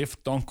var spliff,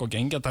 donk og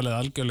gengjatalið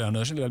algjörlega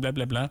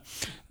nöðsynlega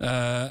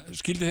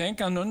skildi þið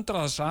engan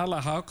undra að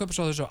sala Hagkaups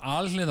á þessu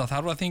alhliða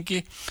þarfaþingi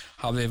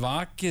hafði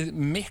vakið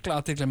mikla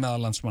athygli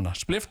meðal landsmanna.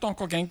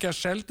 Spliftdonk og gengja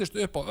seldist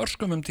upp á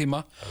örskumum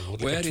tíma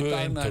og í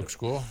dag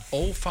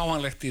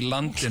ófáanlegt í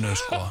landinu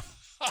sko.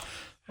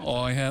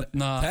 og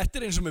Þetta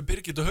eins og með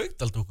Birgittu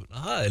Haugdal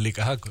dúkkuna, það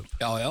líka Hagkaup.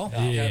 Já,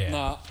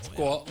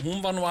 sko, hún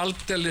var nú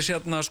aldeilis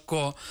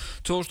sko,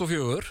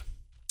 2004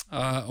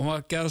 hún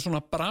var gerð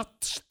svona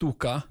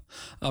brattstúka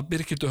af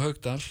Birgittu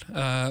Haugdal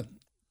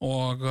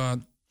og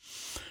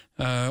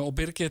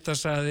Birgitta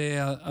sagði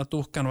að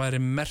dúkkan væri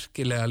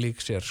merkilega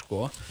lík sér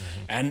sko.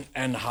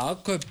 En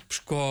Hagkaup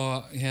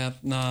sko, ég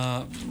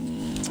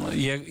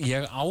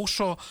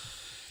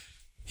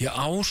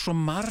á svo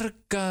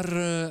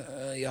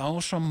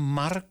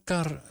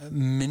margar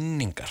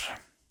minningar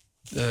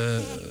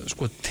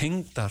sko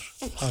tengdar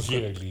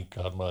ég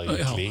líka,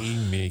 ég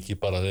gleymi ekki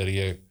bara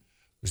þegar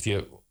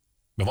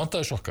mér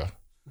vantaði sokka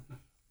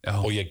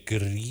og ég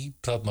gríp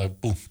þarna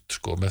búnt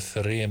sko með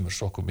 3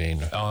 sokkum í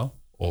einu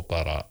og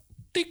bara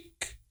digg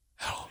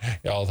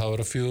það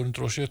verður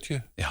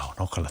 470 já,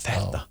 nákvæmlega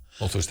þetta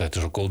og þú veist, þetta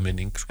svo góð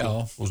minning sko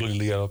og svo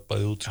líka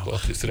bæði út sko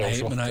 3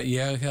 sokka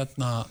ég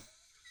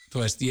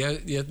þú veist,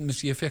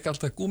 ég fekk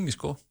alltaf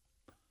gúmmiskó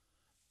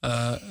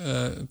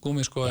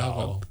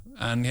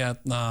en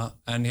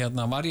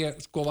var ég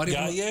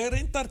ég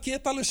reyndar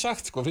get alveg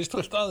sagt sko, fyrst þú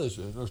ert að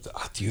þessu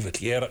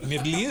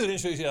mér líður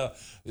eins og ég sé að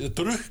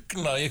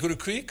drukna í einhverju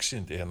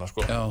kviksindi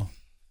sko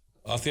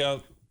af því að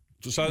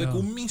þú sagði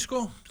gúmmi sko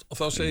og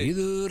þá segi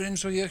líður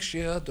eins og ég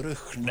sé að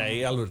drukna nei,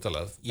 alveg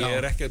talað, ég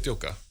ekki að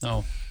djóka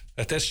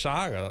þetta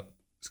saga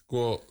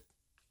sko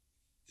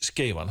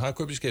Skeifan,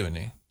 Hagkaup í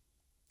Skeifinni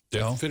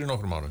fyrir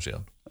nokkrum árum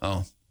síðan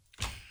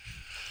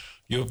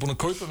ég hef búin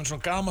að kaupa mér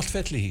svona gamalt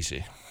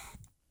fellihísi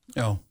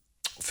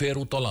fer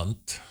út á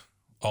land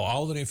á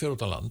áður en ég fer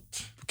út á land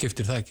þú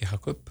keyptir það ekki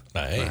Hagkaup?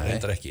 Nei,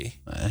 reyndar ekki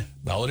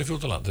áður en ég fer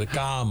út á land, þetta er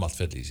gamalt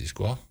fellihísi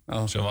sko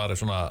sem var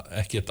svona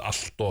ekki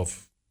allt of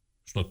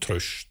svona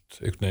traust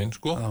einhvern veginn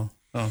sko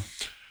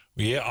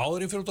og ég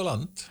áður en ég fer út á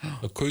land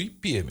þá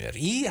kaupi ég mér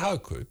í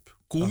Hagkaup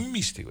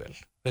gúmmístígvél,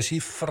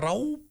 þessi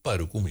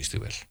frábæru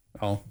gúmmístígvél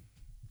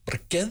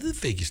bara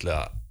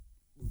geðveikislega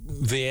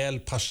vel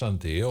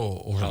passandi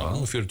og svona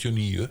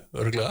 49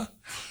 örglega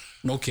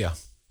Nokia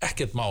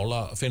ekkert mál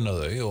að finna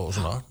þau og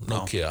svona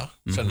Nokia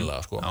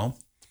sennilega sko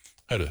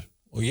Heru,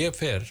 og ég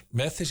fer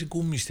með þessi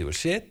gúmmístígvél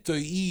set þau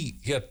í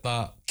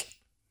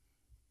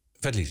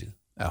fellísið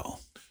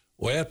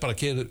og bara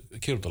keyrur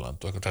út á land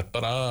og eitthvað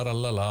bara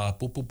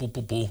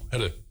bú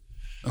Heru,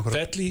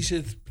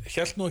 fellísið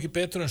hélt nú ekki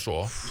betur en svo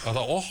að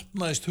það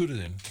opnaðist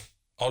hurðin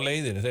á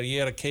leiðinni þegar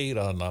ég að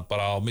keyra þarna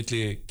bara á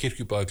milli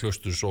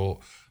Kirkjubæðarklausturs og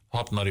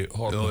Hafnar í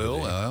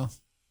Hornafirði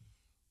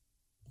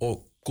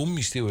og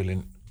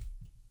gúmmístígvélin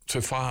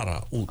þau fara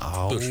út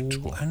burt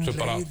sko. Þau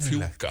bara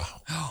fjúka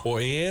og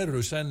eru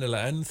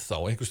sennilega ennþá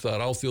einhvers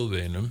staðar á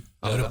þjóðveginum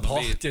það eru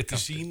pottið til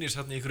sýnis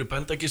hérna í einhverju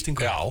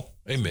bendagistingu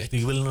einmitt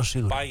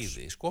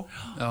bæði sko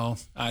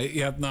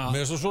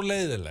mér er svo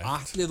leiðilegt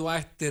allir þú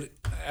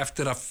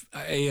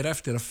eigir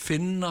eftir að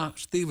finna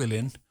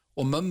stígvélin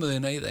og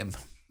mömmuðina í þeim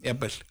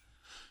jafnvel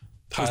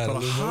það er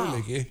alveg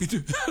möguleiki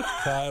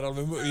það er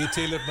alveg möguleiki, ég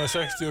tilefna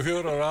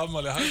 64 ára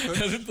afmæli Hagkaup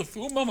það er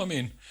þú mamma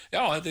mín,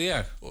 já þetta er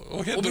ég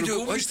og hérna eru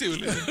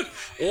gúmmístígvélin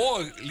og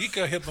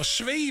líka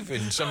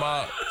sveifin sem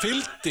að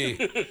fylgdi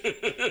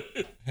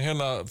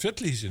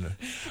fjöllhísinu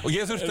og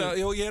ég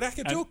er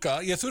ekki að djóka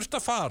ég þurfti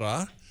að fara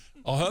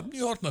á Höfn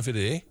í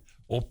Hornafirði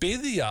og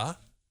biðja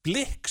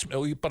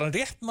og ég bara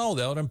rétt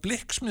náði áður en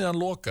blikksmiðjan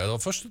lokaði á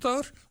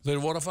föstudagur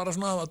þeir voru að fara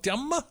svona að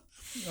djamma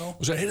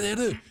og svo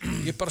heyrðu,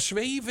 ég bara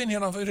sveifin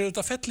hérna fyrir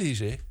þetta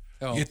fellihísi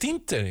ég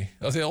týndi henni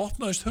af því að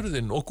opnaðist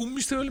hurðin og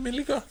gúmmístígvélin mín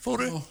líka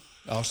fóru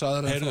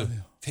heyrðu,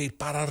 þeir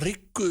bara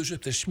rigguðu þessu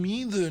upp þeir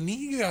smíðuðu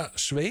nýja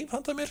sveif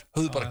handa mér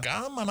höfðu bara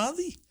gaman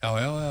að því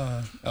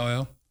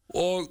já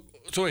og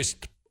þú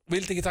veist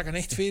vildi ekki taka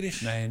neitt fyrir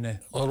nei.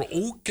 og það var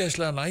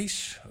ógeðslega næs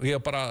og ég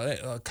bara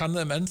kann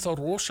þeim ennþá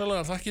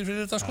rosalega þakkir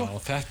fyrir þetta sko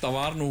þetta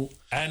var nú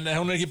en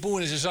hún er ekki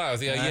búin þessi saga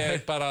því að ég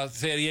bara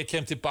þegar ég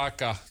kem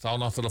tilbaka þá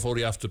náttúrulega fór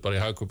ég aftur bara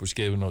í Hagkaup og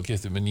Skeifinu og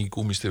keypti mér ný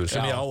gúmmístígvél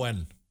sem ég á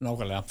enn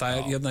nákvæmlega, það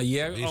er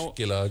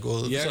virkilega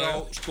góð ég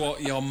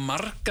á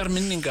margar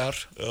minningar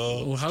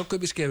úr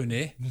Hagkaup í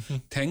Skeifinni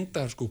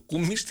tengdar sko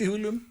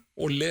gúmmístígvélum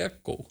og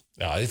Lego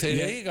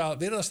þeir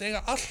virðast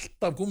eiga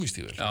alltaf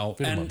gúmmístígvél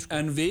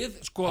en við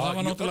sko það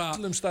var náttúrulega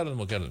öllum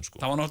stærðum og gerðum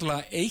sko það var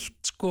náttúrulega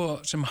eitt sko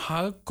sem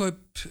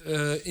Hagkaup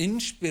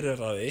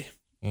inspireraði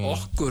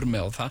okkur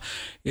með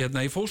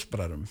það í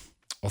fósbræðrum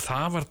og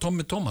það var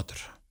Tommi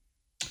Tómatur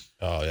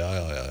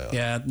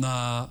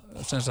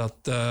sem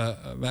sagt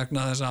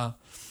vegna þess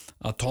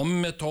að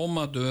Tommi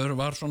Tómatur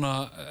var svona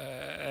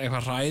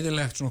eitthvað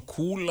hræðilegt svona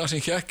kúla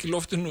sem hékk í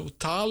loftinu og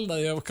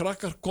talaði ef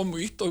krakkar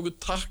komu ítt og ykkur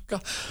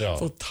takka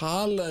þá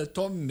talaði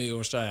Tommi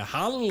og sagði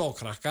halló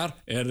krakkar,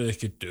 eru þið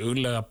ekki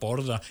duglega að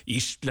borða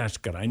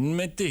íslensk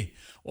grænmeti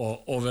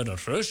og vera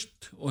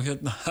hraust og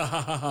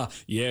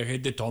ég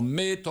heiti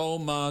Tommi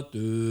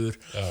Tómatur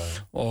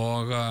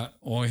og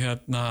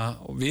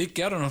við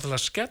gerum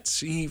náttúrulega skets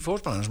í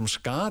fósbræðinu sem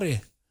Skari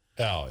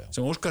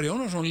sem Óskar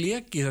Jónasson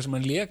lék í þar sem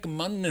hann lék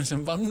mannin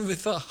sem vann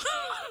við það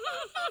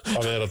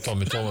að vera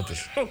Tommy Tómatur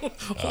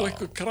og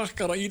eitthvað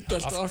krakkar að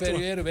ítast af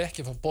hverju erum við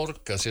ekki að fá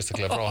borgað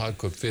sérstaklega frá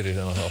Hagkaup fyrir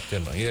þennan þátt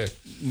hérna við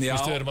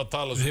erum að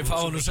tala þið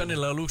fáum nú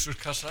sennilega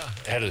lúxuskassa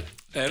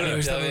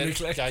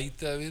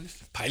gæti að við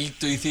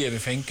pældu í því að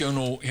við fengjum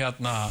nú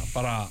hérna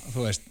bara, þú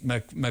veist,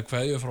 með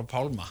kveðju frá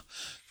Pálma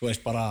þú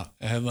veist bara,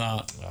 hann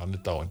er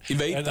dáinn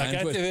en það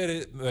gæti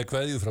verið með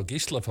kveðju frá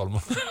Gísla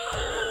Pálma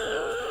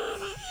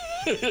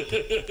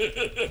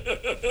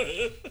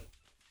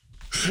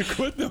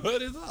hvernig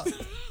verið það?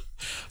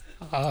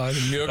 Það er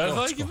mjög gott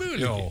það ekki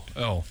möguleiki?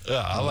 Já,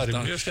 það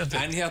væri mjög skemmt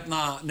en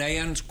hérna, nei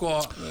en sko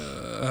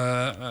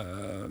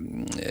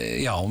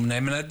já,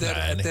 nei menn þetta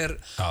er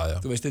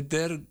þú veist,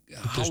 þetta er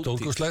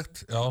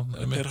stórkurslegt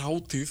þetta er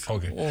hátíð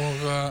og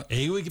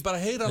eigum við ekki bara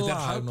að heyra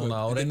lag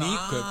núna og reyna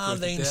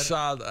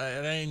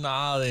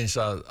aðeins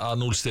að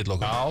núlstilla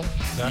okkur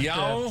já,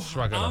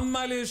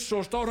 afmælis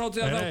og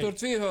stórhátíðar þáttur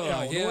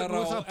Tvíhöfða hér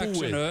á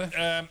X-inu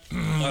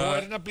nú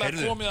er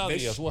nefnilega komið að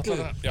því að þú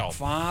ætlar að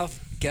hvað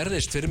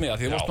gerðist fyrir mig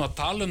að því við vartum að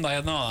tala um það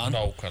hérna áðan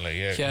nákvæmlega,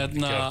 ég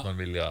hérna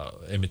vilja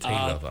einmitt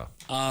heyra það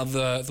að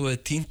þú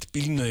hefði týnt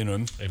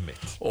bílnuðinum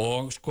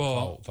og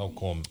sko þá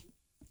kom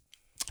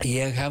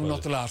ég hef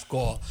náttúrulega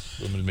sko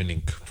gömul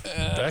minning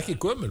það er ekki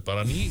gömul,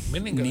 bara ný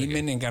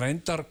minning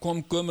reyndar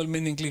kom gömul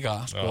minning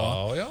líka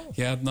sko já.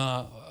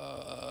 Hérna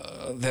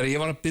þegar ég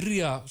var að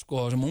byrja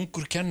sko sem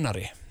ungur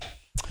kennari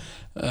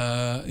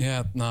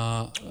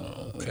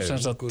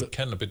ungur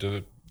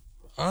kennari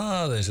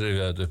aðeins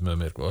rifja þetta upp með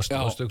mér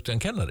varstu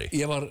en kennari?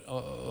 Ég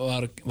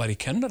var í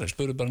kennari,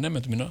 spurðu bara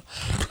nefnendur mína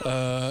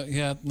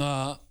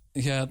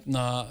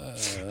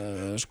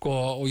sko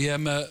og ég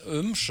er með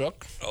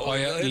umsögn og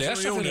ég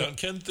lesa fyrir hann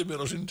kendi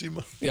mér á sín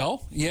tíma já,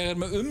 ég er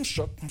með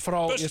umsögn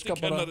frá besti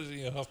kennari sem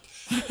ég haf haft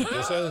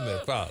ég segði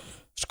mér, hvað?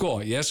 Sko,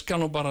 ég skal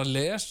nú bara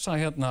lesa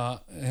hérna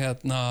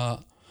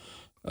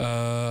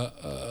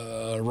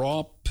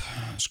Rob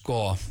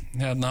sko,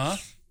 hérna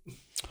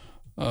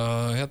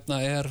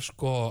er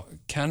sko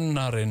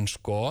kennarinn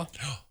sko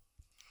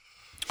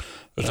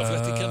þetta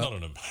fletti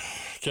kennarunum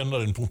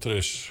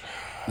kennarin.is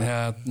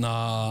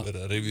verið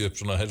að rifja upp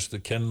svona helstu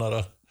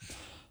kennara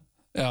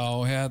já,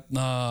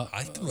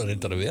 ættum að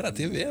reynda að vera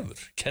til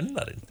vefur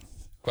kennarinn,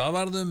 hvað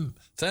varðum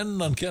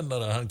þennan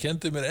kennara, hann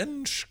kendi mér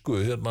ensku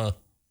hérna,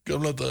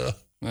 gamla daga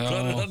hvað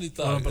er hann í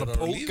dag? hann er bara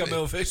að póka mig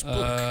á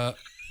Facebook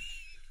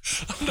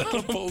hann er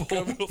að póka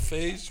mig á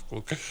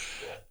Facebook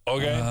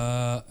ok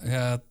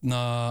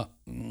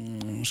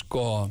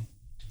sko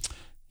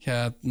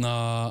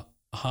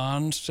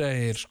hann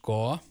segir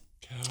sko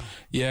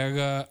ég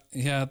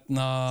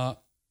hérna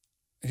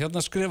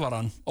skrifar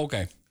hann ok,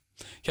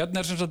 hérna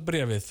er sem sagt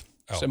bréfið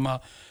sem að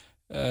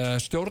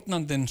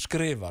stjórnandinn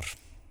skrifar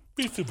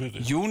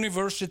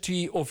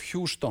University of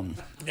Houston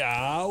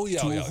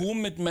to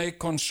whom it may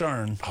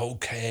concern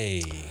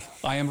okay.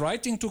 I am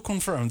writing to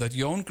confirm that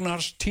Jón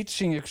Gnar's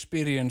teaching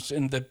experience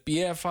in the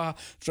BFA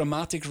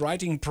dramatic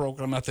writing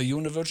program at the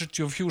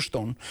University of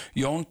Houston.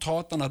 Jón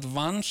taught an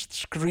advanced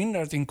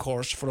screenwriting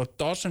course for a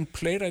dozen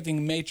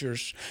playwriting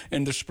majors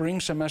in the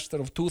spring semester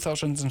of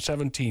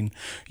 2017.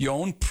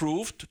 Jón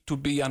proved to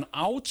be an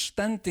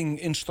outstanding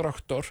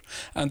instructor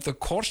and the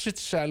course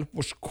itself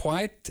was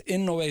quite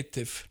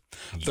innovative.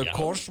 The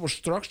course was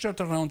structured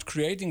around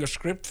creating a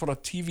script for a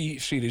TV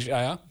series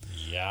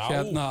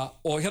hérna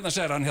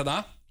segir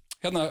hann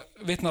hérna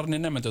vitnar hann í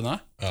nefnduna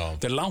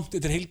þetta er langt,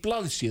 þetta er heil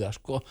blaðsíða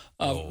sko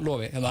af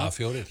lofi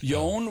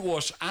Jón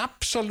was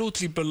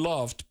absolutely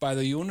beloved by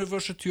the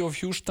University of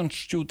Houston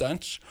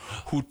students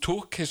who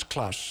took his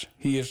class.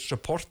 He is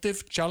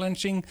supportive,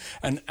 challenging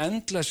and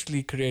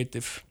endlessly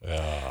creative.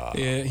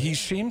 He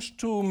seems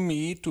to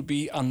me to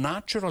be a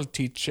natural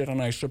teacher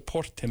and I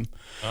support him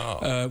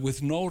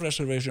with no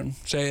reservation.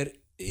 Segir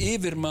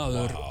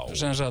yfirmaður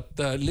sem sagt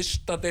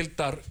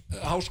listadeildar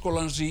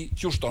háskólans í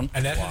Houston.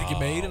 En er þetta ekki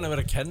meirinn að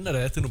vera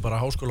kennari? Þetta er nú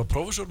bara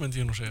háskólaprófessor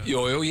myndi ég nú segja.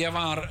 Jú, ég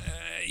var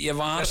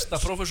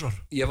gestaprófessor.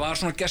 Ég var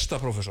svona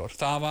gestaprófessor.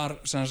 Það var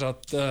sem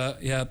sagt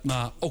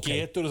okay.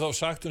 Getur þú þá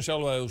sagt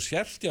sjálfa að þú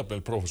sért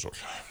jafnvel prófessor?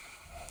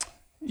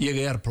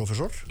 Ég er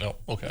prófessor. Já,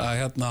 ok.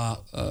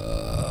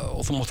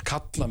 Og þú mátt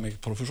kalla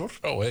mig prófessor.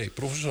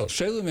 Prófessor.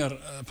 Segðu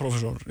mér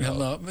prófessor.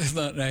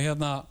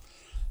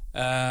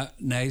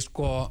 Nei,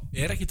 sko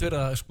er ekkit verið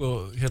að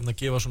sko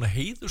gefa svona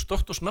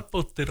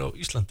heiðursdoktorsnafnbótir á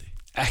Íslandi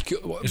ekki,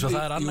 eins og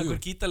það er annar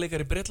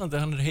gítarleikari í Bretlandi,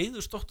 hann er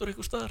heiðursdoktor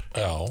einhver staðar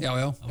já,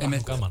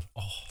 gaman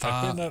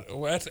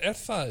er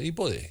það í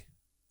boði?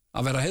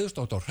 Að vera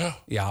heiðursdoktor?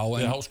 Já,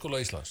 en Háskóla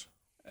Íslands?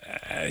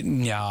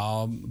 Já,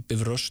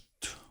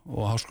 Bifröst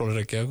og Háskóla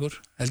Reykjavíkur,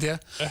 held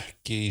ég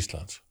ekki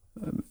Íslands?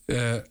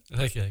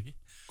 Það ekki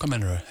Hvað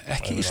mennur þau?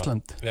 Ekki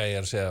Ísland? Já, ég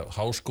er að segja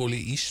Háskóli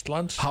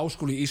Íslands.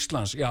 Háskóli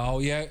Íslands, já,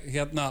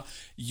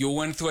 jú,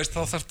 en þú veist,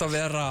 þá þarf að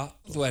vera,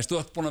 þú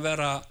ert búin að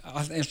vera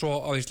eins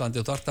og á Íslandi,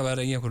 þú þarf að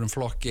vera í einhverjum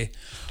flokki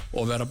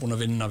og vera búin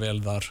að vinna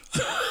vel þar.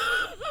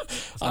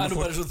 Það er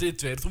nú bara eins og þið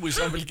tveir, þú í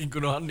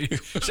Samfylkingunni og hann í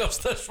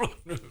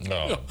Sjálfstæðisflokknum.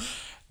 Já.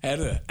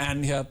 Herðu,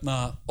 en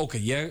ok,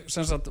 ég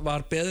sem sagt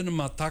var beðin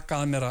að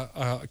taka að mér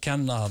að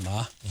kenna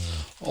þarna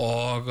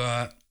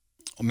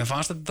mér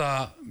fannst þetta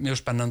mjög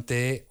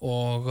spennandi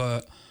og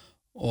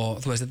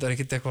þú veist, þetta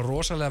ekkert eitthvað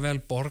rosalega vel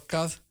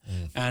borgað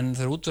en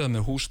þeir útvöðu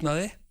mér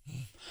húsnæði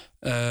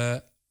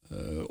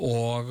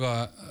og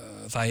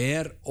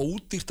það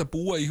ódýrt að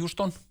búa í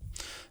Houston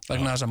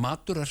vegna þess að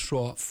matur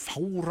svo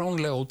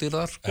fáránlega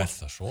ódýrar sko.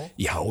 Það svo?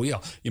 Já,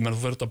 ég meina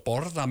þú verður að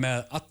borða með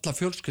alla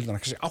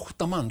fjölskylduna, kannski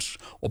 8 manns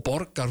og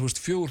borgar,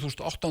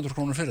 4.800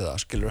 krónur fyrir það,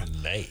 skilur?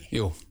 Nei.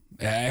 Jú,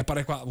 bara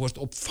eitthvað,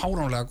 og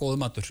fáránlega góðu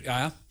matur.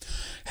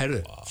 Herru,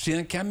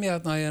 síðan kem ég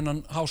þarna í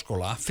þennan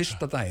háskóla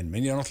fyrsta daginn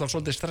minn, ég náttúrulega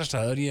svolítið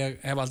stressaður, ég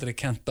hef aldrei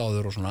kennt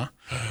áður og svona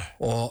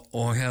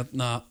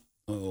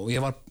og ég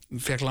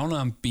fekk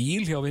lánaðan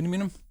bíl hjá vinum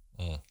mínum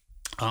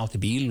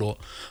átti bíl og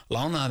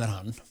lánaði mér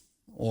hann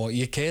og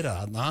ég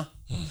keiraði þarna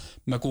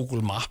með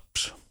Google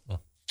Maps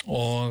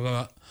og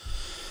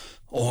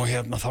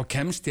þá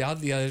kemst ég að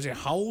því að þessi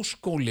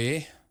háskóli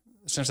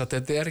sem sagt,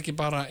 þetta ekki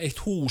bara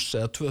eitt hús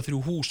eða 2-3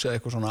 hús eða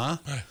eitthvað svona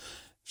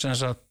sem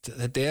sagt,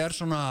 þetta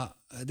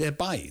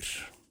bær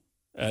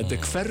þetta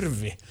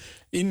hverfi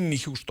inn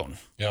í Houston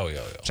já.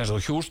 sem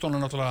sagt, Houston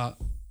náttúrulega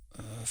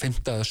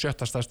 5. eða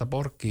 7. stærsta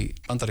borg í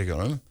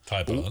Bandaríkjunum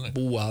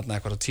búa þarna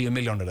eitthvað 10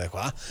 milljónir eða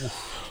eitthvað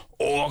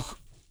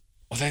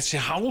og þessi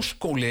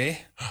háskóli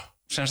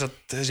sem sagt,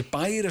 þessi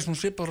bær svona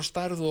svipar á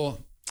stærð og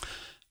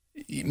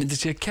ég myndi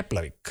segja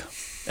Keflavík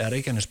eða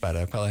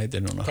Reykjanesbær eða hvað það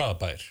heitir núna hvaða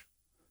bær?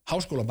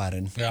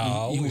 Háskólabærinn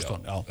í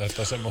Houston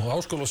þetta sem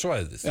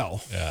háskólasvæðið já.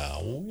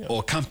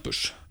 Og campus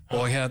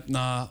og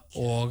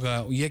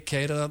ég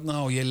keiri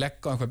þarna og ég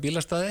legg á einhver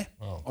bílastæði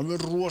alveg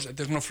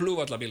þetta svona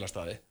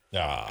flugvallabílastæði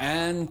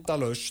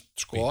endalaust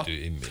sko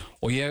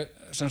og ég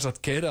sem sagt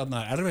keiri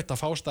þarna erfitt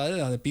að fá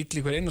stæði það bíll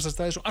í hver einasta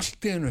stæði svo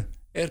allt í hennu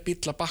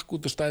bíll að bakka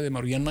út úr stæðum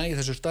og ég næði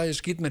þessu stæði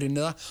skýt mér inn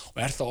í það og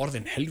það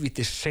orðin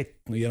helviti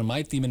seinna og ég að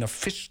mæti í minna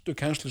fyrstu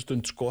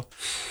kennslustund sko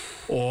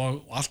og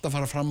alltaf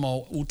fara fram á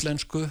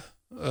útlensku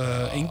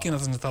enginn af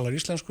það sem talar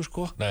íslensku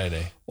sko nei.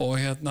 Og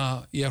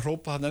ég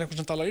hrópa þarna eitthvað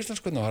sem talar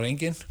íslensku það var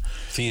enginn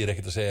Þýðir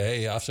ekkert að segja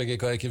hei,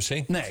 afsækja hvað ekki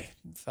seint nei,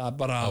 það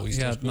bara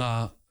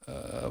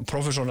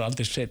prófessor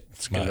aldrei seint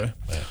skilur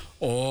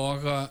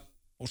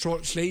og svo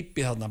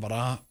hleypi þarna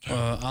bara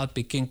að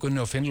byggingunni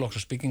og finn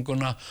loksast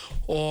bygginguna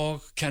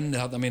og kenni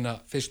þarna mína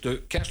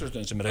fyrstu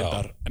kennslustund sem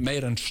reyndar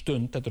meira en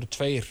stund, þetta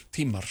 2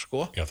 tímar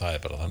sko já,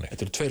 það bara þannig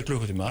þetta 2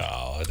 klukkutímar já,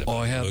 þetta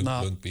bara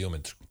löng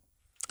bíómynd sko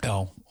já,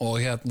 og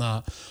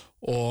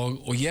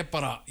ég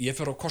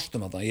fer á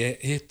kostum þetta,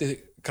 ég hitti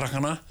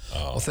krakkana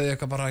og þau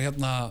eitthvað bara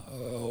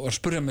og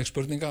spurja mig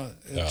spurninga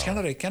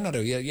kennari,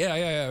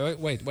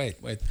 wait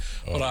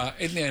bara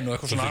einn í einu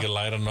eitthvað svona þú fikk að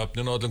læra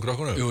nöfnin á öllum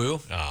krökkunum jú.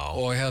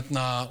 Og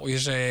ég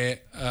segi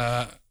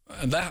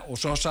og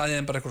svo sagði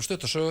ég bara eitthvað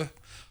stutt og sögu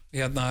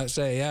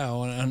segi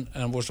and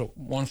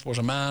once was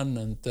a man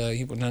and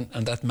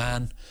that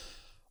man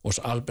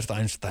was Albert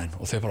Einstein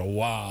og þau bara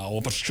wow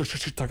og bara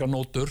taka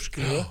nótur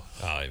skilju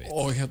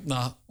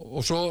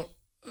og svo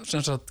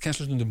sem sagt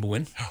kennslustundum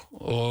búinn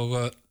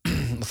og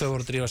þau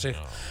voru að drífa sig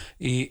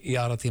í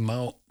aðra tíma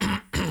og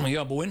ég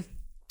var búinn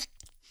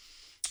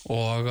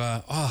og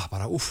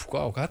bara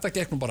þetta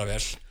gekk nú bara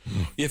vel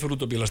ég fyrir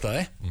út á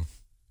bílastæði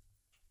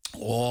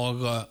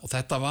og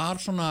þetta var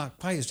svona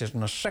hvað ég sé,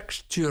 svona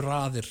 60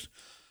 raðir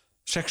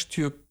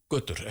 60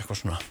 götur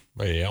eitthvað svona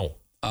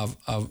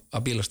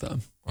af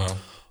bílastæðum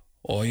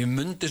og ég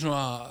mundi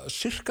svona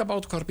sirka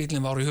bát hvar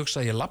bílinn var og ég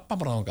hugsa að ég labba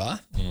bara þangað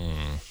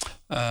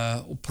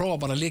og prófa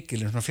bara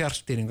lykilinn svona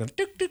fjárstýringar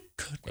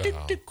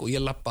og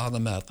ég labba hana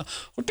með þetta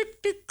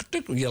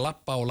og ég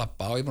labba og ég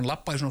er búin að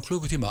labba í svona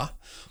klukkutíma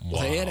og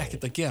það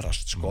ekkert að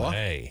gerast sko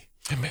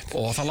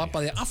og þá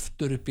labbaði ég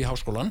aftur upp í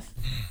háskólan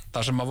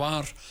þar sem að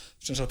var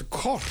sem sagt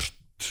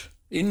kort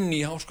inn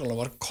í háskólan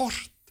var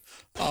kort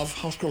af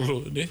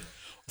háskólalóðinni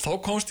og þá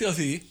komst ég að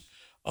því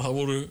að það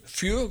voru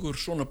 4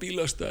 svona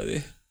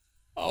bílastæði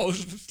og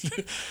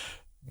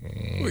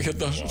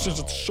sem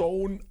sagt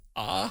són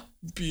A,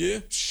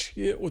 B, C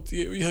og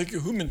D og ég hafði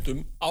ekki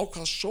hugmyndum á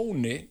hvaða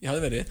sóni ég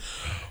hafði verið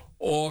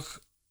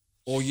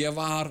og ég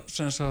var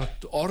sem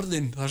sagt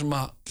orðin það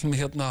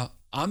sem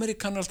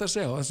Amerikanar alltaf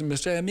segja það sem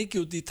ég segja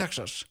mikið út í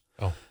Texas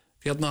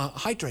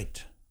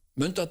hydrate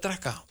mundu að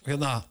drekka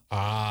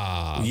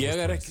og ég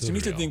ekki sem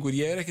íslendingur,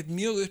 ég ekkert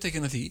mjög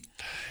upptekinn af því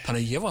þannig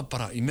að ég var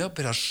bara, ég með að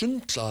byrja að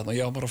sundla þarna,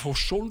 ég var bara að fá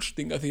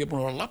sólstinga því ég er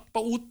búin að lappa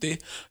úti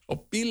á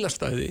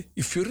bílastæði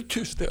í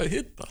 40 stiga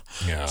hita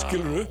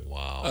skilurðu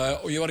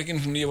og ég var ekki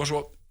ég var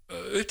svo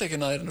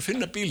upptekinn að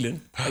finna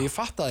bílinn að ég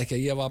fattaði ekki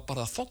að ég var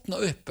bara að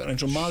þotna upp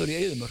eins og maður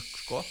í eyðimörk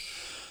sko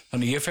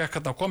þannig ég fekk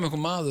að koma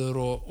einhver maður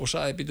og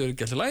sagði býtur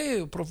ekki alltaf lægi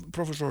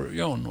professor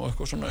Jón og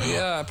eitthvað svona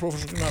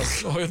professor Gnarr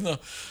og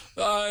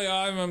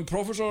I'm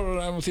professor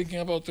I'm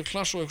thinking about the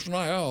class og eitthvað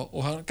svona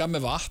og hann gaf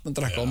mig vatn að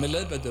drekka og mér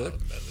leið betur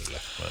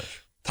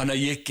þannig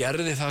að ég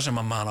gerði það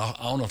sem að mann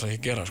ánáttúrulega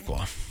ekki gera sko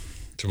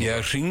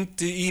ég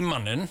hringdi í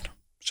mannin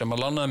sem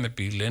að lánaði með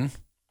bílinn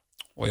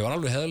og ég var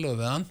alveg heiðlegur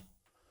við hann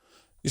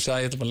ég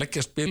sagði ég ætla bara að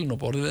leggja bílinn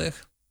og borðið þig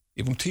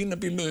ég er búin að týna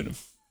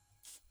bílnöðunum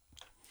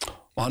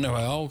og hann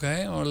eitthvað, ok,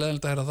 og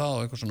leðilegt að heyra það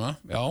og eitthvað svona,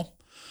 já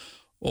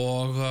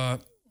og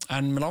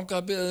en mér langaði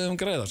að biðja þig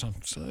greiða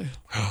samt, sagði ég.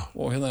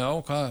 Og hérna, já,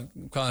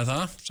 hvað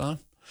það? Sagði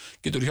hann,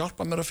 getur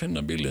hjálpað mér að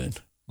finna bíliðin?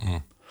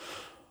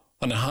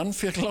 Þannig að hann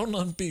fékk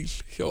lánaðan bíl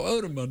hjá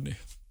öðrum manni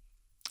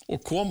og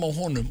kom á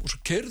honum og svo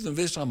keyrðum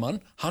við saman,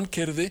 hann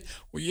keyrði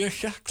og ég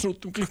hékk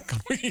út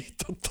gluggann og hitt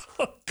að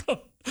taka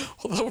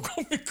og það var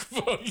komið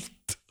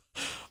kvöld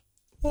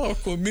og það var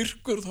komið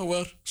myrkur, þá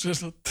var sem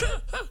sagt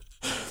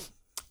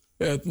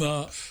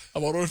það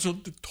var orðið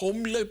svolítið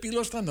tómleg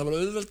bílastæð, það var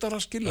auðveldara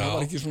að skilja, það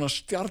var ekki svona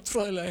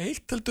stjartfræðilega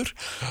heitt heldur,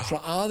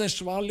 svona aðeins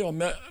svali og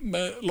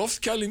með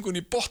loftkælingun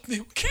í botni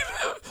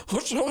og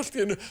svo allt í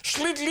hennu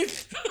slill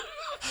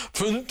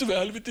fundum við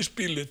helvitis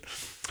bílinn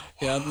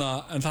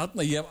en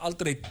þarna ég hef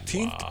aldrei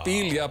týnt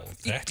bíl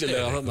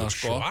illilega þarna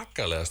sko.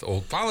 Svakalegast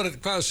og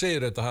hvað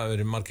segir þetta hafi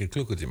verið margir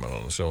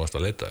klukkutímar sem varst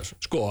að leita þessu?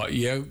 Sko,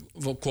 ég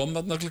kom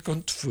þarna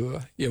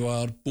 2:00, ég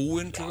var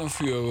búinn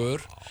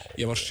 4:00,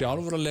 ég var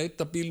sjálfur að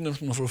leita bílnum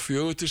svona frá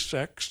 4 til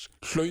 6,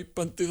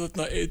 hlaupandi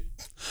þarna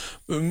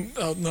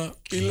þarna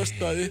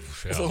bílastæði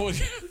og þá var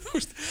ég, þú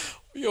veist,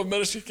 ég var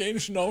með þessi ekki einu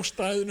sinni á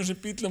stæðinu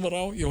sem bílum var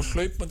á, ég var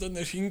hlaupandi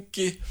þarna í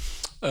hringi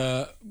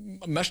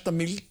mesta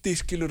mildi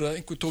skilur að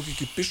einhver tók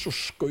ekki byss og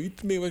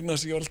skaut mig vegna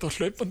þess að ég var alltaf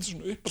hlaupandi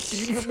svona upp á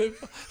bílum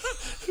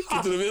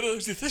getur það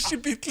verið þessi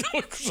bíl og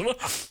eitthvað svona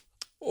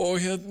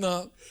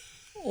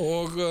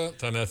og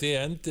þannig að þið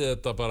endið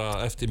þetta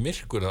bara eftir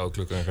myrkur þá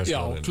klukkan kannski?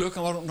 Já,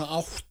 klukkan var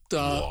 8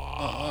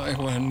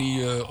 eitthvað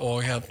 9 og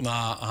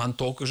hann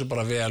tók þessu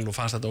bara vel og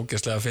fannst þetta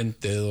ógeðslega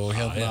fyndið og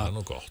það er nú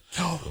gott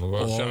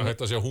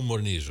hægt að sjá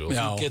húmorinn í þessu og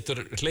þú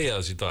getur hlegið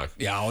þess í dag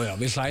já,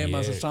 við hlægjum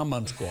þessu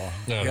saman sko.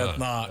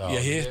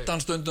 Ég hitt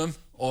hann stundum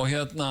og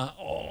ég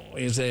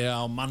segja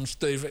á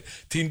mannstau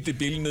týndi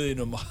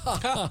bílnuðinum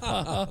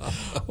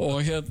og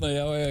ég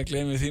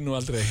gleymi því nú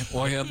aldrei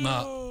og ég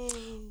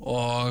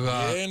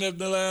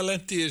nefnilega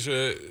lendi í þessu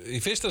í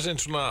fyrsta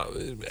sinn svona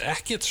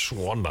ekkert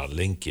svona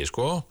lengi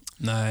sko.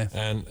 Nei.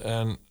 En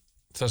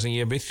það sem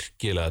ég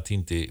virkilega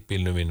týndi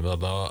bílnum mínum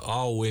þarna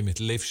á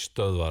einmitt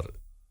leifstöðvar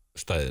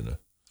stæðinu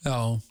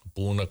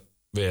búin að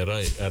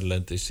vera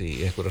erlendis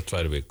í einhverjar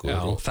 2 vikur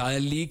og það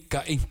er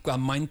líka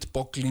einhvað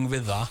mindboggling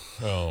við það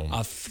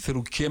að þegar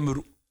þú kemur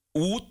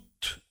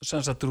út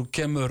sem sagt þegar þú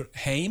kemur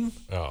heim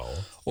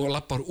og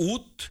lappar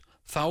út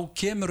þá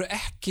kemur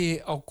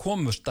ekki á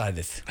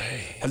komustæðið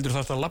heldur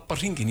þarf það að lappa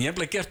hringin ég hef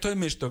bara gert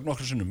mistök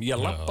nokkrum sinnum ég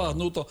lappaði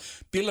þarna út á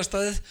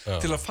bílastæðið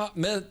til að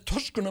með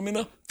töskuna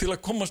mína til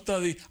að komast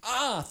að því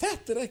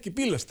þetta er ekki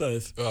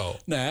bílastæðið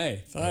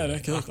nei, það er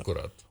ekki þetta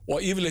akkurat. Og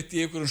yfirleitt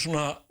í einhverjum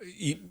svona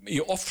í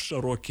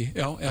ofsaroki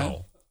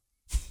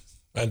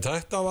en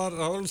þetta var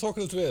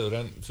þokkalegt veður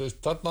en þú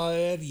veist, þarna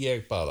er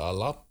ég bara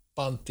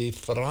lappandi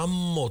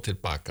fram og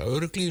tilbaka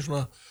örugglega í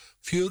svona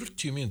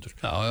 40 mínútur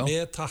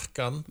með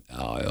takkan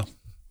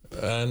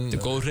þetta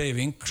er góð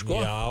hreyfing sko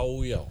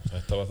já,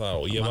 þetta var það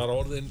og ég var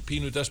orðin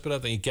pínu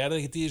desperat en ég gerði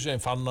ekkert í þessu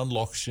en fann hann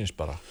loksins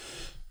bara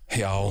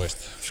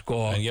sko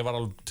en ég var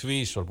alveg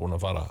tvísvar búin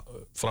að fara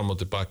fram og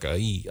tilbaka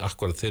í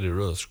akkurat þeirri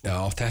röð sko.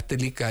 Já, þetta er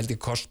líka held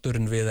ég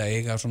kosturinn við að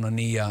eiga svona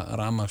nýja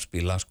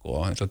rafmagnsbíla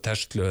sko, eins og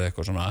Tesla eða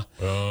eitthvað svona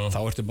þá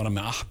ertu bara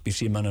með app í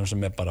símanum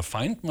sem er bara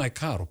find my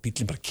car og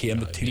bílinn bara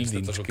kemur til þín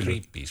þetta er svo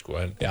creepy sko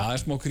já, það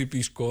er smá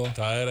creepy sko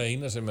það er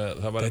eina sem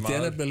þetta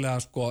er nefnilega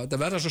sko, þetta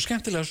verða svo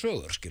skemmtilega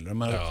sögur skilur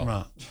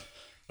svona...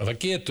 það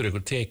getur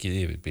ykkur tekið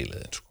yfir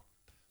bíliðin sko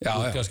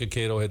þú kannski að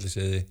keyra á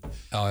helliseiði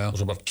og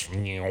svo bara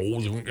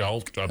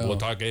það er búið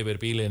að taka yfir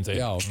bílinn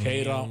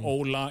keyra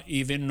Óla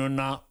í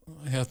vinnuna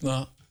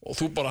og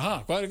þú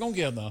bara, hvað er í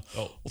gangi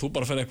og þú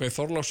bara fer eitthvað í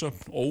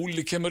Þorláksöfn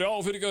Óli kemur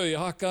fyrir gauð,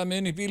 ég hakkaði mig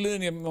inn í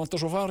bíliðin ég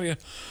vantar svo far,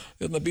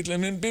 bílinn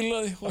minn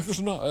bílaði og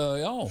eitthvað svona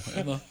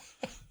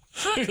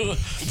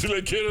til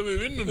að keyra mig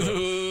í vinnuna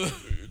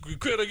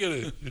hver að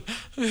gera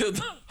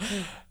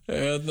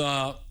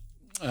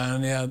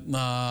en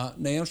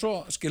nei en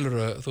svo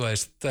skilurðu þú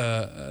veist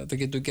það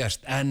getur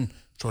gerst en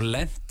svo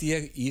lenti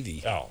ég í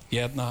því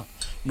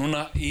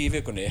núna í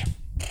vikunni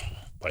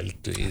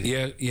pældu í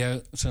því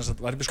ég sem sagt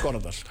var upp í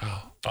Skorradal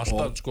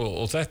alltaf sko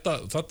og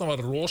þarna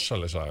var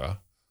rosaleg saga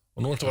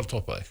og nú ertu að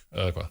toppa þig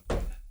eða hvað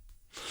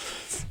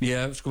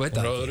ég sko veit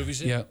að ég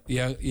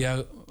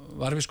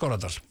var upp í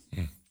Skorradal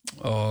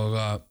og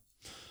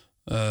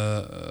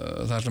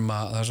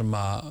það sem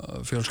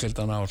að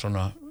fjölskyldan á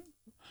svona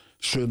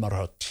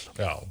sumarhöll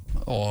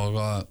og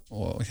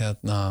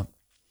svona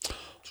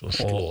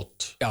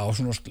slót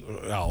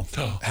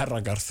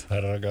herragarð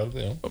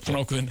svona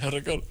ákveðin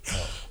herragarð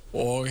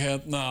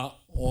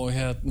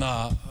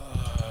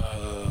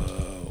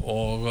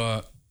og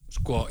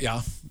sko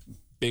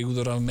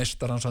byggður af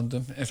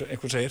meistaransandum eins og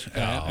einhver segir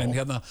en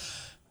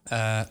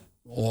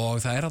og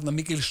það er hérna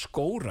mikil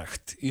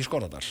skógrækt í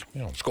Skorradal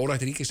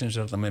skógrækt ríkisins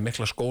er hérna með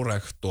mikla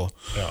skógrækt og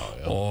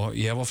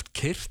ég hef oft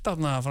keyrt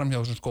hérna fram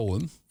hjá þessum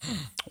skógum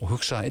og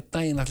hugsað einn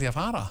daginn ætla ég að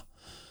fara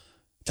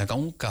til að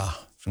ganga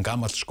sem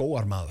gamall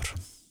skógarmaður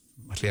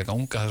ætla ég að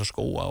ganga þessa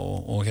skóga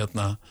og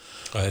þetta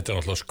er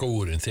náttúrulega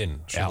skógurinn þinn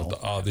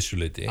að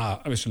vissuleyti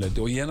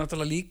og ég er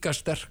náttúrulega líka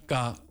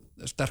sterka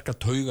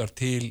taugar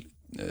til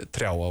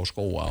trjá og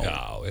skóa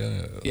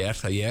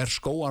ég er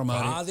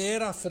skóarmaður. Hvað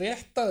að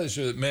frétta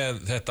þessu með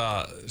þetta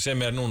sem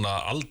núna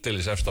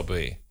aldeilis efst á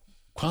baugi?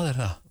 Hvað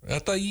það?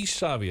 Þetta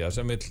Ísafía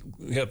sem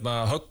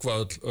höggva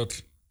öll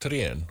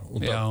trén.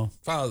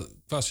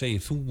 Hvað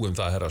segir þú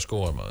það, herra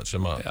skóarmaður,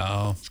 sem að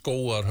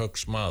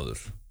skóarhöggsmaður?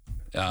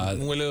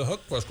 Nú vilja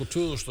höggva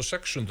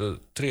 2600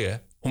 tré.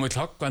 Hún vil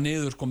höggva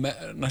niður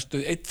næstu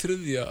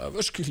 1/3 af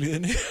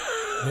öskjuhlíðinni.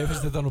 Mér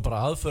finnst þetta nú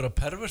bara aðföra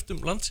pervertum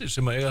landsins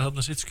sem að eiga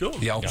þarna sitt skjól.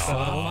 Já,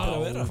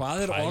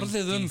 hvað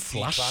orðið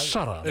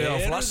flassarar?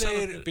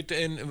 Flassarar.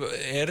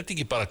 Þetta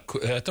ekki bara,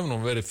 þetta nú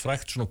verið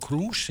frækt svona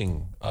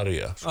cruising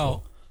area,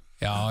 sko.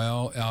 Já.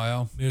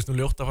 Mér finnst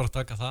nú ljótt að fara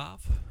að taka það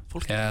af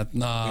fólki.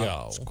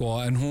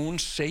 En hún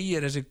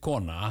segir þessi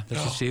kona,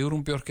 þessi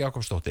Sigrún Björk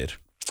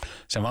Jakobsdóttir,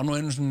 sem var nú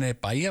einu svona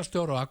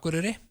bæjarstjóri á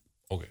Akureyri.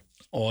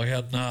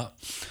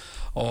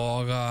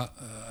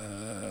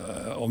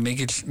 Og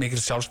mikil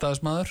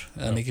sjálfstæðismaður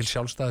eða mikil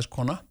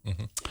sjálfstæðiskona.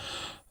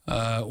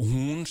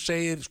 Hún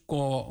segir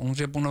hún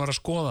sé búin að vera að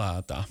skoða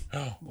þetta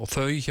og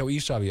þau hjá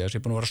Ísafía sé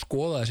búin að vera að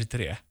skoða þessi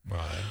tré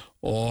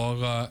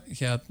og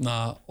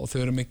þau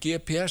eru með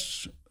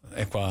GPS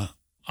eitthvað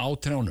á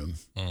trjánum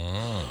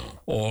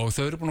og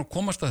þau eru búin að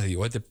komast að því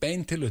og þetta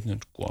bein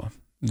tilutnum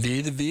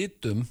við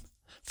vitum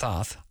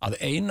það að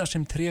eina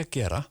sem tré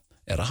gera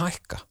að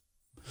hækka,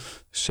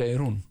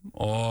 segir hún,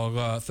 og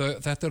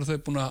þetta eru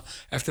þau búin að,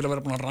 eftir að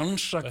vera búin að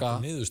rannsaka.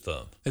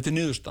 Þetta er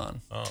niðurstaðan.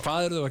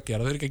 Hvað eru þau að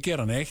gera? Þau eru ekki að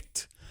gera neitt.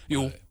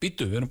 Jú,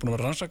 býtu, við erum búin að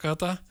vera að rannsaka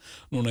þetta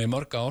núna í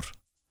mörg ár.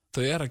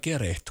 Þau eru að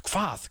gera eitt.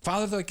 Hvað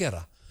eru þau að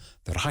gera?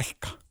 Þau eru að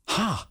hækka.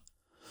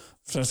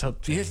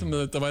 Ég heldum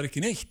að þetta væri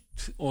ekki neitt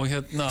og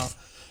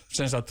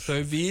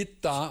þau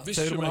vita,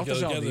 þau eru búin að átta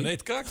sig á því.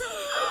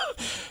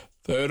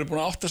 Þau eru búin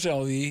að átta sig á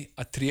því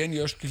að trén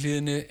í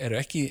öskjuhlíðinni eru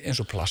ekki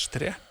eins og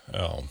plasttré.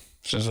 En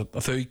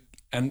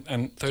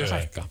þau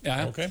hækka.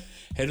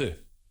 Heyrðu,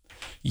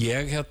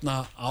 ég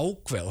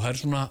ákveð, það er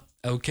svona,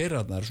 ef þú keyrir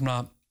þarna, það er svona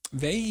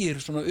vegir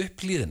svona upp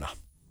hlíðina.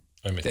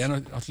 Það er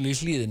allir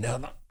í hlíðinni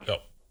þarna.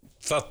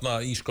 Þarna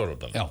í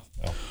Skorradal.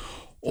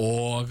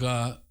 Og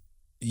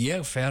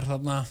ég fer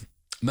þarna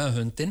með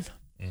hundinn,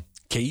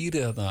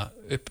 keyri þarna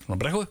upp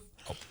svona brekku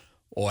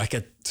og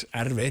ekkert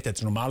erfitt, þetta er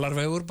svona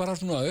malarvegur bara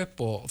svona upp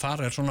og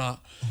þar er svona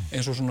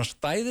eins og svona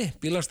stæði,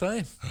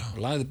 bílastæði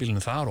lagði bílinu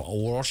þar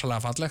og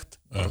rosalega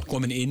fallegt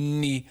komin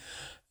inn í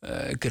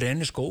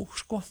greni skó,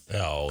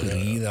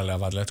 gríðarlega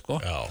fallegt,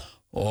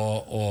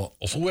 og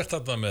þú ert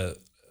þarna með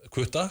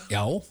kutta?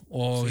 Já, og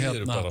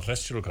þeir eru bara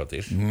hressir og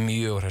kátir.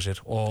 Mjög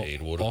hressir og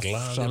þeir voru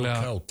glaðir og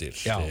kátir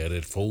þegar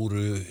þeir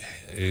fóru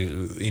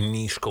inn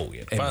í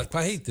skógin.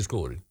 Hvað heitir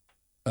skógurinn?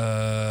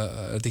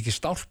 Þetta er ekki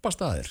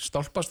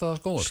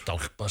Stálpastaðaskógur.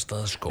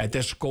 Stálpastaðaskógur.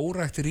 Þetta er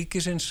skógrækt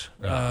ríkisins.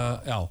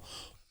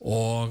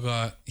 Og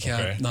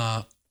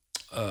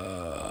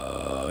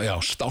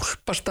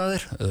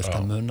Stálpastaðir.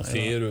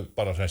 Þið eru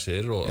bara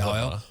hressir og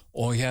allt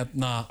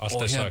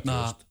er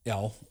saklaust.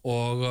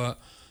 Og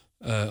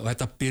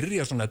þetta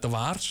byrja svona, þetta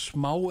var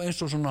smá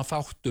eins og svona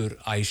þáttur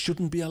I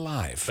shouldn't be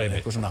alive.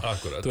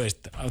 Þú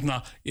veist,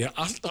 ég er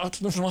alltaf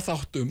svona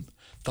þáttum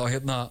þá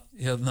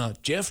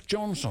Jeff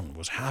Johnson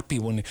was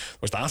happy when þú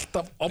veist,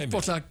 alltaf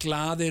opbóðslega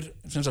glaðir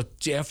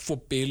Jeff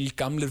og Bill,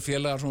 gamlir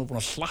félagar sem voru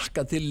búin að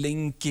hlakka til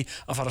lengi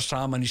að fara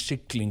saman í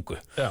siglingu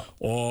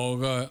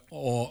og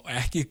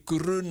ekki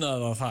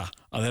grunaði það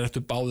að þeir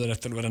eftir báðir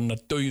eftir að vera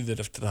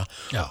dauðir eftir það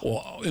og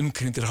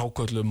umkringdir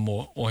háköllum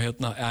og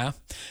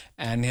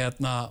en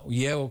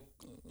ég og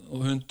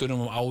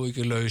hundurum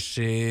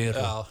áhyggjulausir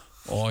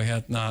og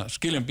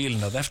skiljum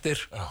bílinn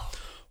eftir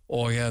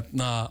og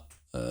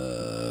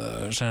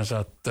og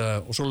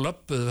svo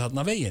löbbuðu við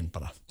þarna veginn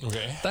bara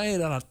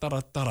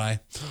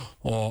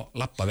og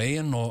labba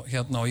veginn og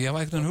ég var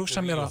ekkert að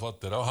hugsa mér að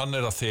hann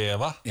er að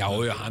þefa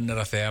hann er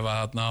að þefa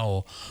þarna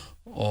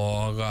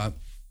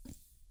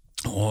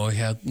og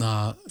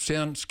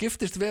síðan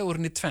skiptist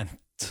vegurinn í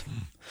tvennt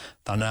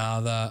þannig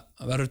að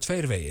það verður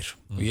 2 vegir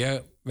og ég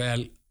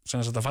vel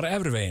að fara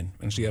efri veginn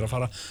eins og ég er að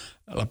fara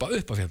að labba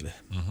upp á fjallið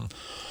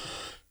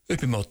upp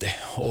í móti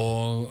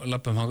og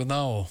löpum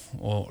hanguna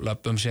og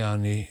löpum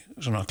síðan í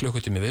svona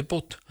klukkutími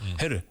viðbót.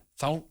 Heyrðu,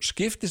 þá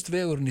skiptist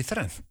vegurinn í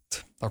þrennt.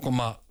 Það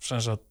koma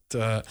 2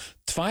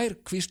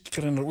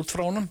 kvíslgreinar út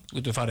frá honum, þú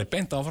getur farið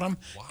beint áfram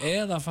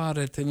eða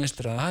farið til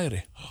vinstri eða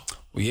hægri.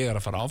 Og ég er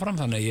að fara áfram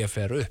þannig að ég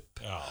fer upp.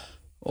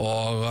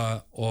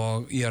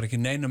 Og ég er ekki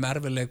neinum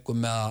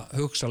erfiðleikum með að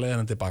hugsa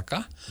leiðina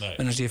tilbaka,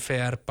 en þess að ég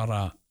fer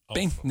bara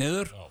beint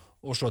niður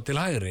og svo til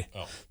hægri.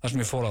 Það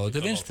sem ég fór á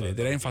til vinstri,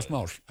 þetta er einfalt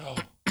mál.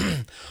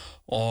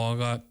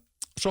 Og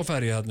svo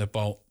fer ég þarna upp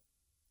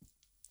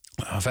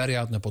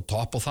á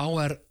topp og þá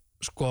er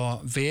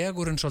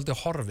vegurinn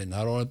svolítið horfinn,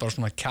 það er orðið bara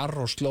svona kjarr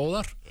og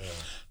slóðar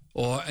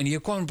en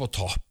ég kom upp á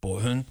topp og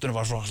hundurinn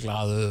var svo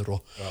glaður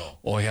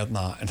og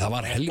en það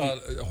var helgi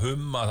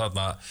humma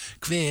þarna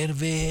hver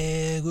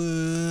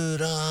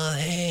vegur að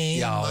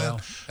heiman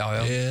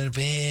hver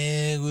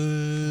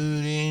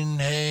vegurinn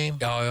heim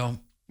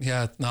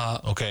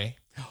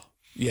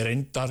ég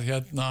reyndar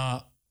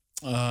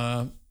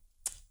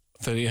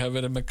þegar ég hef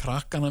verið með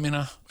krakkana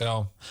mína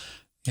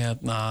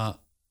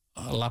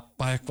að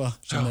labba eitthvað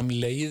sem þeim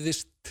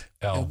leiðist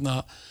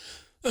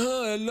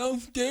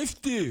langt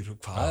eftir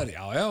hvað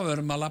við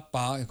erum að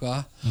labba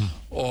eitthvað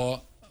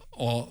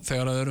og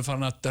þegar þau eru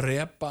farin að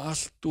drepa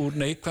allt úr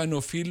neikvæðinu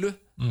og fílu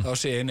þá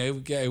segir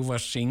ég eigum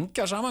að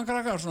syngja saman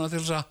krakkar svona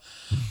til þess að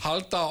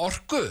halda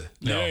orku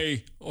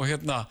nei, og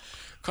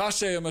hvað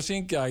segjum að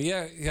syngja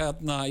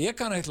ég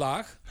kann eitt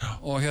lag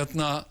og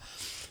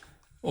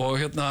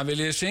vil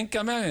ég syngja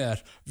með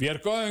mér Vér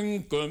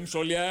göngum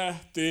svo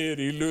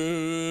léttir í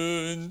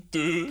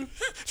lundu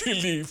til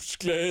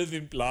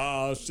lífsgleðin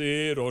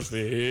blasir og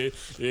svið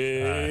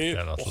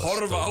og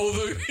horfa á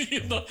þau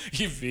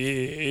í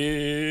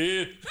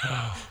við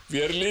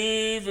Vér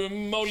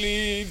lifum á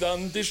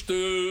líðandi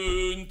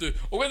stundu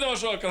og veit það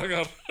var svo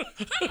krakkar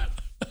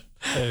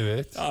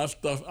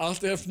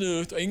allt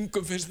snuðugt og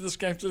engum finnst þetta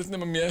skemmtilegt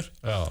nema mér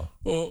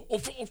og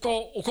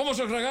koma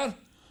svo krakkar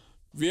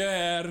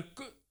Vér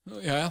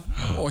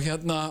og og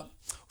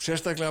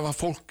sérstaklega ef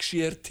fólk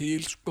sér til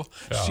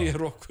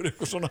sér okkur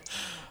eitthvað svona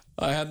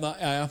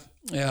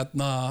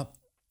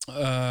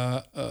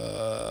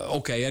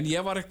ok, en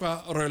ég var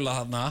eitthvað að raula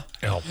þarna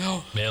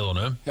með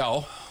honum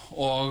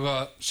og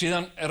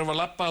síðan erum við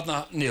að labba þarna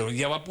niður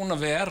ég var búinn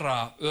að vera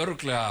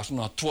örugglega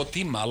svona 2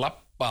 tíma að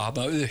labba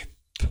þarna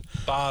upp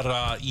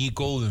bara í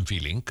góðum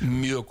feeling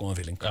mjög góðum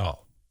feeling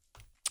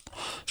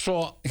svo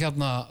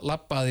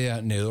labbaði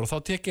ég niður og þá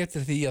tek ég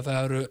eftir því að það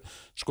eru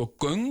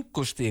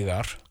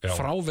göngustígar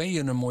frá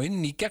veginum og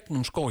inn í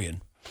gegnum skóginn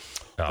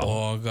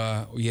og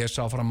ég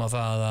sá fram á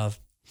það að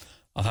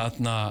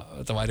þarna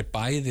þetta væri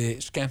bæði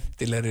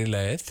skemmtilegri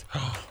leið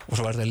og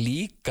svo var þetta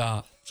líka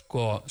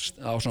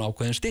á svona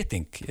ákveðin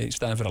stytting í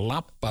staðin fyrir að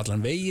labba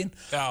allan veginn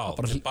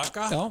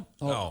tilbaka þá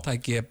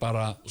tæki ég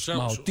bara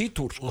smá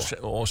dítúr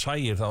og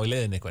sægir þá í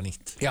leiðin eitthvað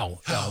nýtt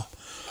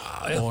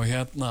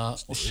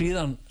og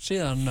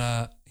síðan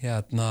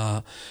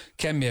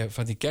kem ég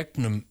fætti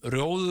gegnum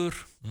rjóður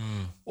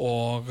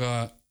og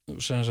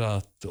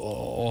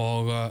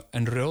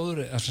en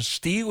rjóður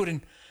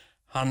stígurinn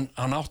hann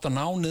átt að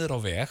ná niður á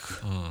veg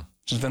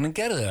sem hann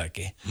gerði það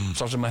ekki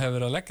sá sem að hefur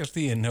verið að leggja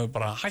stíginn hefur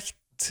bara hætt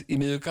í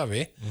miðju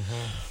gafi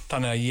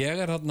þannig að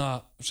ég þarna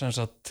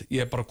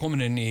ég bara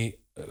komin inn í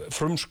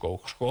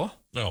frumskóg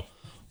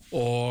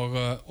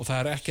og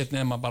það ekkert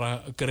nema bara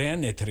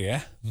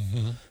grenitré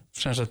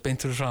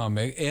beint fyrir frá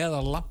mig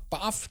eða labba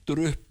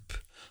aftur upp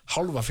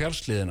hálfa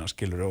fjallsliðina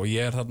og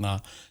ég þarna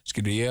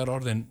ég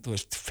orðin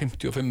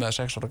 55 eða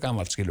 6 ára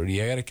gamall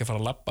ég ekki að fara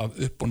að labba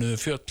upp og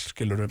niður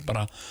fjöll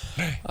bara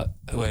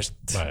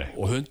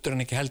og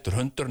hundurinn ekki heldur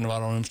hundurinn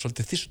var honum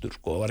svolítið þystur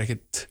var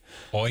ekkit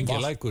og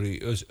engin lækur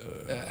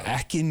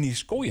ekki inn í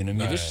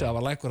skóginum ég vissi að það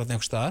var lækur að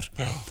einhver staðar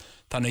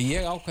þannig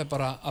ég ákveð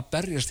bara að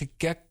berjast í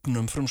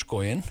gegnum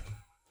frumskógin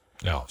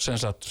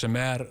sem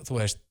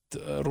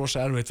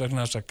rosa erfitt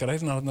vegna þess að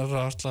greinarnar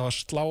alltaf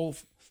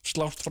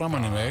slást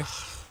framan í mig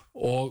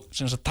og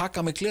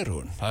taka mig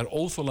gleraugun það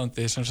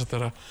óþolandi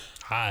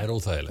það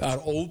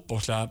óþægilegt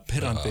óbóðslega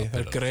pirrandi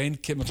þegar grein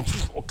kemur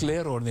og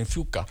gleraugun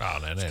fjúka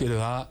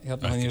skilur það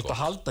ég þurfti að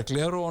halda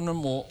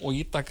gleraugunum og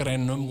íta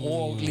greinum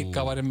og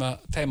líka var ég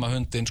með teima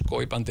hundin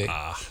í bandi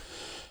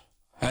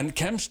en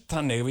kemst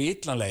þannig við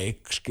illan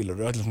leik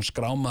skilur öllum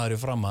skrámaður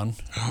í framann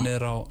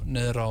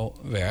niður á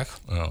veg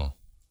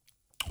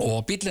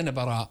og bíllinn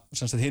bara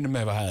hinum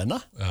með hæðina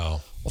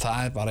og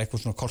það bara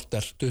eitthvað svona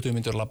korter 20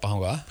 mínútur að labba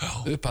hanga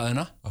upp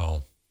hæðina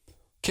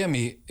kem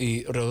í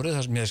rjóðrið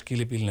þar sem ég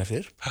skilji bílinn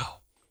eftir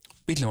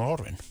bíllinn var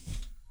horfinn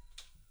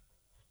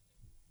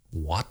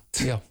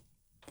what? Já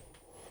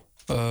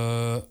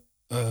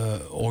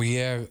og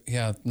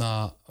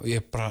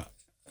ég bara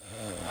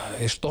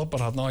ég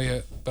stoppar þarna og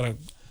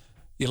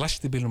ég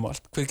læsti bílnum og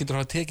allt hver getur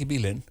að hafa tekið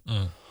bílinn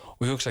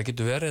og ég hugsa að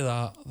getur verið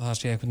að það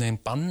sé einhvern veginn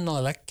bannað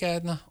að leggja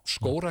hérna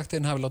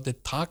skóræktin hafi látið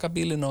taka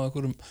bílinn á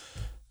einhverjum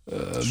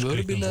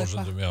vörubíl eða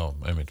eitthvað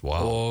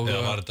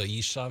eða var þetta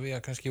Ísafía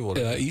kannski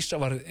eða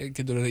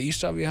getur verið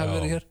Ísafía hafi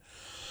verið hér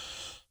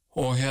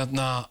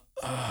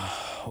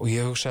og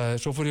ég hugsaði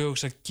svo fór ég að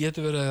hugsa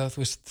getur verið að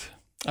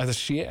að það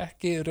sé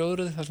ekki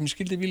rjóðrið þar sem ég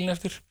skildi bílinn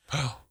eftir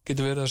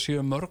getur verið að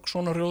séu mörg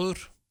svona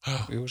rjóður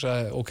og ég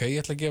hugsaði ok,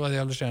 ég ætla að gefa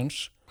því alveg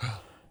séns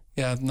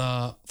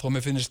þó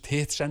mér finnst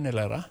hitt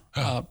sennilegra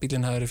að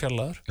bílinn hafi verið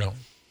fjarlægður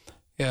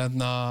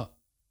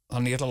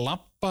þannig ég ætla að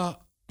labba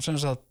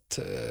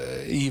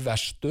í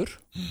vestur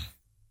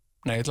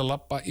ég ætla að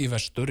labba í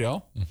vestur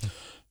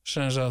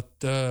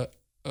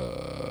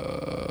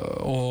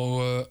og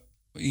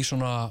í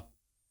svona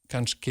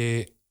kannski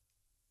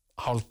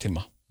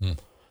hálftíma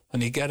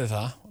þannig ég gerði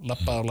það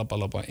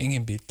labba,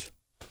 engin bíl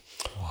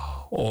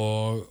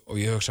og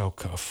ég hugsa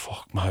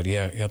fuck maður,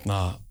 ég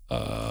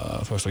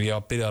og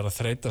ég byrjaði að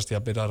þreytast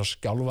ég byrjaði að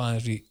skjálfa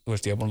aðeins ég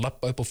var búin að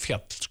labba upp á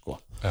fjall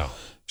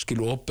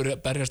og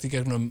berjast í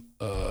gegnum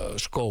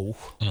skóg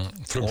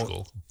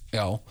frumskóg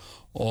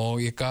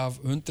og ég gaf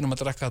hundinum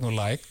að drekka þarna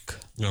læk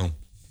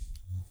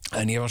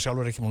en ég var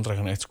sjálfur ekki búin að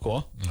drekka neitt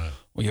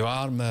og ég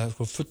var með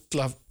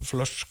fulla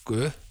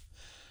flösku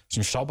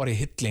sem ég sá bara í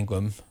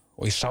hillingum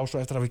og ég sá svo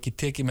eftir að hafa ekki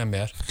tekið með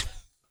mér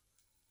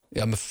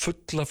með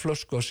fulla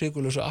flösku af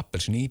sigurlausu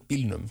appelsín í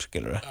bílnum,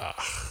 skilurðu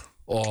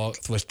og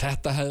þú veist,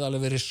 þetta hefði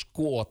alveg verið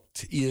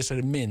skot í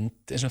þessari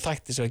mynd eins og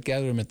þætti sem við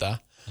gerðum þetta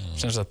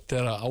sem sagt,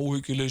 þegar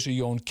áhyggjulausi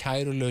Jón,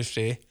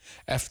 kærulausi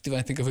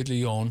eftirvæntingafulli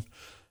Jón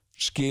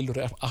skilur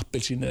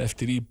appelsínu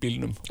eftir í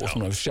bílnum og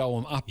svona við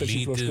sjáum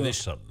appelsínflösku lítið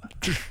vissan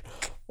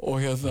og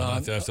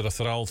þetta eftir að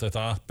þrá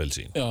þetta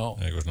appelsín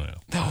eitthvað svona,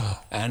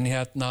 en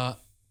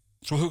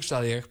svo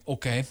hugsaði ég,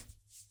 ok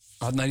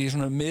þarna ég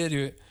svona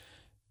miðju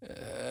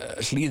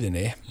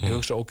hlíðinni, ég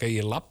hugsa, ok,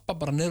 ég labba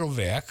bara niður á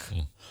veg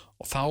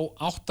og þá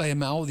átta ég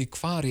mig á því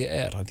hvar ég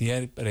er þannig ég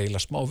er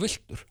eiginlega smá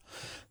viltur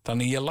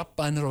þannig ég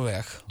labbaði niður á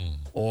veg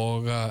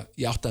og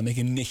ég áttaði mig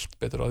ekki neitt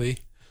betur á því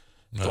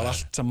það var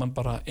allt saman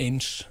bara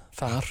eins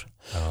þar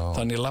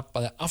þannig ég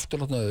labbaði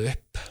afturlátnaðu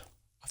upp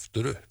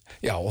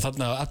já, og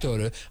þarna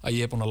aðtöru að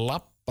ég er búin að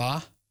labba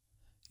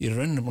í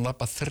rauninni búin að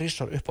labba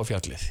 3 upp á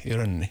fjallið í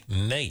rauninni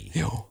Nei.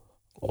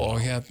 Og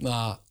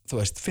þú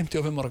veist,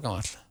 55 ára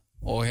gamall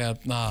og ég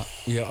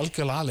er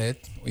algjörlega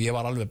aleinn og ég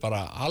var alveg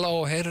bara, halló,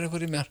 heyrir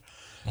ykkur í mér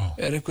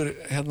er ykkur,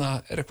 er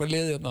eitthvað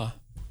liðið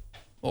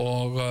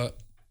og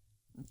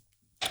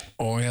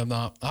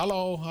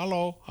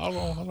halló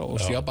og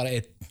sé bara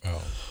einn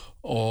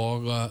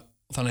og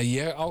þannig að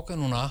ég ákveð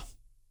núna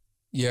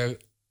ég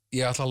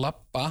ætla að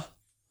labba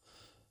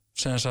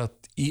sem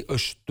sagt í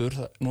austur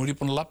nú er ég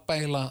búin að labba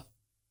eiginlega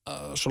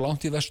svo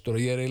langt í vestur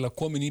og ég er eiginlega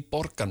komin í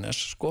Borgarnes,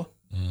 sko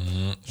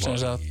sem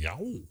sagt, já,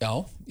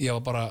 ég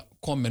var bara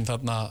komin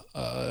þarna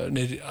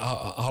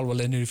halva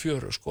leið niður í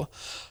fjöru, sko nú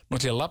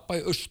ætla ég að labba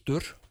í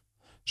austur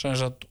sem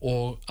sagt,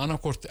 og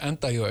annarkvort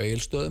enda ég á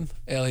Egilsstöðum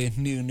eða ég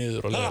hníð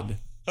niður á leiðinni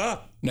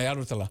nei,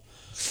 alveg tala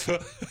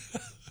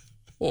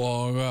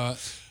og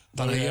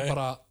þannig að ég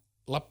bara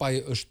labba í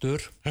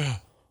austur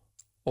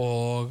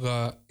og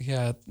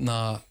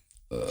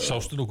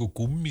sástu nokkuð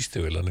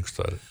gúmmístígvél einhvers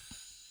staðar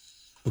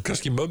og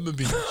kannski mömmu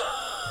mín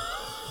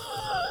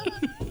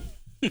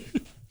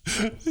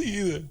í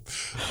þeim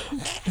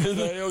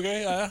nei, ok,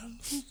 já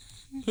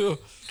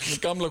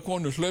gamla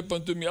konu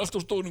hlaupandum í allt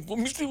of stórum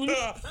gúmmístígvélum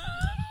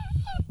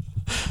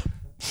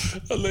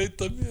að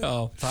leita mér já,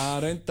 það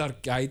reyndar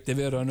gæti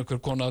verið einhver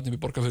kona átnum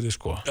í Borgarfirði,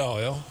 sko já,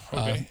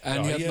 ok en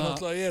ég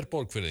er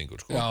borgfirðingur,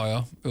 sko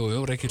jú,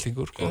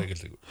 reykillingur, sko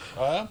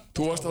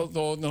þú varst þá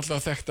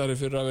náttúrulega þekktari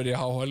fyrir að vera í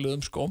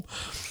háhæluðum skóm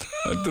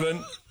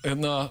en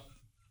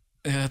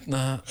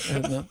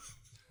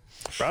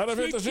hvað er að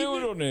fyrta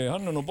Sigurjóni?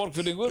 Hann er nú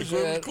borgfirðingur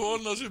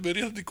kona sem er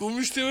í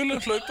gúmmístígvélum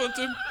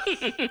hlaupandum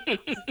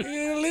ég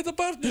er að leita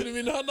barninu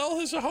mínu hann á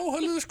þessa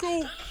háhæluðu skó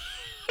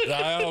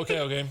já, ok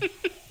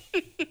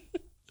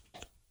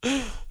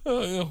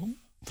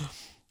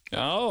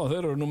Já,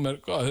 þeir eru númer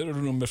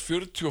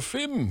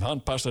 45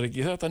 hann passar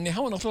ekki í þetta en ég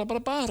hafa náttúrulega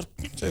bara barn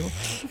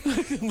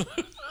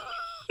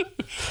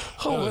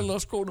hávæla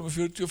skónum með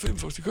 45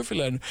 fórst í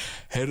kaupfélaginu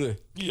heyrðu,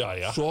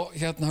 svo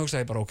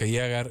hugsaði ég bara ok,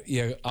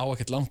 ég á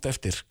ekkert langt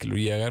eftir skilur,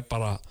 ég er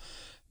bara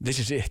this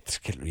is it,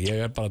 skilur, ég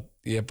er bara að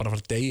fara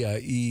að deyja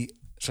í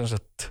sem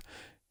sagt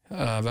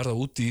að verða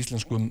úti í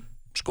íslenskum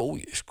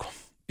skógi, sko,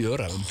 í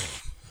Öræfum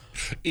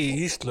í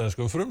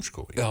íslenskum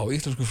frumskógi já,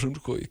 íslenskum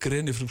frumskógi,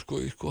 greni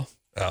frumskógi, sko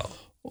já.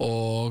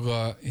 Og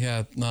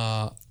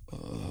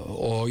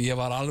og ég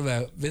var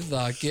alveg við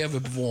það að gefa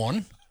upp von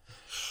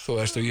þú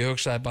veist, og ég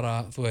hugsaði bara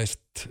þú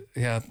veist,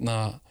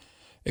 einhvern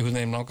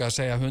veginn náttúrulega að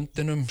segja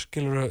hundinum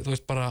skilur, þú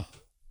veist, bara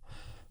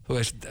þú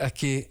veist,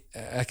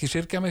 ekki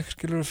syrgja mig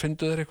skilur,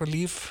 fyndu þér eitthvað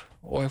líf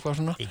og eitthvað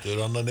svona fyndu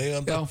þér annan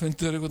eiganda já,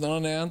 fyndu þér einhvern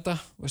annan eiganda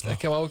veist,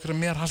 ekki af áhyggjur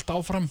af mér, halda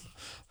áfram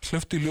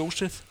hlöftu í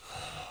ljósið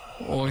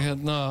og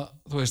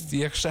þú veist,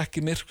 ég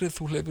sekki myrkrið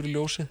þú hleypur í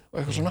ljósið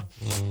og eitthvað svona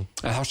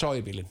en þá sá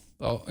ég bílinn,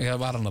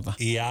 ég var hann þarna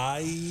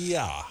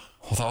já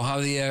og þá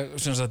hafði ég,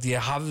 sem sagt,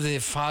 ég hafði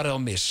farið á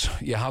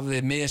ég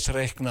hafði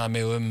misreiknað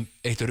mig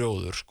eitt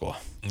rjóður, sko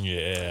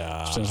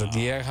sem sagt,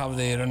 ég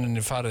hafði í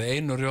rauninni farið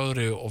einu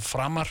rjóðri og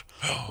framar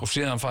og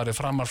síðan farið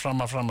framar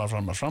þannig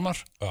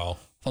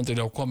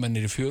að ég komin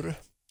niður í fjöru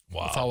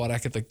og þá var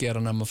ekkert að gera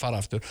nefn að fara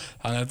aftur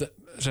þannig að,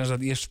 sem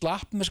sagt, ég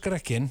slapp með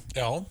skrekkinn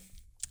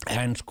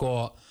en sko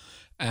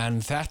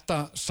en þetta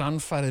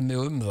sannfærið mig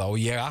það og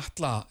ég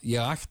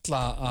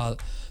ætla að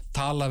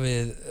tala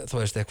við,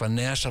 þú veist, eitthvað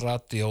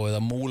nesradio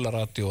eða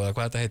múlaradio eða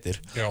hvað þetta heitir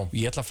og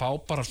ég ætla að fá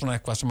bara svona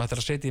eitthvað sem ætla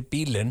að setja í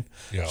bílinn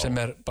sem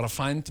er bara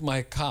find my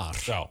car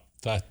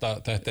þetta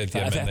er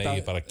því að menna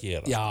ég bara að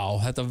gera já,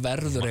 þetta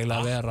verður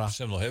eiginlega að vera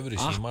sem þú hefur í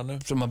símanu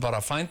sem að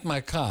bara find my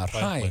car,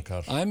 hi,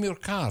 I'm your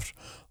car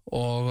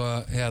og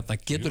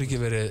getur ekki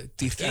verið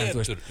dýrt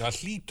það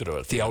hlýtur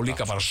að því á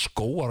líka bara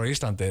skóar á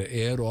Íslandi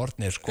eru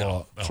orðnir sko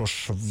svo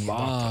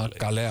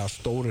svakalega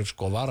stórir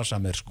sko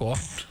varasamir sko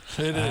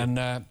en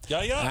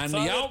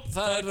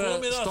það er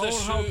stór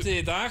hátíð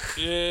í dag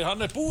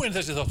hann er búinn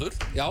þessi þáttur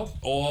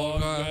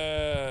og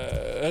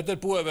þetta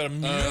er búið að vera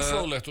mjög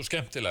fróðlegt og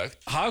skemmtilegt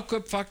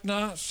Hagkaup fagna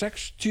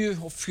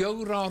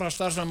 64 ára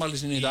starfsafmæli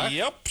sinni í dag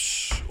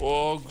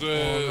og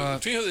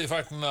Tvíhöfði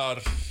fagnar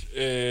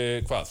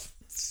hvað?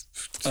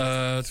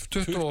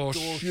 27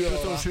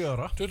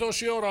 ára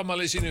 27 ára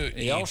afmæli sínu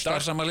í dag.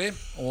 starfsamæli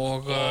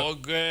og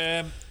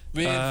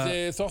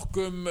við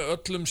þokkum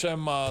öllum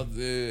sem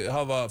að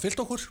hafa fylgt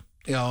okkur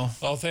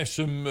á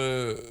þessum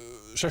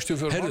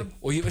 64 árum.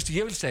 Og ég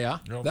vil segja,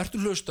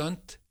 verður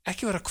hlustandi,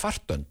 ekki vera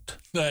kvartönd.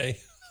 Nei.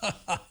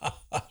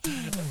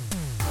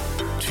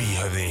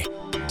 Tvíhöfði,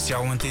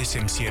 sjáandi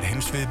sem sér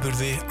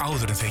heimsviðburði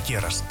áður en þeir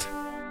gerast.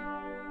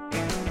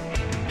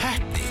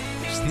 Heppni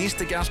snýst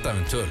ekki alltaf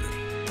tölur.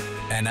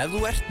 En ef þú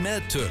ert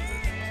með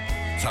tölur,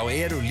 þá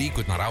eru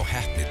líkurnar á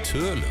heppni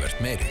töluvert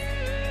meiri.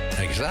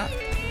 Ekki það?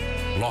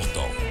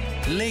 Lottó,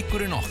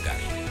 leikurinn okkar.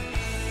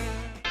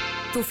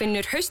 Þú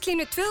finnur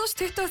haustlínu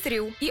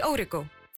 2023 í Origo.